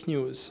fake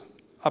news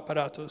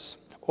apparatus,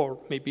 or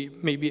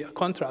maybe a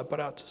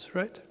contra-apparatus,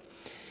 right?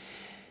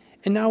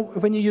 And now,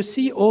 when you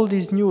see all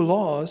these new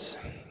laws,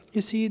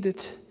 you see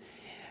that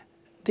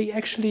they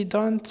actually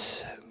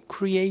don't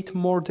create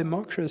more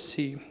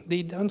democracy.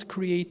 They don't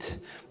create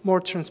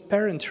more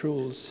transparent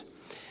rules,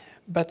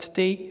 but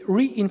they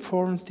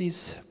reinforce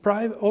this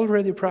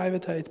already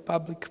privatized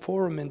public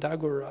forum and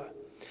agora,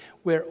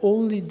 where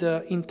only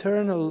the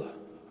internal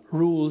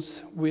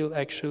rules will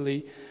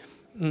actually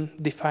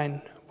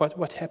define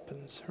what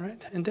happens,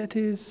 right? And that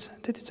is,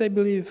 I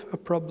believe, a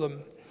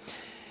problem.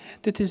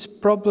 That is a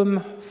problem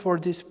for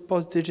this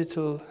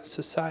post-digital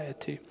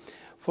society.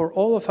 For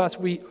all of us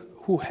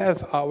who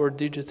have our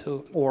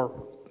digital, or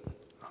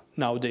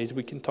nowadays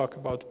we can talk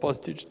about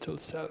post-digital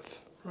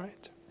self,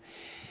 right?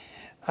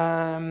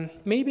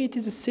 Maybe it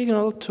is a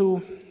signal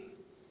to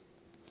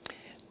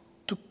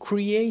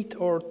create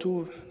or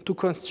to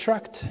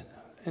construct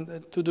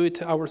and to do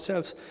it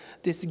ourselves,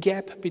 this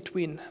gap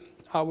between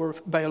our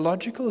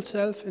biological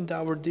self and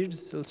our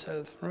digital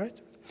self, right?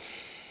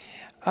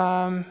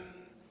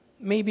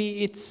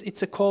 Maybe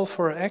it's a call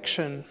for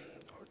action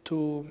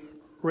to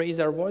raise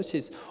our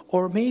voices,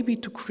 or maybe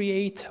to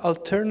create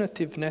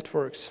alternative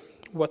networks,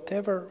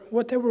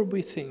 whatever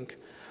we think,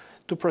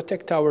 to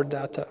protect our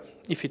data,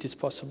 if it is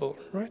possible,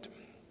 right?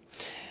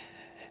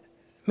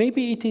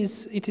 Maybe it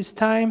is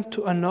time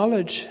to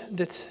acknowledge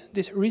that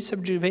this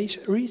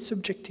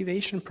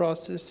resubjectivation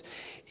process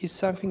is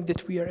something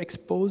that we are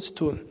exposed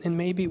to, and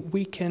maybe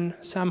we can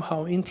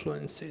somehow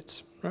influence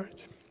it,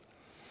 right?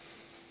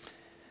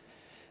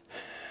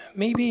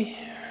 Maybe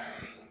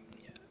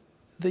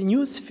the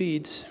news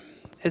feed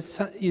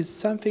is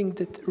something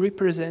that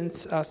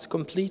represents us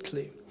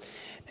completely,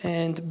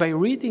 and by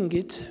reading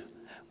it,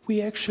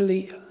 we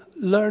actually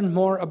learn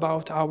more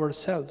about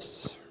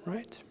ourselves,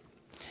 right?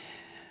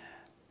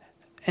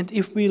 And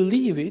if we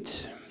leave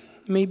it,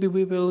 maybe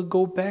we will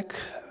go back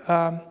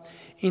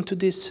into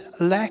this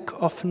lack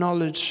of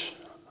knowledge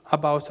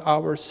about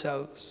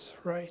ourselves,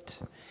 right?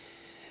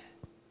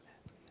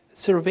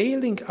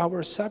 Surveilling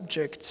our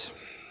subject,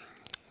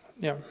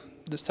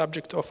 the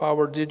subject of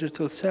our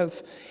digital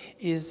self,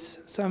 is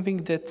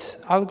something that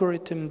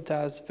algorithm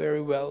does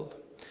very well.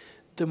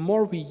 The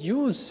more we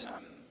use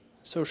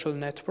social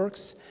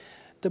networks,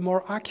 the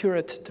more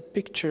accurate the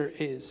picture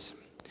is,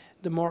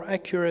 the more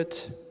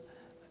accurate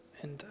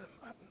and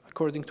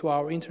according to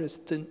our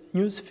interest, the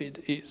newsfeed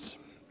is.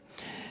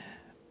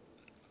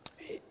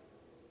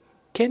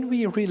 Can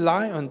we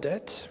rely on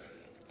that?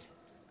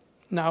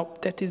 Now,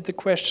 that is the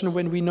question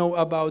when we know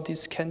about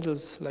these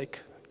scandals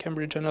like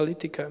Cambridge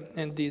Analytica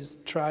and these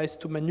tries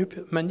to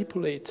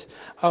manipulate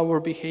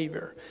our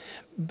behavior.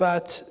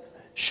 But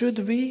should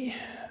we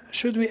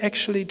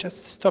actually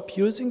just stop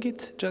using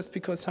it just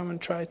because someone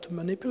tried to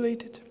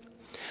manipulate it?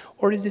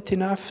 Or is it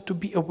enough to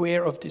be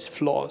aware of these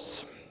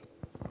flaws?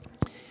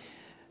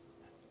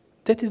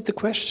 That is the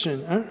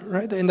question,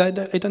 right? And I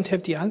don't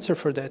have the answer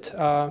for that.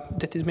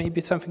 That is maybe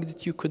something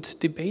that you could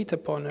debate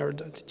upon, or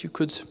that you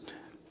could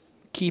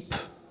keep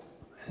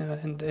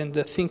and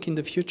think in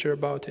the future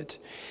about it.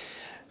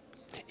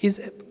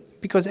 Is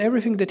because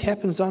everything that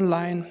happens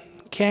online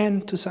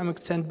can, to some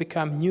extent,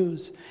 become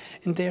news,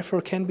 and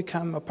therefore can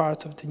become a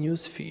part of the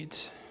news feed.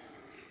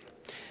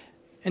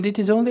 And it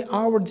is only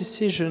our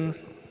decision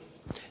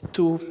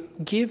to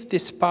give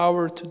this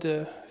power to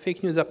the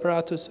fake news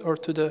apparatus or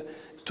to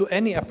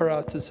any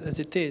apparatus as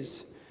it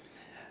is.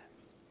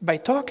 By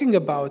talking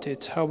about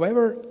it,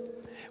 however,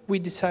 we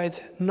decide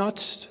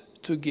not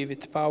to give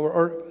it power,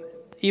 or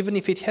even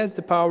if it has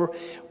the power,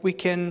 we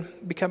can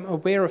become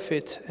aware of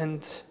it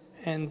and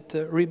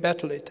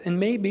rebuttal it. And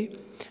maybe,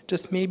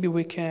 just maybe,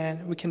 we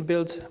can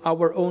build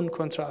our own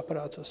contra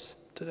apparatus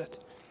to that.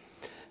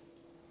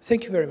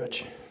 Thank you very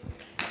much.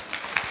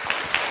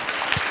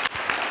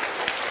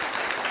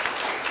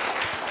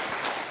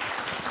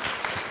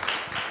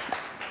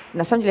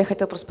 На самом деле я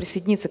хотела просто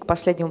присоединиться к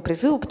последнему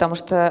призыву, потому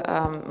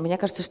что мне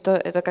кажется, что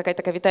это какая-то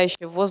такая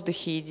витающая в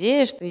воздухе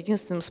идея, что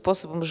единственным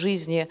способом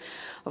жизни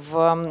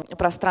в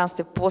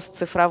пространстве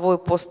постцифровой,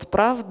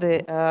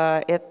 постправды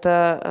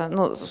это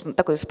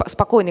такой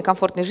спокойной,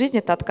 комфортной жизни,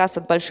 это отказ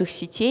от больших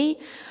сетей,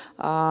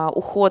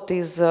 уход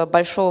из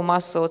большого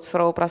массового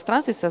цифрового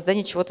пространства и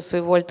создание чего-то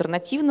своего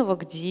альтернативного,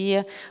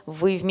 где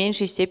вы в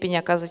меньшей степени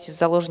оказываетесь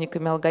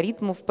заложниками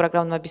алгоритмов,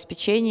 программного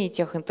обеспечения,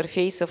 тех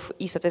интерфейсов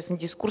и, соответственно,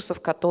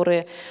 дискурсов,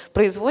 которые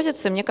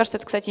производятся. Мне кажется,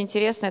 это, кстати,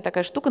 интересная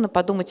такая штука на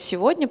подумать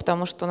сегодня,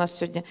 потому что у нас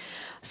сегодня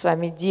с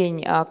вами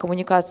день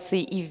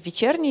коммуникации и в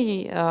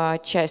вечерней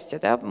части.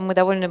 Да? Мы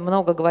довольно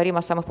много говорим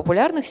о самых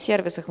популярных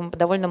сервисах, мы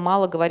довольно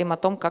мало говорим о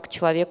том, как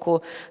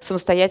человеку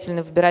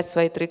самостоятельно выбирать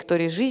свои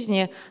траектории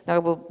жизни,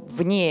 как бы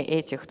вне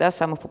этих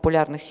самых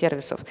популярных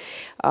сервисов.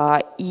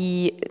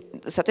 И,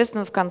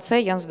 соответственно, в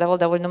конце Ян задавал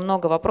довольно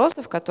много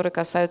вопросов, которые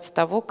касаются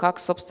того, как,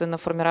 собственно,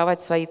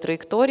 формировать свои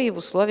траектории в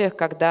условиях,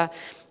 когда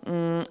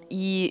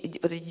и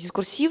вот эти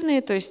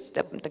дискурсивные, то есть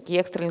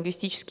такие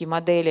экстралингвистические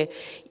модели,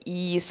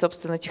 и,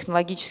 собственно,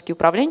 технологические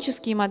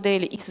управленческие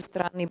модели, и со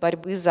стороны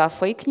борьбы за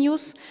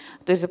фейк-ньюс,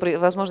 то есть за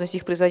возможность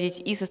их производить,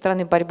 и со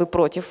стороны борьбы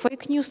против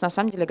фейк-ньюс, на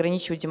самом деле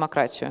ограничивают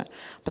демократию.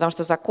 Потому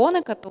что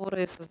законы,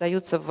 которые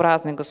создаются в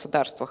разных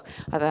государствах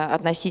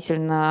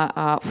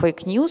относительно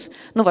фейк-ньюс,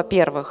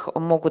 во-первых,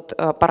 могут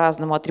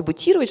по-разному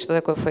атрибутировать, что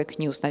такое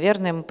фейк-ньюс.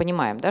 Наверное, мы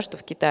понимаем, да, что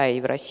в Китае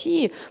и в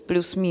России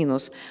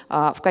плюс-минус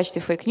в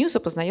качестве фейк-ньюса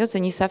познается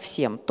не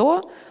совсем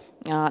то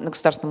на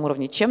государственном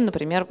уровне, чем,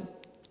 например,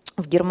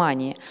 в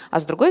Германии. А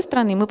с другой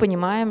стороны, мы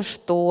понимаем,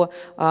 что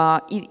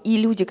и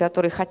люди,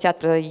 которые хотят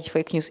проводить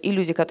фейк-ньюс, и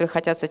люди, которые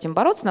хотят с этим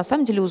бороться, на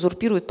самом деле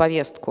узурпируют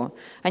повестку.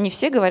 Они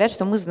все говорят,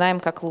 что мы знаем,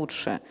 как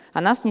лучше,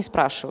 а нас не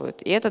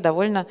спрашивают. И это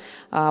довольно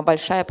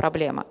большая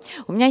проблема.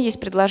 У меня есть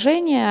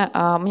предложение.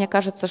 Мне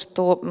кажется,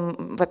 что,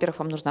 во-первых,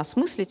 вам нужно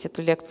осмыслить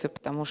эту лекцию,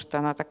 потому что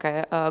она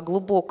такая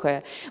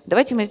глубокая.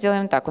 Давайте мы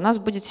сделаем так. У нас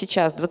будет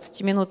сейчас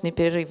 20-минутный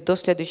перерыв до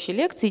следующей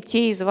лекции.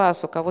 Те из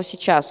вас, у кого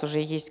сейчас уже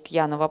есть к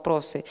Яну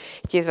вопросы,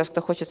 те из вас,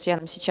 кто хочет с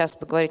Яном сейчас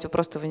поговорить, вы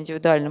просто в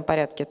индивидуальном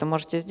порядке это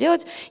можете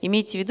сделать.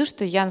 Имейте в виду,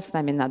 что Ян с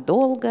нами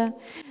надолго,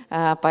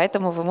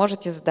 поэтому вы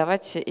можете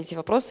задавать эти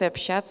вопросы и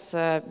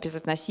общаться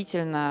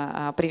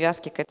безотносительно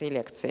привязки к этой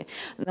лекции.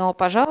 Но,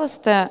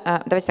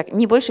 пожалуйста, давайте так,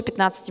 не больше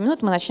 15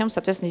 минут, мы начнем,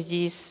 соответственно,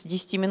 здесь с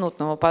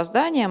 10-минутным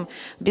опозданием,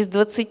 без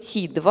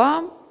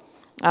 22.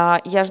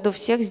 Я жду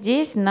всех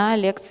здесь на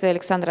лекции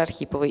Александры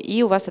Архиповой.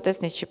 И у вас,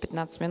 соответственно, есть еще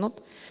 15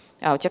 минут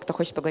у тех, кто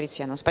хочет поговорить с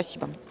Яной.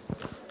 Спасибо.